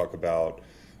mean, we talk about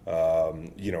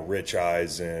Rich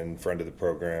Eisen, friend of the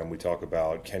program. We talk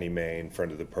about Kenny Mayne,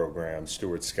 friend of the program.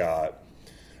 Stuart Scott.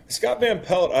 Scott Van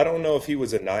Pelt, I don't know if he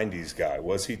was a 90s guy.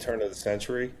 Was he turn of the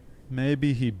century?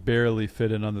 Maybe he barely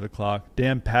fit in under the clock.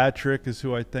 Dan Patrick is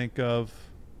who I think of.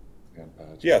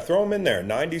 Yeah, throw him in there.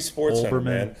 90s Sports Center,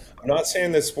 man. I'm not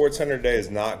saying that Sports Center Day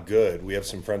is not good. We have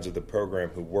some friends of the program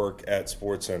who work at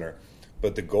Sports Center,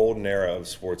 but the golden era of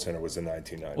Sports Center was the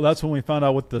 1990s. Well, that's when we found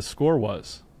out what the score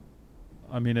was.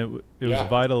 I mean, it was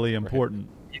vitally important.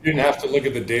 You didn't have to look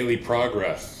at the Daily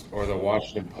Progress or the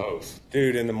Washington Post.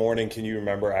 Dude, in the morning, can you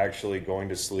remember actually going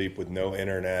to sleep with no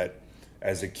internet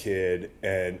as a kid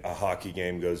and a hockey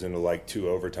game goes into like 2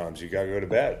 overtimes? You got to go to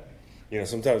bed.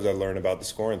 Sometimes I learn about the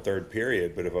score in third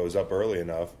period, but if I was up early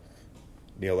enough,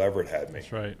 Neil Everett had me.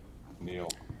 That's right. Neil.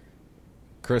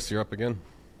 Chris, you're up again.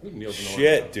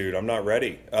 Shit, dude, I'm not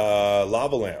ready.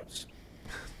 Lava lamps.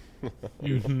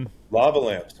 Lava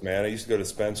lamps, man. I used to go to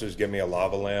Spencer's, get me a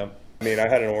lava lamp. I mean, I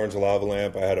had an orange lava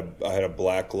lamp. I had a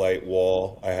black light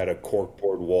wall. I had a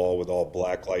corkboard wall with all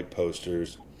black light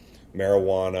posters,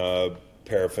 marijuana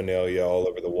paraphernalia all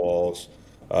over the walls.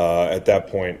 At that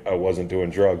point, I wasn't doing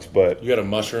drugs, but... You had a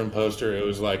mushroom poster. It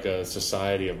was like a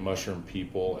society of mushroom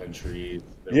people and trees.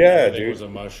 Yeah, dude. It was a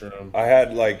mushroom. I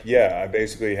had I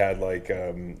basically had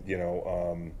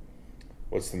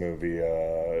what's the movie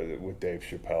with Dave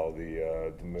Chappelle,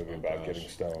 the movie about getting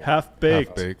stoned?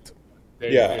 Half-Baked.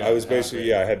 Yeah, I was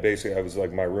basically, I was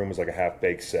like, my room was like a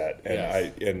half-baked set.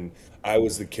 And I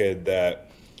was the kid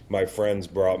that my friends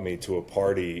brought me to a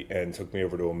party and took me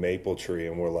over to a maple tree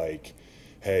and were like,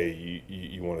 hey,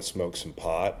 you want to smoke some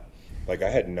pot? Like I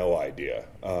had no idea,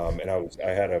 and I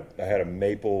had a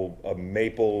maple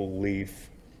leaf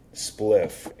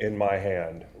spliff in my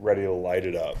hand, ready to light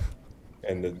it up,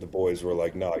 and the boys were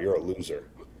like, "No, you're a loser."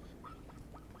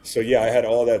 So yeah, I had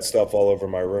all that stuff all over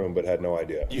my room, but had no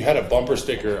idea. You had a bumper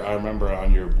sticker, I remember,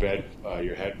 on your bed,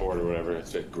 your headboard or whatever. It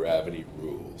said "Gravity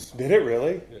Rules." Did it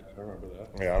really? Yeah, I remember that.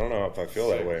 Yeah, I don't know if I feel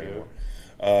that way anymore.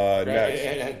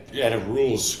 Next. It had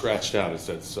rules scratched out. It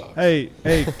said "sucks." Hey,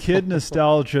 kid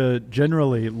nostalgia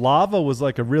generally, lava was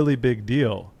like a really big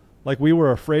deal. Like we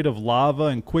were afraid of lava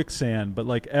and quicksand, but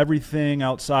like everything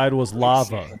outside was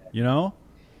lava, you know?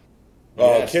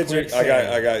 Yes, kids are,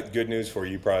 I got good news for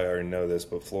you. You probably already know this,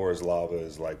 but Floor is Lava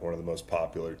is like one of the most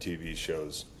popular TV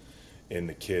shows in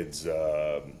the kids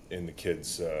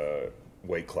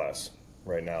weight class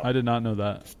right now. I did not know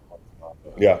that.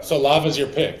 Yeah. So Lava's your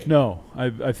pick? No,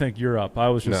 I think you're up. I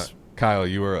was just Kyle,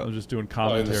 you were up. I was just doing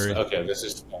commentary. This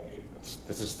is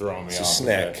throwing me It's off. a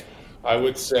snack. Okay. I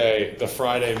would say the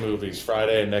Friday movies,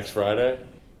 Friday and Next Friday.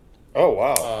 Oh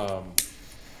wow.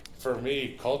 For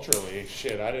me, culturally,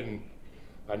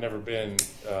 I've never been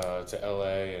to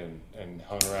LA and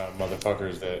hung around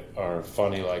motherfuckers that are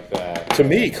funny like that. To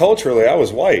me, culturally, I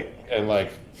was white. And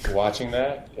like watching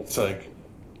that, it's like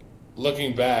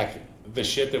looking back, the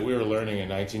shit that we were learning in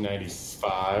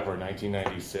 1995 or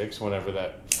 1996, whenever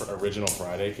that original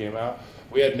Friday came out,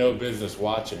 we had no business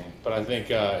watching. But I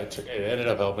think it ended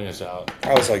up helping us out.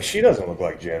 I was like, she doesn't look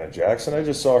like Janet Jackson. I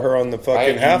just saw her on the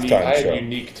fucking halftime show. I had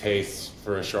unique tastes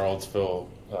for a Charlottesville,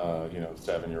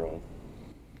 7-year-old.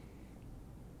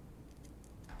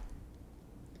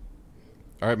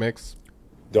 All right, Mix.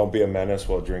 Don't be a menace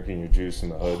while drinking your juice in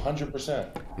the hood.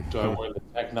 100%. Do I wear the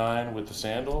Tech 9 with the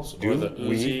sandals or the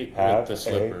we Uzi have with the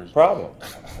slippers? a problem?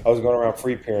 I was going around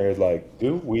free period like,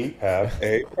 do we have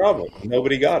a problem?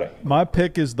 Nobody got it. My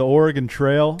pick is the Oregon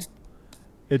Trail.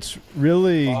 It's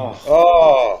really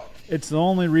it's the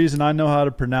only reason I know how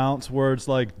to pronounce words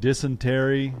like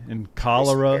dysentery and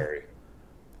cholera. Dysentery.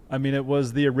 I mean, it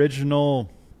was the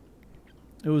original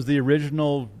X. It was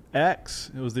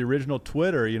the original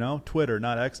Twitter, Twitter,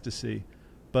 not ecstasy.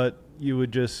 But you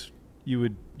would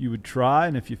try,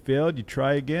 and if you failed, you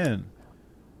try again.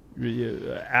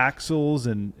 Axles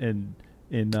and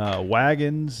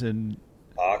wagons and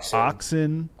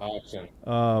oxen.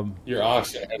 Your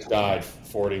oxen has died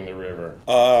fording the river.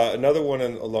 Another one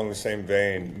along the same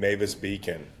vein, Mavis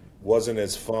Beacon. Wasn't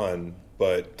as fun,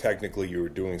 but technically you were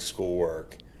doing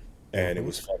schoolwork, and it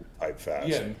was fun to type fast.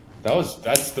 Yeah.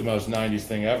 That's the most 90s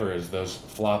thing ever is those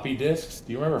floppy disks.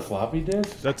 Do you remember floppy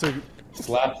disks?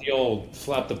 Slap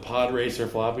the Pod Racer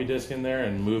floppy disk in there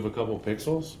and move a couple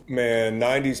pixels. Man,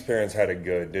 90s parents had it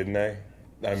good, didn't they?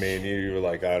 I mean, you were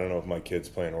like, I don't know if my kid's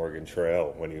playing Oregon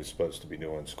Trail when he was supposed to be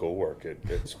doing schoolwork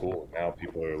at school. Now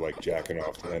people are like jacking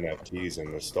off to NFTs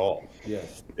in the stall.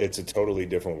 Yes. It's a totally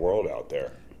different world out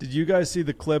there. Did you guys see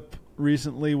the clip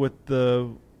recently with the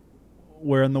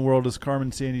Where in the World is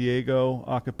Carmen Sandiego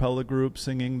a cappella group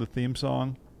singing the theme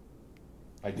song?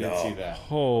 I did see that.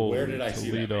 Holy Where did I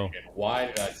see Toledo. that? Why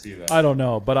did I see that? I don't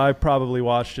know, but I probably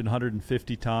watched it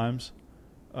 150 times.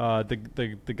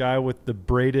 The guy with the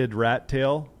braided rat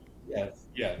tail yes.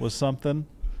 was something.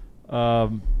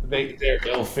 They're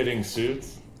ill-fitting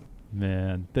suits.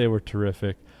 Man, they were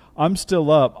terrific. I'm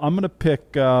still up. I'm going to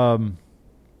pick...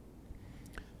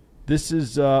 this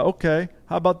is... okay,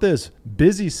 how about this?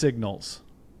 Busy signals.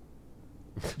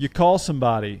 You call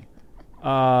somebody.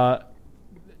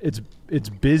 It's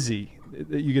busy.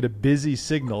 You get a busy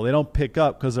signal. They don't pick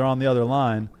up because they're on the other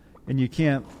line, and you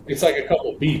can't... It's like a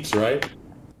couple beeps, right?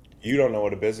 You don't know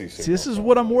what a busy signal is. See, this is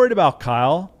what I'm worried about,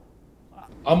 Kyle.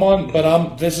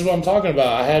 This is what I'm talking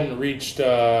about. I hadn't reached,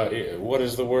 what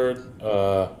is the word?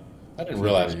 I didn't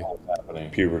realize what was happening.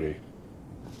 Puberty.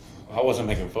 I wasn't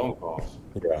making phone calls.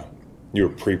 Yeah. You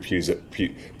were prepubescent.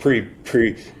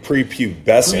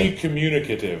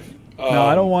 Pre-communicative. No,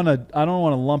 I don't want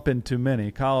to lump in too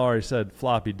many. Kyle already said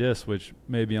floppy disk, which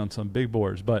may be on some big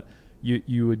boards, but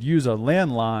you would use a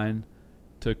landline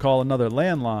to call another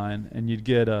landline, and you'd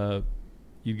get a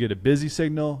busy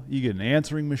signal, you get an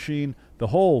answering machine. The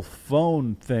whole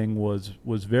phone thing was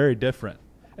very different.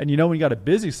 And when you got a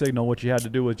busy signal, what you had to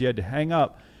do was you had to hang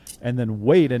up and then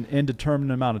wait an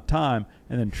indeterminate amount of time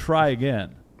and then try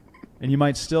again. And you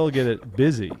might still get it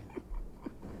busy.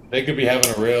 They could be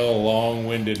having a real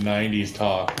long-winded 90s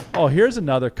talk. Oh, here's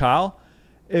another, Kyle.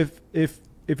 If you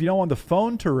don't want the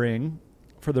phone to ring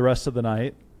for the rest of the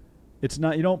night, it's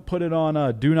not. You don't put it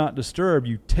on do not disturb.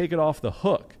 You take it off the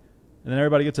hook, and then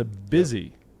everybody gets a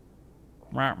busy.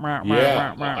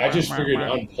 Yeah, I just figured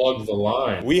unplug the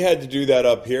line. We had to do that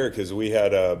up here because we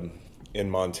had in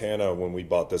Montana, when we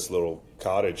bought this little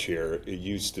cottage here, it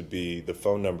used to be, the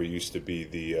phone number used to be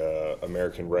the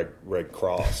American Red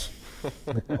Cross,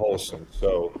 Wholesome.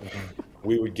 So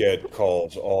we would get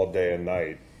calls all day and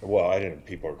night. Well, I didn't.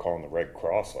 People are calling the Red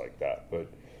Cross like that, but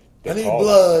I need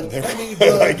blood. I need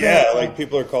blood. Like, yeah, like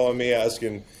people are calling me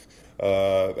asking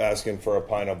for a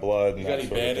pint of blood. And You got any that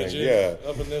sort of bandages thing. Yeah.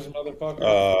 up in this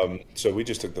motherfucker? So we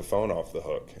just took the phone off the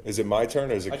hook. Is it my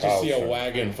turn or is it I Kyle's just see a turn?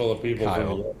 wagon full of people from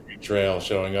the Oregon Trail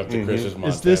showing up to Chris's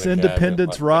Montana Is this cabin.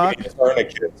 Independence Rock?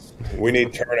 Tourniquets. We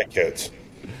need tourniquets.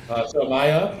 So am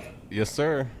I up? Yes,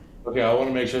 sir. Okay, I want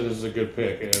to make sure this is a good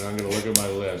pick, and I'm going to look at my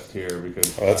list here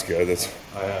because Oh, that's good.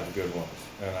 I have good ones,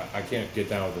 and I can't get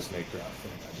down with the snake draft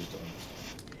thing. I just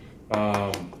don't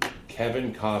understand.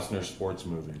 Kevin Costner sports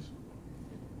movies.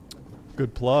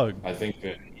 Good plug. I think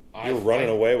that You're running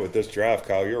away with this draft,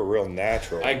 Kyle. You're a real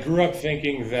natural. I grew up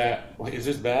thinking that. Is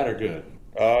this bad or good?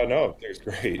 No, it's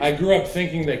great. I grew up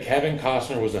thinking that Kevin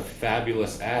Costner was a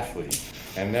fabulous athlete,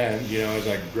 and then as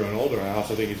I've grown older, I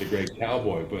also think he's a great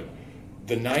cowboy. But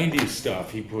the '90s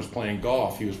stuff, he was playing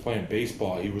golf, he was playing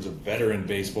baseball, he was a veteran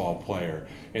baseball player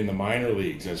in the minor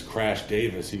leagues as Crash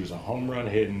Davis. He was a home run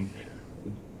hitting,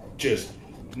 just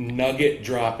nugget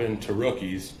dropping to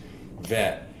rookies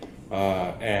vet,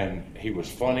 and he was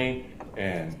funny,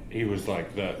 and he was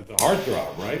like the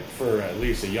heartthrob, right, for at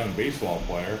least a young baseball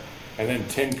player. And then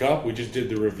Tin Cup, we just did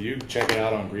the review. Check it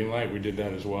out on Greenlight. We did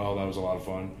that as well. That was a lot of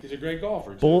fun. He's a great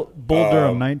golfer too. Bull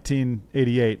Durham,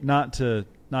 1988. Not to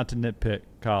nitpick,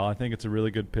 Kyle. I think it's a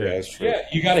really good pick. Yeah,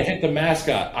 you got to hit the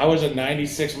mascot. I was a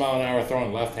 96 mile an hour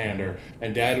throwing left-hander,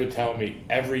 and Dad would tell me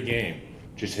every game,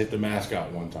 just hit the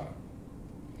mascot one time.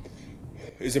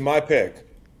 Is it my pick?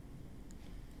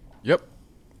 Yep.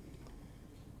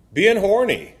 Being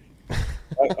horny.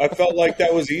 I felt like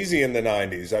that was easy in the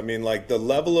 90s. I mean, like the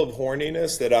level of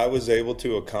horniness that I was able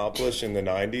to accomplish in the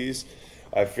 90s,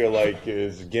 I feel like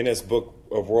is Guinness Book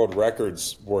of World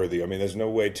Records worthy. I mean, there's no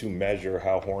way to measure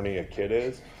how horny a kid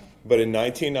is. But in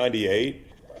 1998,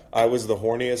 I was the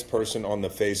horniest person on the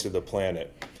face of the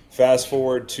planet. Fast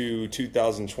forward to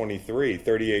 2023,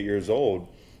 38 years old,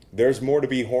 there's more to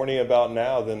be horny about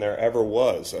now than there ever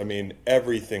was. I mean,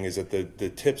 everything is at the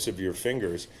tips of your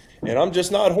fingers. And I'm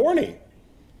just not horny.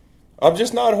 I'm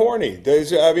just not horny.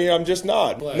 I'm just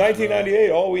not. 1998,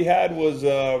 all we had was,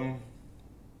 I'm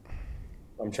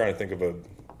trying to think of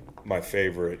my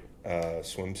favorite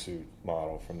swimsuit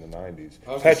model from the 90s.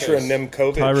 Petra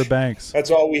Nemkovic. Tyra Banks. That's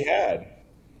all we had.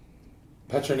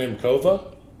 Petra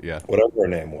Nemkova? Yeah. Whatever her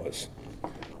name was.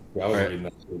 Yeah, I was reading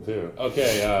that too.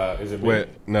 Okay, is it me? Wait,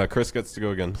 no, Chris gets to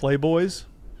go again. Playboys?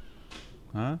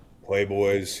 Huh?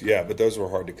 Playboys, yeah, but those were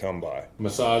hard to come by.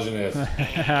 Misogynist.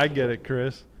 I get it,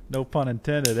 Chris. No pun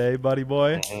intended, eh, buddy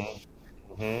boy?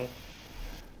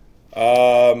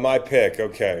 My pick,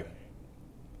 okay.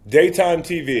 Daytime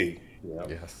TV. Yeah.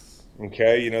 Yes.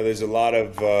 Okay, there's a lot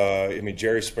of,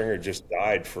 Jerry Springer just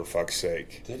died, for fuck's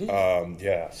sake. Did he?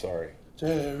 Yeah, sorry.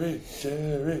 Jerry.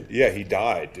 Yeah, he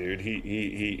died, dude.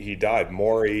 He died.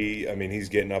 Maury, he's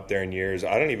getting up there in years.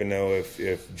 I don't even know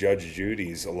if Judge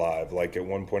Judy's alive. Like, at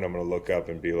one point I'm going to look up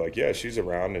and be like, yeah, she's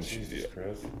around. And Jesus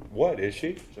Christ. What, is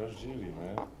she? Judge Judy,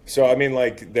 man. So,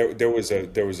 there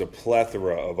was a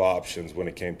plethora of options when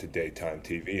it came to daytime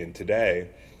TV. And today,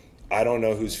 I don't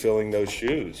know who's filling those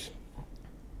shoes.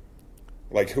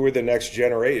 Like, who are the next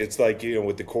generation? It's like,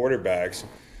 with the quarterbacks,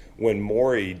 when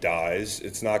Maury dies,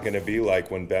 it's not going to be like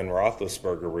when Ben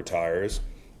Roethlisberger retires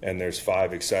and there's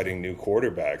 5 exciting new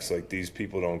quarterbacks. Like, these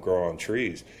people don't grow on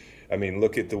trees.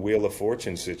 Look at the Wheel of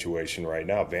Fortune situation right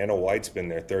now. Vanna White's been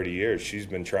there 30 years. She's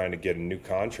been trying to get a new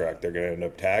contract. They're going to end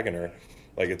up tagging her.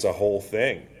 Like, it's a whole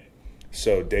thing.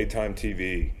 So daytime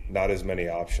TV, not as many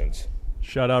options.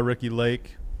 Shout out Ricky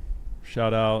Lake.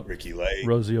 Shout out Ricky Lake.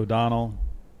 Rosie O'Donnell.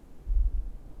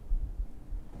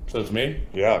 So it's me?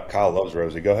 Yeah, Kyle loves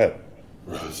Rosie. Go ahead.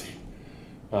 Rosie.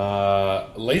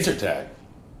 Laser tag.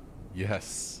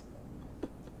 Yes.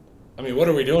 What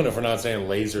are we doing if we're not saying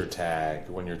laser tag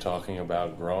when you're talking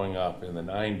about growing up in the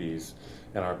 90s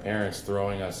and our parents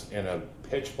throwing us in a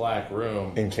pitch black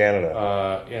room in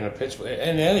Canada, in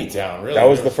any town, really? That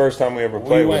was the first time we ever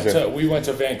played. We went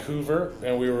to Vancouver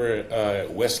and we were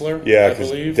at Whistler. Yeah, I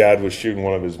believe. Dad was shooting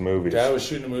one of his movies. Dad was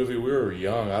shooting a movie. We were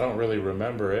young. I don't really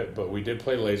remember it, but we did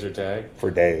play laser tag for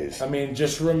days.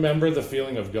 Just remember the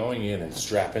feeling of going in and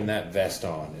strapping that vest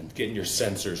on and getting your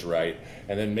sensors right,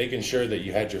 and then making sure that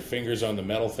you had your fingers on the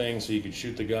metal thing so you could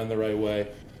shoot the gun the right way.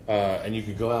 And you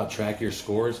could go out, track your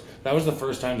scores. That was the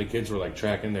first time the kids were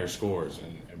tracking their scores.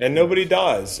 And nobody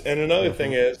dies. And another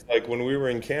thing is, when we were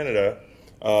in Canada,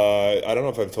 I don't know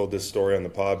if I've told this story on the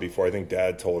pod before. I think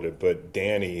Dad told it, but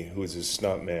Danny, who was his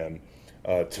stunt man,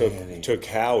 took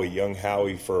Howie, young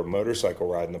Howie, for a motorcycle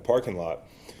ride in the parking lot,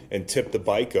 and tipped the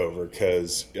bike over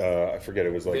because I forget,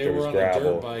 it was like there was gravel. They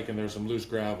were on a dirt bike and there was some loose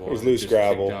gravel. It was loose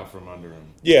gravel. Kicked out from under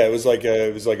him. Yeah, it was like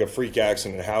a freak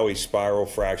accident. Howie spiral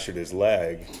fractured his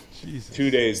leg. Jesus. 2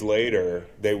 days later,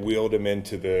 they wheeled him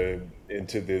into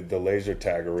the laser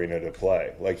tag arena to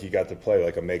play. Like he got to play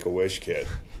like a Make-A-Wish kid.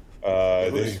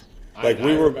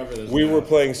 We were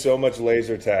playing so much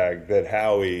laser tag that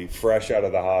Howie, fresh out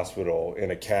of the hospital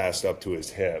in a cast up to his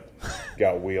hip,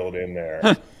 got wheeled in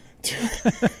there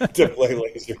to play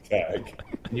laser tag.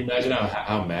 Can you imagine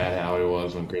how mad Howie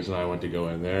was when Chris and I went to go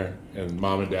in there, and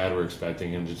Mom and Dad were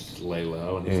expecting him to just lay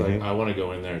low, and he's like, "I want to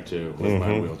go in there too with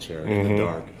my wheelchair in the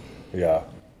dark." Yeah,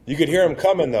 you could hear him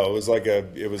coming though. It was like a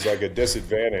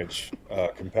disadvantage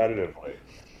competitively.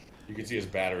 You could see his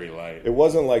battery light. It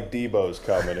wasn't like Debo's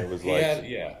coming. It was like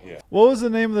yeah. What was the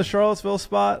name of the Charlottesville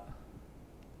spot?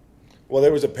 Well,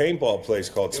 there was a paintball place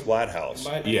called Splat House.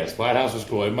 Splat House was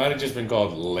cool. It might have just been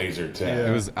called Laser Tag. Yeah.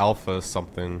 It was Alpha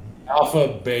something.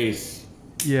 Alpha Base.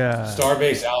 Yeah.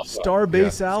 Starbase Alpha.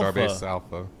 Starbase Alpha. Starbase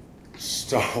Alpha.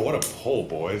 What a pull,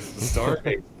 boys.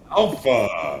 Starbase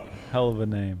Alpha. Hell of a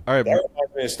name. All right, that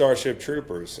reminds me of Starship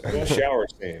Troopers and the shower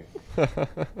scene.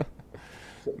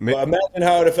 Well, imagine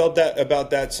how I would have felt about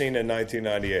that scene in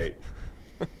 1998.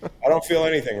 I don't feel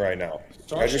anything right now.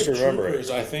 Starship I just remember Troopers,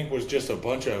 it. I think, was just a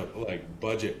bunch of like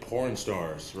budget porn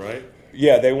stars, right?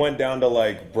 Yeah, they went down to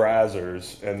like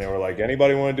Brazzers and they were like,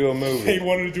 "Anybody want to do a movie?" They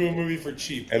wanted to do a movie for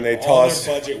cheap, and they all tossed.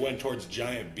 Their budget went towards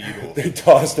giant beetles. They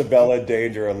tossed a Bella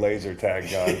Danger a laser tag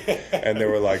gun, and they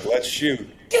were like, "Let's shoot."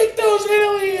 Get those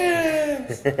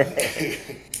aliens!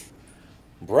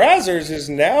 Brazzers is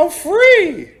now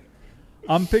free.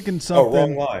 I'm picking something. Oh,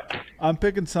 wrong line. I'm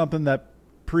picking something that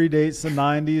predates the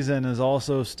 90s and is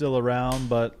also still around,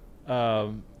 but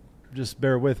just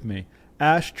bear with me.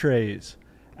 Ashtrays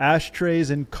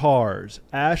in cars.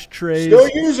 Ashtrays. Still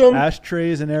use them.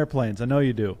 Ashtrays in airplanes. I know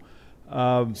you do.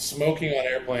 Smoking on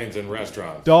airplanes and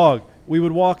restaurants. Dog, we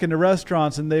would walk into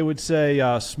restaurants and they would say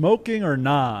smoking or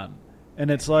non. And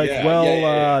it's like,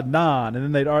 non.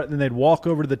 And then they'd walk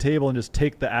over to the table and just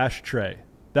take the ashtray.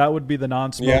 That would be the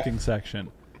non-smoking section.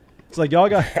 It's like y'all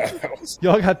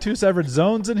got two separate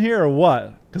zones in here or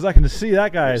what? Because I can see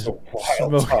that guy is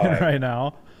smoking right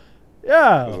now.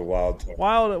 Yeah, it was a wild time.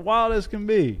 Wild as can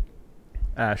be.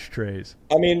 Ashtrays.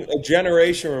 I mean, a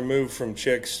generation removed from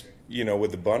chicks,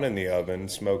 with the bun in the oven,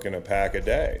 smoking a pack a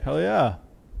day. Hell yeah.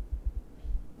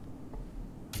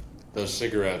 Those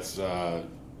cigarettes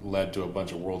led to a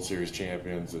bunch of World Series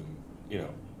champions and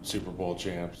Super Bowl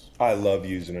champs. I love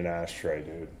using an ashtray,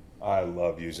 dude. I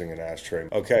love using an ashtray.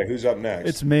 Okay, who's up next?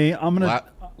 It's me. I'm gonna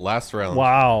last round.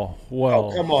 Wow.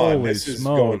 Well, come on. Holy This is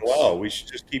smokes. going well. We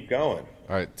should just keep going.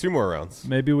 All right, 2 more rounds.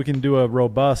 Maybe we can do a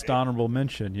robust honorable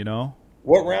mention.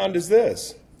 What round is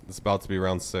this? It's about to be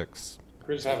round 6.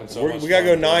 Chris having so much We gotta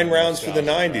go fun 9 doing rounds for the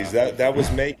nostalgia 90s. draft. That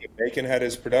was Macon. Macon had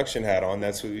his production hat on.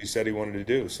 That's what he said he wanted to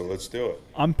do. So let's do it.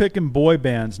 I'm picking boy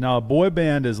bands. Now, a boy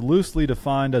band is loosely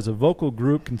defined as a vocal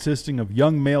group consisting of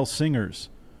young male singers,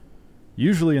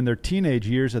 usually in their teenage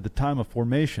years at the time of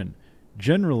formation.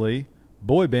 Generally,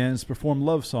 boy bands perform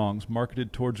love songs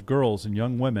marketed towards girls and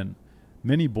young women.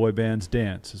 Many boy bands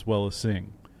dance as well as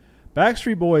sing.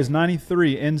 Backstreet Boys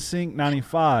 93, NSYNC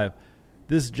 95.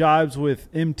 This jibes with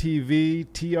MTV,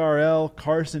 TRL,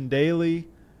 Carson Daly.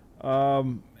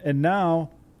 And now,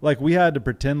 we had to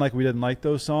pretend like we didn't like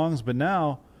those songs, but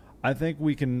now I think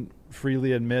we can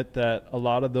freely admit that a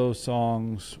lot of those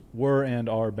songs were and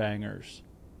are bangers.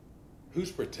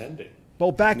 Who's pretending?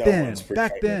 Well, back No then. one's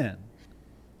Back pretending. then.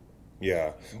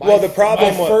 Yeah. The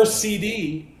problem my was first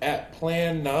CD at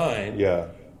Plan 9 Yeah.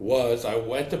 was I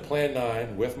went to Plan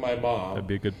 9 with my mom. That'd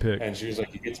be a good pick. And she was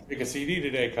like, "You get to pick a CD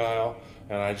today, Kyle."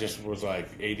 And I just was like,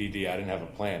 ADD, I didn't have a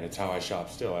plan. It's how I shop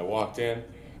still. I walked in,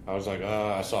 I was like,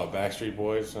 I saw Backstreet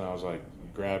Boys, and I was like,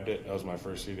 grabbed it. That was my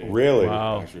first CD. Really?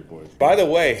 Wow. Backstreet Boys. By the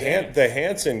way, the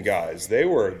Hanson guys, they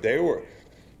were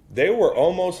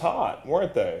almost hot,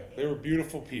 weren't they? They were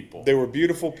beautiful people. They were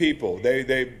beautiful people.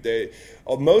 They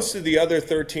most of the other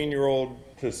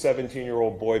 13-year-old to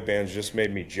 17-year-old boy bands just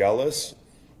made me jealous.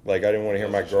 Like I didn't want to hear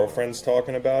my girlfriends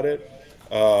talking about it.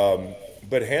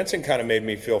 But Hanson kind of made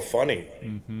me feel funny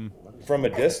from a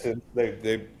distance.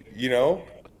 They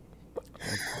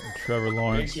Trevor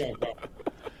Lawrence.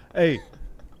 Hey,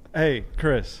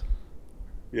 Chris.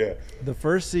 Yeah. The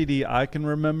first CD I can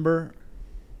remember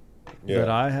that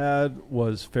I had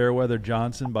was Fairweather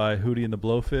Johnson by Hootie and the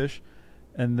Blowfish.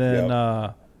 And then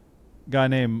guy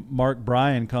named Mark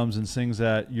Bryan comes and sings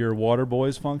at your Water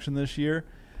Boys function this year,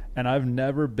 and I've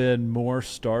never been more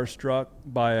starstruck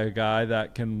by a guy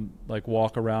that can like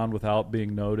walk around without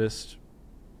being noticed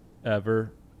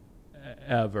ever.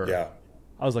 Yeah.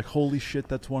 I was like, holy shit,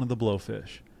 that's one of the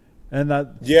Blowfish. And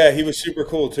that he was super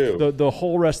cool too. The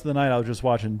whole rest of the night I was just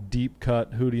watching deep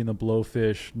cut Hootie and the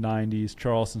Blowfish 90s,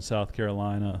 Charleston, South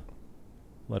Carolina.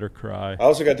 Let Her Cry. I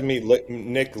also got to meet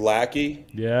Nick Lackey.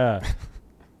 Yeah. At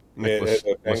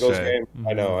the Bengals game.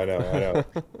 I know.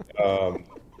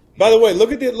 By the way,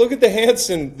 look at the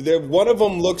Hanson. One of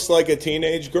them looks like a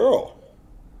teenage girl.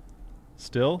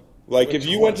 Still? Like if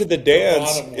you went to the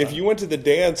dance,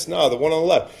 no, the one on the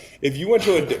left. If you went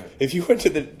to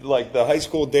the high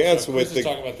school dance so with Chris is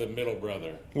talking about the middle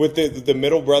brother. With the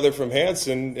middle brother from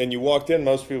Hanson, and you walked in,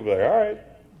 most people were like, all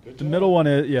right. The middle one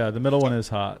is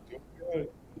hot.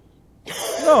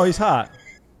 No, he's hot.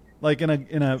 Like in a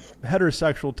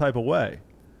heterosexual type of way.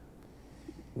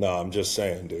 No, I'm just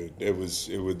saying, dude. It was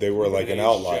they were like an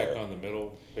outlier. Check on the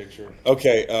middle picture.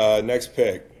 Okay, next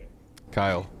pick.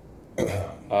 Kyle.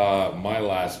 My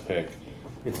last pick.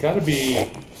 It's got to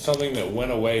be something that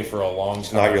went away for a long time.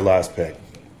 It's not your last pick.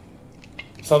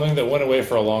 Something that went away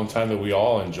for a long time that we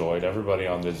all enjoyed, everybody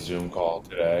on this Zoom call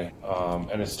today.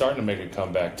 And it's starting to make a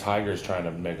comeback. Tiger's trying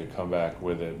to make a comeback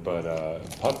with it, but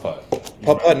putt-putt.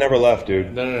 Putt-putt never left,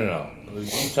 dude. No.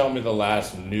 You tell me the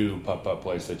last new putt-putt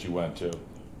place that you went to.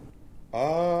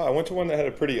 I went to one that had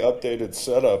a pretty updated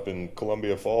setup in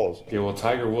Columbia Falls. Yeah, well,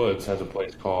 Tiger Woods has a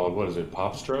place called, what is it,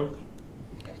 Pop Stroke?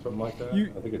 Something like that?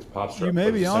 I think it's Pop Stroke. You may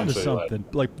be onto something.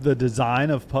 Like the design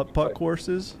of putt-putt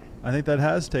courses, I think that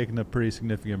has taken a pretty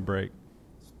significant break.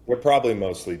 We're probably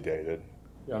mostly dated.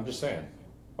 Yeah, I'm just saying.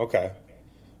 Okay.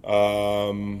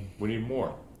 We need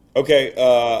more. Okay,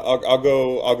 I'll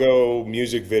go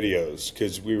music videos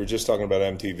because we were just talking about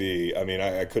MTV. I mean,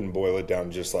 I couldn't boil it down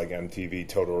to just like MTV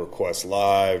Total Request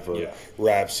Live or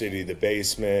Rhapsody The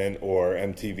Basement or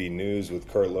MTV News with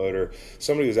Kurt Loder.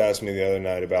 Somebody was asking me the other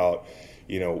night about,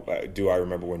 do I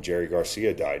remember when Jerry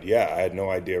Garcia died? Yeah, I had no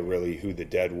idea really who the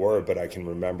dead were, but I can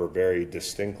remember very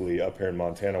distinctly up here in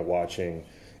Montana watching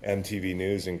MTV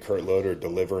News and Kurt Loder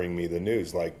delivering me the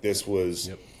news. Like this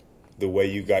was the way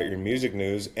you got your music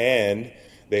news, and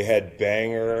they had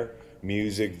banger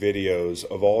music videos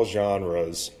of all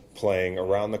genres playing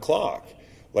around the clock.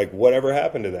 Like whatever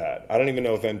happened to that? I don't even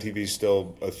know if MTV's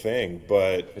still a thing,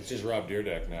 but it's just Rob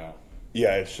Dyrdek now.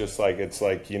 Yeah, it's like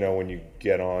when you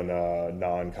get on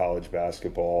non-college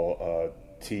basketball,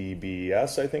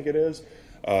 TBS I think it is,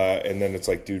 and then it's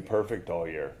like Dude Perfect all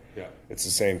year. Yeah, it's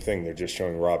the same thing. They're just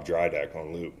showing Rob Dyrdek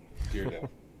on loop. Dyrdek.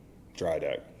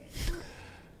 Dyrdek.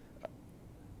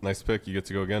 Nice pick. You get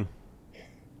to go again.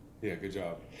 Yeah, good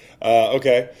job.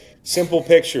 Okay. Simple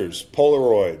pictures,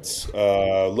 Polaroids,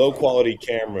 low quality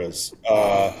cameras.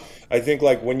 I think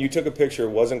like when you took a picture,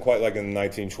 it wasn't quite like in the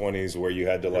 1920s where you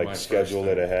had to like schedule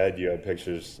it ahead. You had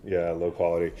pictures, low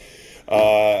quality.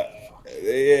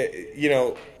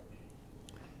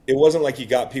 It wasn't like you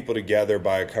got people together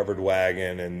by a covered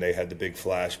wagon and they had the big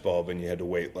flash bulb and you had to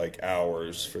wait like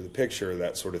hours for the picture,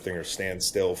 that sort of thing, or stand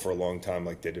still for a long time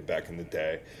like they did back in the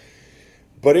day.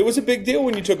 But it was a big deal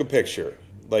when you took a picture.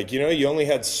 Like, you only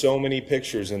had so many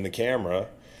pictures in the camera,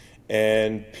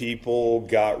 and people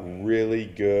got really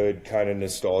good, kind of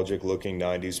nostalgic looking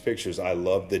 90s pictures. I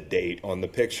love the date on the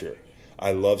picture.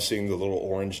 I love seeing the little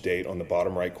orange date on the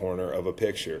bottom right corner of a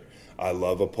picture. I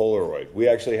love a Polaroid. We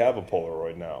actually have a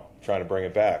Polaroid now, trying to bring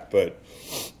it back. But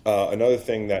another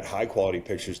thing that high quality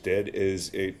pictures did is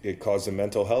it caused a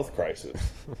mental health crisis.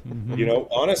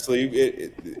 Honestly,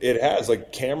 it has.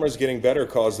 Like cameras getting better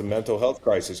caused a mental health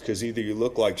crisis because either you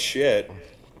look like shit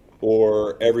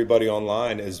or everybody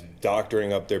online is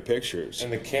doctoring up their pictures.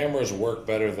 And the cameras work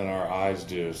better than our eyes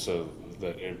do, so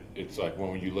that it's like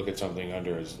when you look at something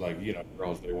under, it's like,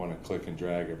 girls, they want to click and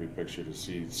drag every picture to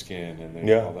see skin and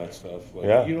all that stuff.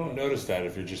 Like, you don't notice that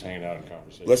if you're just hanging out in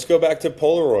conversation. Let's go back to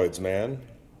Polaroids, man.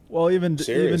 Well, even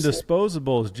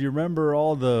disposables. Do you remember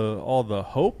all the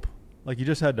hope? Like you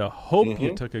just had to hope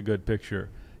you took a good picture.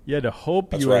 You had to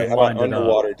hope That's you right. had How about lined it up.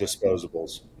 underwater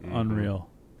disposables? Unreal.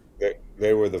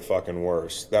 They were the fucking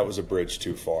worst. That was a bridge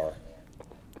too far.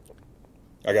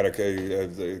 I got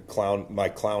the clown. My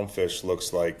clownfish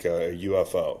looks like a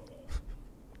UFO.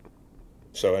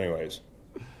 So, anyways.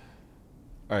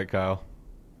 All right, Kyle.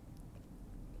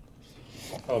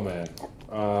 Oh man.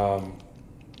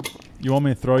 You want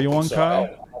me to throw you one,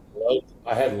 Kyle?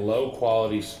 I had low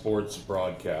quality sports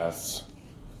broadcasts,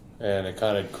 and it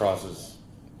kind of crosses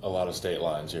a lot of state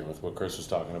lines here with what Chris was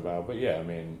talking about. But yeah, I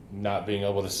mean, not being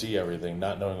able to see everything,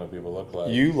 not knowing what people look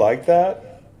like. You like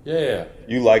that? Yeah.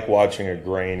 You like watching a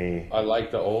grainy. I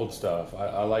like the old stuff.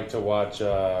 I like to watch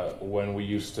when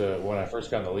I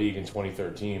first got in the league in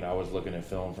 2013, I was looking at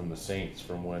film from the Saints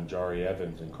from when Jari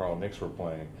Evans and Carl Nicks were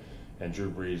playing, and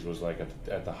Drew Brees was like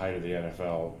at the height of the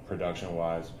NFL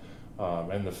production-wise.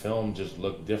 And the film just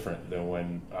looked different than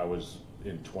when I was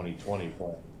in 2020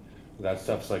 playing. That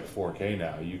stuff's like 4K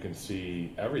now. You can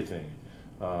see everything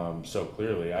so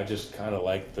clearly. I just kind of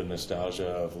like the nostalgia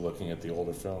of looking at the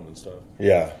older film and stuff.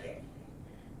 Yeah.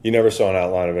 You never saw an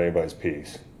outline of anybody's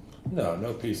piece.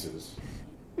 No pieces.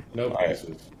 No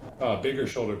pieces. Bigger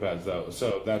shoulder pads though.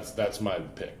 So that's my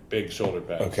pick. Big shoulder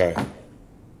pads. Okay.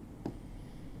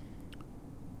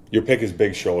 Your pick is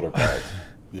big shoulder pads.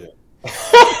 Yeah.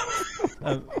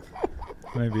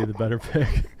 Maybe the better pick.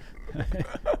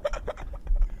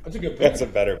 That's a good pick. That's a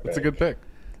better pick. That's a good pick.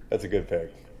 That's a good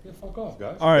pick. Yeah, fuck off,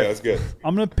 guys. All right. Yeah, that's good.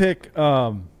 I'm going to pick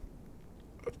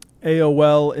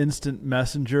AOL Instant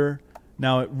Messenger.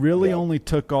 Now, it really only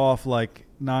took off like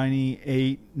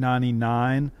 98,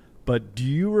 99. But do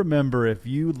you remember if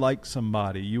you liked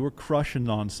somebody, you were crushing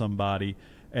on somebody,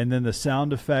 and then the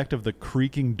sound effect of the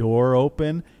creaking door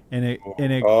open, and it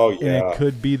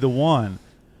could be the one.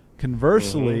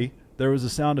 Conversely, there was a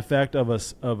sound effect of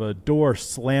a door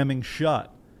slamming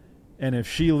shut. And if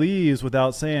she leaves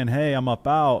without saying, "Hey, I'm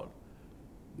out,"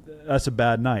 that's a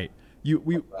bad night.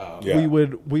 We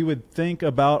would think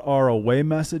about our away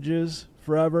messages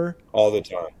forever. All the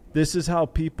time. This is how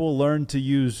people learn to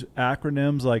use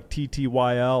acronyms like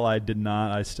TTYL. I did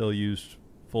not. I still used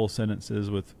full sentences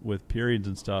with periods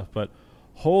and stuff. But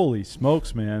holy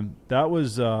smokes, man, that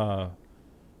was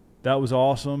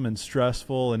awesome and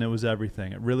stressful, and it was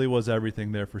everything. It really was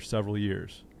everything there for several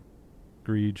years.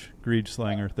 Greege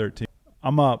Slanger 13.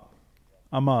 I'm up.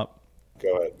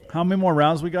 Go ahead. How many more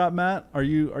rounds we got, Matt? Are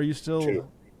you still?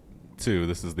 Two.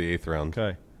 This is the 8th round.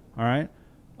 Okay. All right.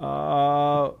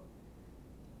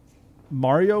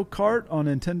 Mario Kart on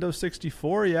Nintendo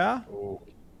 64, yeah? Ooh.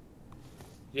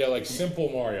 Yeah, like simple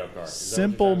Mario Kart.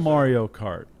 Simple Mario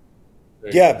Kart.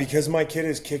 Yeah, because my kid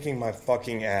is kicking my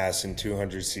fucking ass in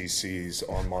 200 cc's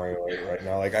on Mario 8 right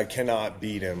now. Like, I cannot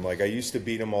beat him. Like, I used to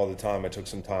beat him all the time. I took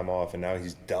some time off, and now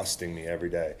he's dusting me every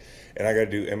day. And I got to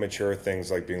do immature things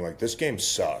like being like, this game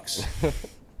sucks.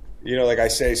 You know, like I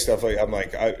say stuff like, I'm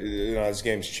like, this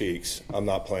game's cheeks. I'm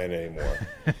not playing it anymore.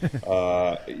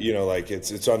 You know, like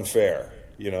it's unfair,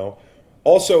 you know.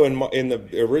 Also, in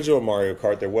the original Mario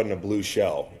Kart, there wasn't a blue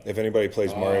shell. If anybody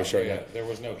plays Mario Kart, yeah, there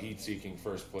was no heat-seeking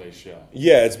first-place shell.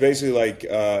 Yeah, it's basically like,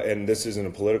 and this isn't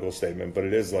a political statement, but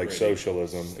it is like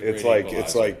socialism. It's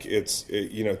like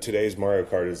you know, today's Mario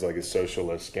Kart is like a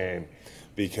socialist game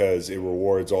because it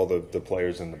rewards all the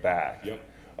players in the back. Yep.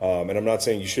 And I'm not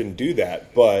saying you shouldn't do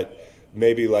that, but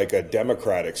maybe like a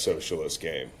democratic socialist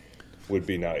game would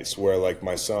be nice, where like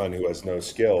my son who has no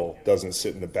skill doesn't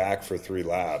sit in the back for 3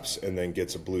 laps and then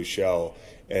gets a blue shell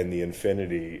and the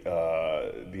infinity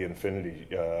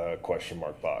question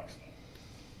mark box.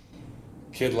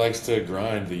 Kid likes to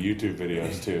grind the YouTube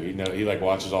videos too. He like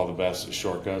watches all the best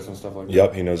shortcuts and stuff like that.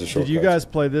 Yep, he knows the shortcuts. Did you guys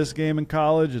play this game in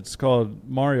college? It's called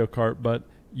Mario Kart, but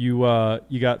you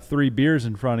got 3 beers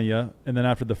in front of you, and then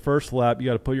after the first lap, you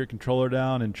got to put your controller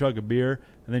down and chug a beer,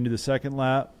 and then do the second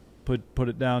lap, put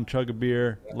it down, chug a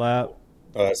beer, lap.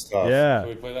 Oh, that's tough. Yeah. So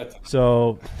we play that.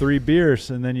 So 3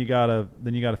 beers, and then you gotta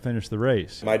finish the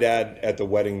race. My dad at the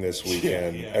wedding this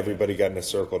weekend, everybody got in a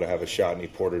circle to have a shot, and he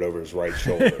poured it over his right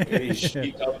shoulder.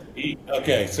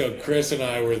 Okay, so Chris and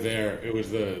I were there. It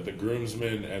was the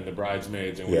groomsmen and the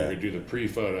bridesmaids, and we were going to do the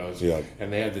pre-photos. Yeah.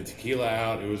 And they had the tequila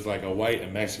out. It was like a white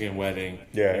and Mexican wedding.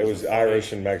 Yeah, it was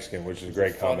Irish and Mexican, which is a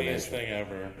great funniest combination.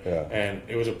 thing ever. Yeah. And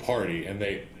it was a party, and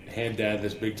they hand Dad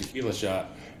this big tequila shot,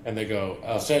 and they go,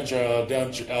 "El Centro, El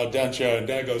Dencho," and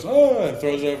Dad goes, "Oh," and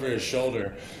throws over his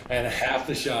shoulder, and half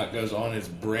the shot goes on his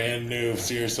brand new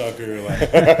seersucker,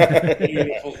 like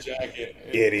beautiful jacket.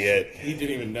 Idiot. He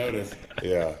didn't even notice.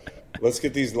 Yeah. Let's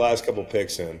get these last couple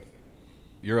picks in.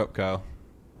 You're up, Kyle.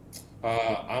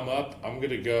 I'm up. I'm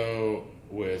gonna go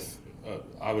with.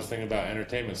 I was thinking about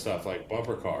entertainment stuff like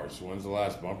bumper cars. When's the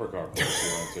last bumper car place you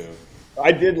went to?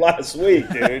 I did last week,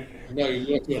 dude. No,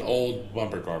 you went to an old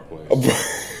bumper car place.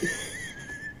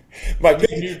 My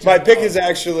pick is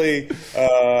actually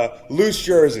loose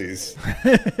jerseys.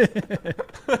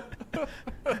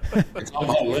 It's on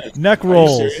my list. Neck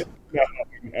rolls.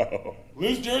 No.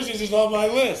 Loose jerseys is on my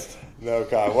list. No,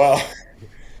 Kyle. Well,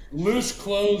 loose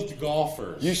clothed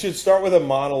golfers. You should start with a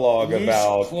monologue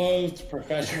about loose clothed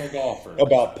professional golfers.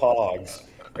 About pogs,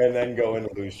 and then go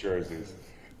into loose jerseys.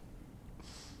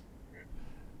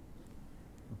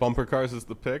 bumper cars is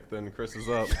the pick, then Chris is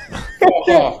up. Fuck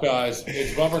off, guys.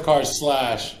 It's bumper cars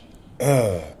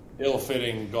 /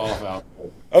 ill-fitting golf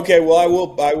outfit. Okay, well,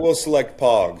 I will select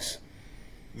Pogs.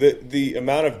 The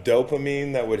amount of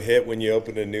dopamine that would hit when you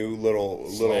open a new little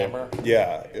Slammer?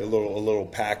 yeah, a little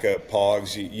pack of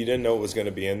Pogs. You didn't know what was going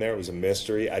to be in there. It was a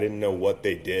mystery. I didn't know what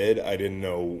they did. I didn't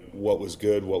know what was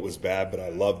good, what was bad, but I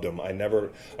loved them. I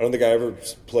don't think I ever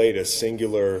played a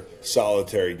singular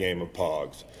solitary game of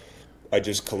Pogs. I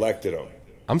just collected them.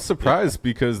 I'm surprised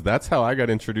because that's how I got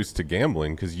introduced to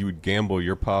gambling, because you would gamble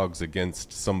your Pogs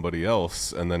against somebody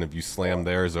else, and then if you slam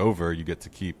theirs over, you get to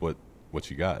keep what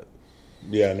you got.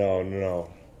 Yeah, no.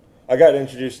 I got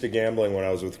introduced to gambling when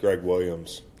I was with Greg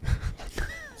Williams.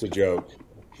 It's a joke.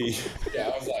 I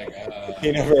was like,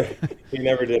 he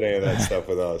never did any of that stuff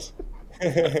with us.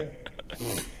 I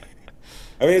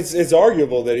mean, it's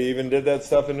arguable that he even did that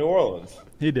stuff in New Orleans.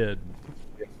 He did.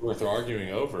 It's worth arguing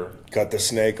over. Cut the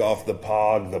snake off the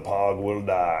pog will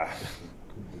die.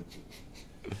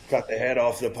 Cut the head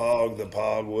off the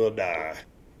pog will die.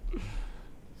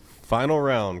 Final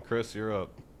round. Chris, you're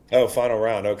up. Oh, final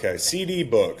round. Okay. CD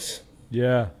books.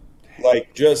 Yeah.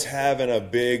 Like just having a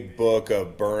big book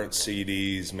of burnt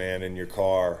CDs, man, in your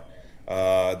car.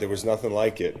 There was nothing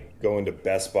like it. Going to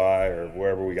Best Buy or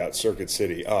wherever we got Circuit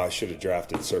City. Oh, I should have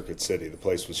drafted Circuit City. The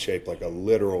place was shaped like a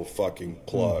literal fucking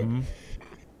plug. Mm-hmm.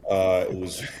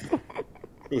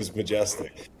 It was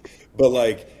majestic. But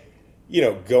like,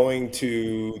 going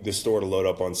to the store to load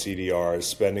up on CDRs,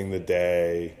 spending the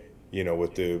day,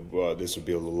 with this would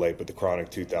be a little late, but the Chronic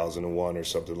 2001 or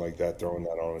something like that, throwing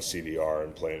that on a CDR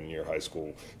and playing in your high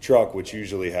school truck, which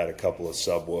usually had a couple of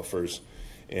subwoofers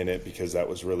in it because that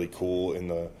was really cool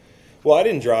I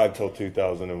didn't drive till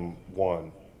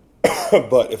 2001,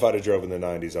 but if I'd have drove in the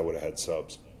 90s, I would have had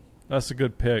subs. That's a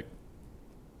good pick.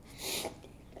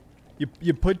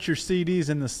 You put your CDs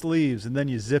in the sleeves and then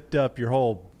you zipped up your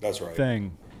whole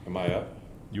thing. Am I up?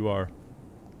 You are.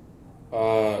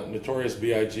 Notorious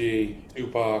B.I.G.,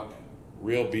 Tupac,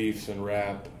 Real Beefs and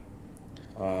Rap.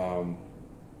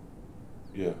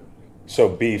 Yeah. So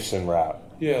beefs and rap.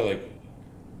 Yeah, like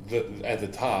at the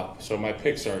top. So my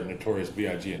picks are Notorious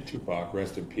B.I.G. and Tupac.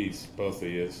 Rest in peace, both of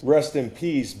you. Rest in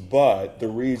peace, but the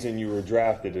reason you were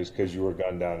drafted is because you were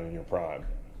gunned down in your prime.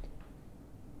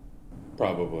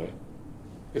 Probably.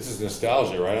 This is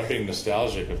nostalgia, right? I'm being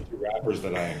nostalgic of two rappers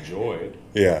that I enjoyed.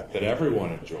 Yeah. That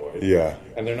everyone enjoyed. Yeah.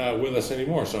 And they're not with us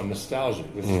anymore, so I'm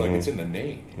nostalgic. This is like it's in the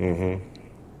name. Mm-hmm.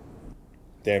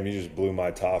 Damn, you just blew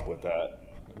my top with that.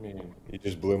 I mean, you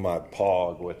just blew my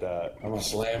pog with that. I'm gonna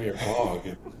slam your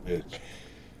pog, bitch.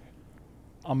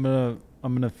 I'm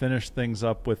gonna finish things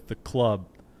up with the club.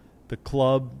 The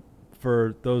club,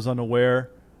 for those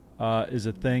unaware, is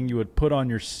a thing you would put on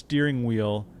your steering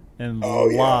wheel and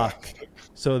lock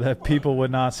so that people would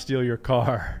not steal your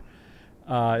car.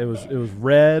 It was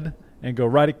red and go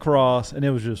right across, and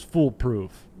it was just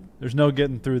foolproof. There's no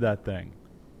getting through that thing.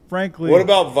 Frankly, what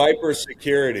about Viper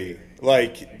security?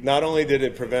 Like, not only did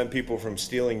it prevent people from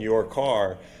stealing your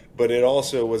car, but it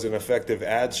also was an effective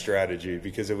ad strategy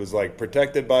because it was like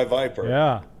protected by Viper.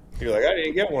 Yeah. You're like, I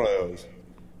didn't get one of those.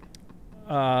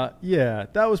 Yeah,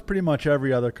 that was pretty much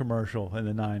every other commercial in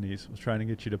the 90s was trying to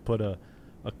get you to put a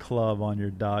club on your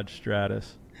Dodge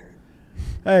Stratus.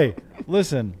 Hey,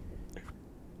 listen,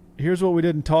 here's what we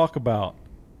didn't talk about.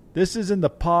 This is in the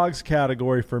Pogs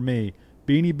category for me.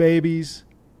 Beanie Babies,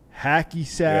 Hacky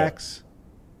Sacks.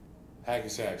 Yeah.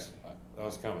 Hacky Sacks. That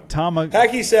was coming.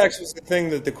 Hacky Sacks was the thing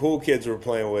that the cool kids were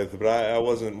playing with, but I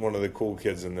wasn't one of the cool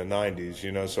kids in the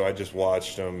 90s, so I just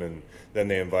watched them, and then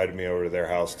they invited me over to their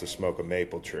house to smoke a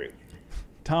maple tree.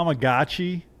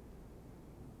 Tamagotchi.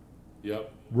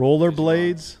 Yep.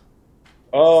 Rollerblades.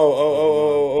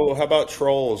 Oh, how about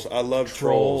Trolls? I love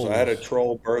Trolls. I had a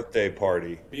Troll birthday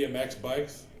party. BMX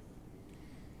bikes.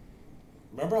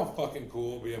 Remember how fucking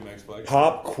cool BMX bikes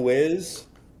Pop Quiz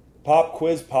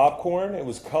popcorn. It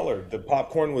was colored. The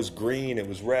popcorn was green. It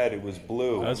was red. It was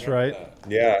blue. That's right.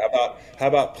 Yeah. How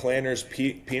about Planters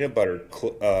peanut butter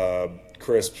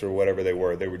crisps or whatever they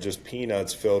were? They were just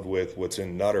peanuts filled with what's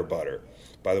in Nutter Butter.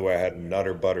 By the way, I had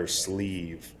Nutter Butter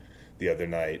sleeve the other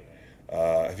night.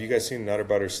 Have you guys seen Nutter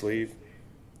Butter sleeve?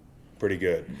 Pretty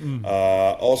good.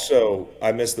 Also,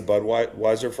 I missed the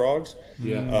Budweiser frogs.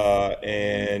 Yeah.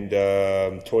 And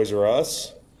Toys R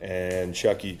Us and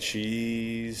Chuck E.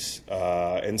 Cheese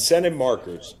and scented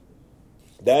markers.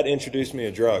 That introduced me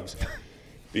to drugs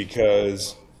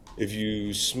because if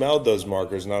you smelled those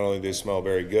markers, not only do they smell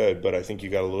very good, but I think you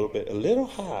got a little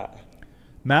high.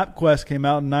 MapQuest came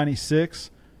out in '96.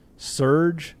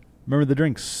 Surge. Remember the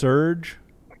drink Surge?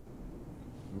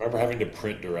 Remember having to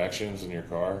print directions in your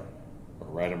car? Or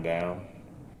write them down,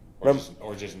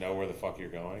 or just know where the fuck you're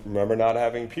going. Remember not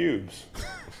having pubes?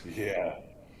 Yeah.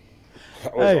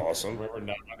 That was awesome. Remember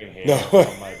not having hair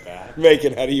on my back?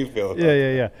 Macon, how do you feel about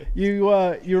Yeah.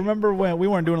 You remember when we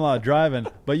weren't doing a lot of driving,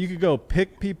 but you could go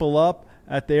pick people up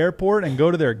at the airport and go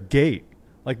to their gate.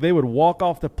 Like they would walk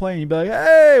off the plane. You'd be like,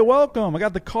 "Hey, welcome. I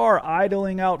got the car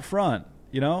idling out front."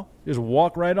 You know, just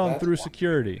walk right on through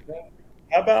security.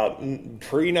 How about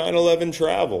pre 9/11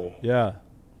 travel? Yeah.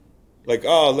 Like,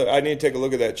 oh, look, I need to take a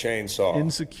look at that chainsaw.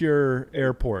 Insecure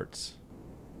airports.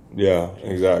 Yeah,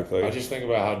 exactly. I just think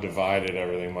about how divided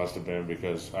everything must have been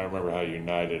because I remember how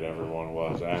united everyone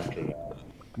was after that.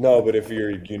 No, but if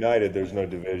you're united, there's no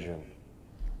division.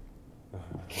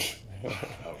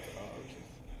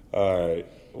 All right.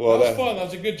 Well, that was fun. That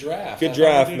was a good draft. Good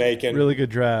draft, Macon. Really good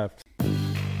draft.